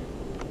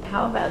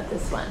 How about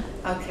this one?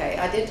 Okay,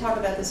 I did talk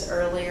about this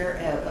earlier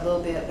a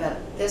little bit, but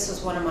this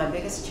was one of my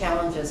biggest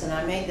challenges, and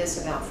I made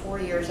this about 4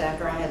 years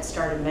after I had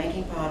started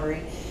making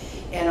pottery.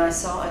 And I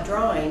saw a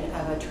drawing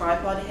of a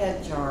tripod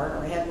head jar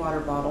or head water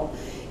bottle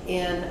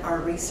in our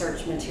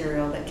research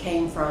material that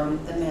came from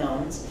the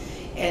mounds,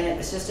 and it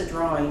was just a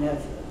drawing of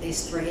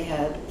these three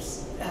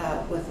heads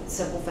with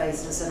simple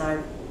faces, and I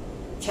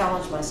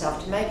challenged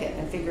myself to make it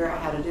and figure out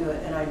how to do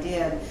it, and I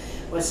did.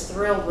 Was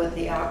thrilled with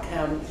the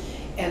outcome,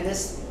 and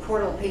this poor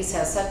little piece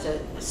has such a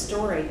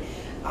story.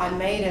 I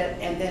made it,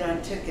 and then I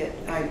took it,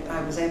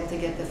 I was able to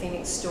get the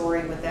Phoenix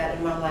story with that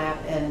in my lap,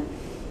 and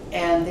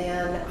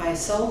then I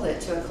sold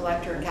it to a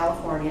collector in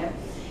California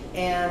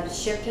and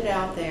shipped it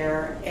out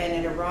there, and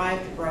it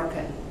arrived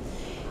broken.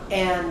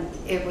 And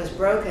it was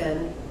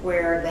broken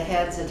where the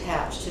heads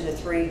attached to the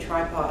three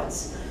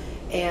tripods.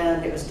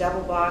 and it was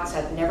double boxed.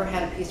 I'd never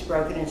had a piece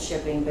broken in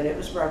shipping, but it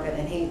was broken,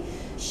 and he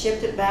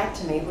shipped it back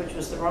to me, which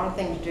was the wrong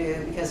thing to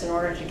do, because in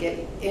order to get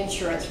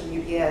insurance from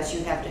UPS,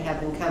 you have to have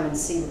them come and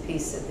see the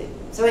piece of the...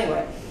 So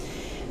anyway,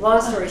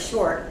 long story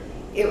short,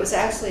 it was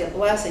actually a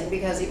blessing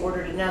because he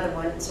ordered another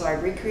one, so I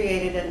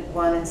recreated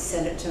one and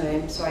sent it to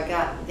him. So I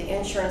got the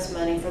insurance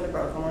money for the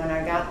broken one,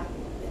 I got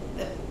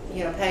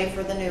paid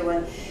for the new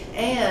one,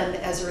 and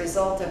as a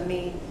result of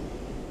me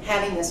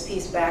having this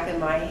piece back in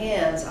my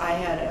hands, I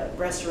had a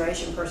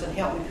restoration person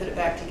help me put it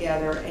back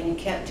together, and you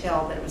can't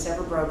tell that it was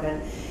ever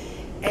broken.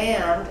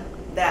 And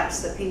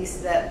that's the piece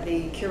that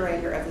the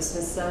curator of the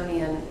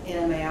Smithsonian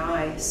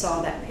NMAI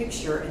saw that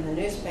picture in the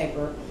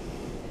newspaper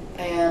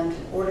and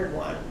ordered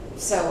one.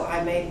 So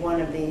I made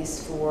one of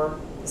these for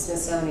the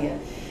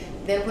Smithsonian.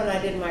 Then when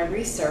I did my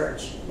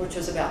research, which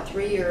was about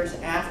 3 years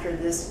after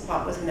this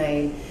pot was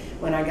made,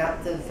 when I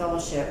got the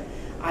fellowship,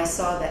 I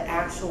saw the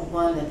actual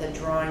one that the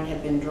drawing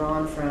had been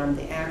drawn from.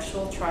 The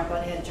actual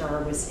tripod head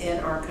jar was in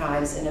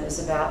archives, and it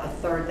was about a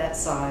third that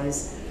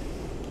size.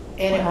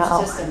 And it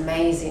was just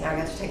amazing. I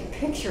got to take a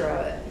picture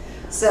of it.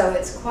 So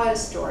it's quite a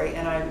story,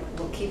 and I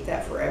will keep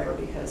that forever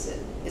because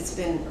it's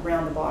been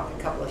around the block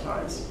a couple of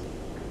times.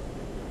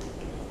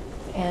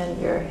 And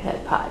your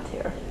head pot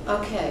here.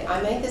 Okay,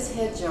 I made this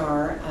head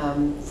jar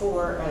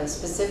for a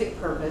specific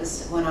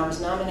purpose. When I was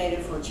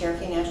nominated for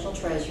Cherokee National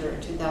Treasure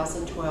in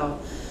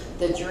 2012,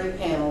 the jury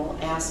panel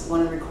asked,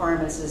 one of the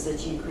requirements is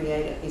that you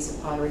create a piece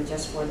of pottery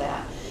just for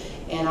that.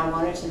 And I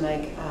wanted to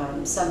make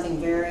something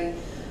very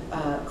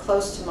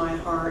close to my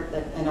heart,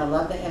 and I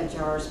love the head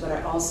jars, but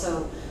I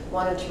also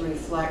wanted to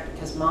reflect,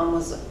 because Mom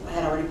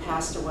had already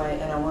passed away,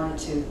 and I wanted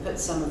to put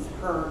some of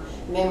her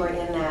memory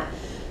in that.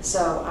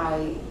 So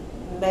I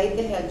made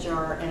the head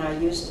jar, and I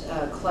used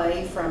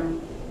clay from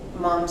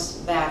Mom's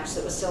batch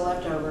that was still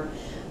left over.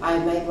 I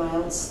made my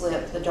own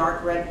slip. The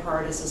dark red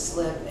part is a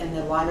slip, and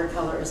the lighter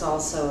color is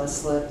also a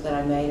slip that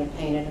I made and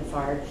painted and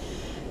fired.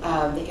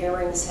 The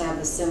earrings have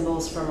the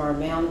symbols from our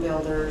mound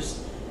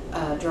builders'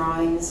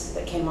 drawings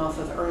that came off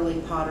of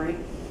early pottery.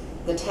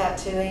 The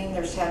tattooing,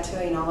 there's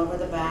tattooing all over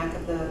the back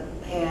of the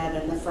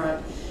head and the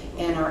front,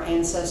 and our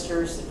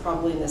ancestors,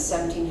 probably in the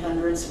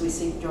 1700s, we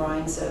see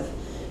drawings of,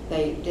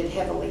 they did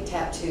heavily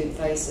tattooed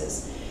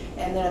faces.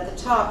 And then at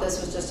the top, this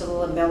was just a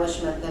little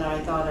embellishment that I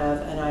thought of,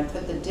 and I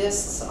put the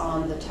discs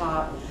on the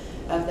top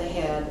of the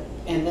head,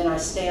 and then I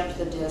stamped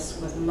the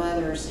disc with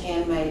Mother's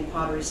handmade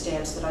pottery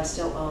stamps that I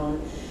still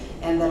own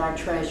and that I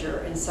treasure.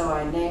 And so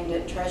I named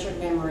it Treasured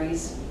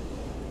Memories,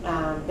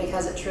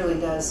 because it truly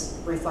does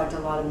reflect a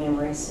lot of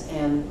memories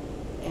and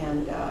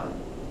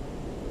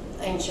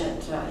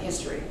ancient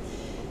history.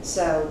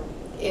 So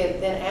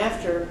then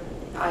after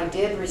I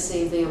did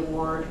receive the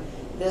award,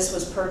 this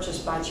was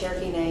purchased by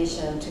Cherokee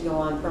Nation to go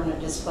on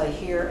permanent display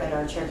here at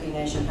our Cherokee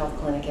Nation Health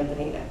Clinic in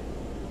Vinita.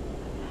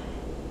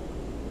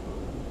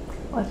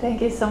 Well,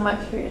 thank you so much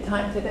for your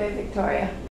time today, Victoria.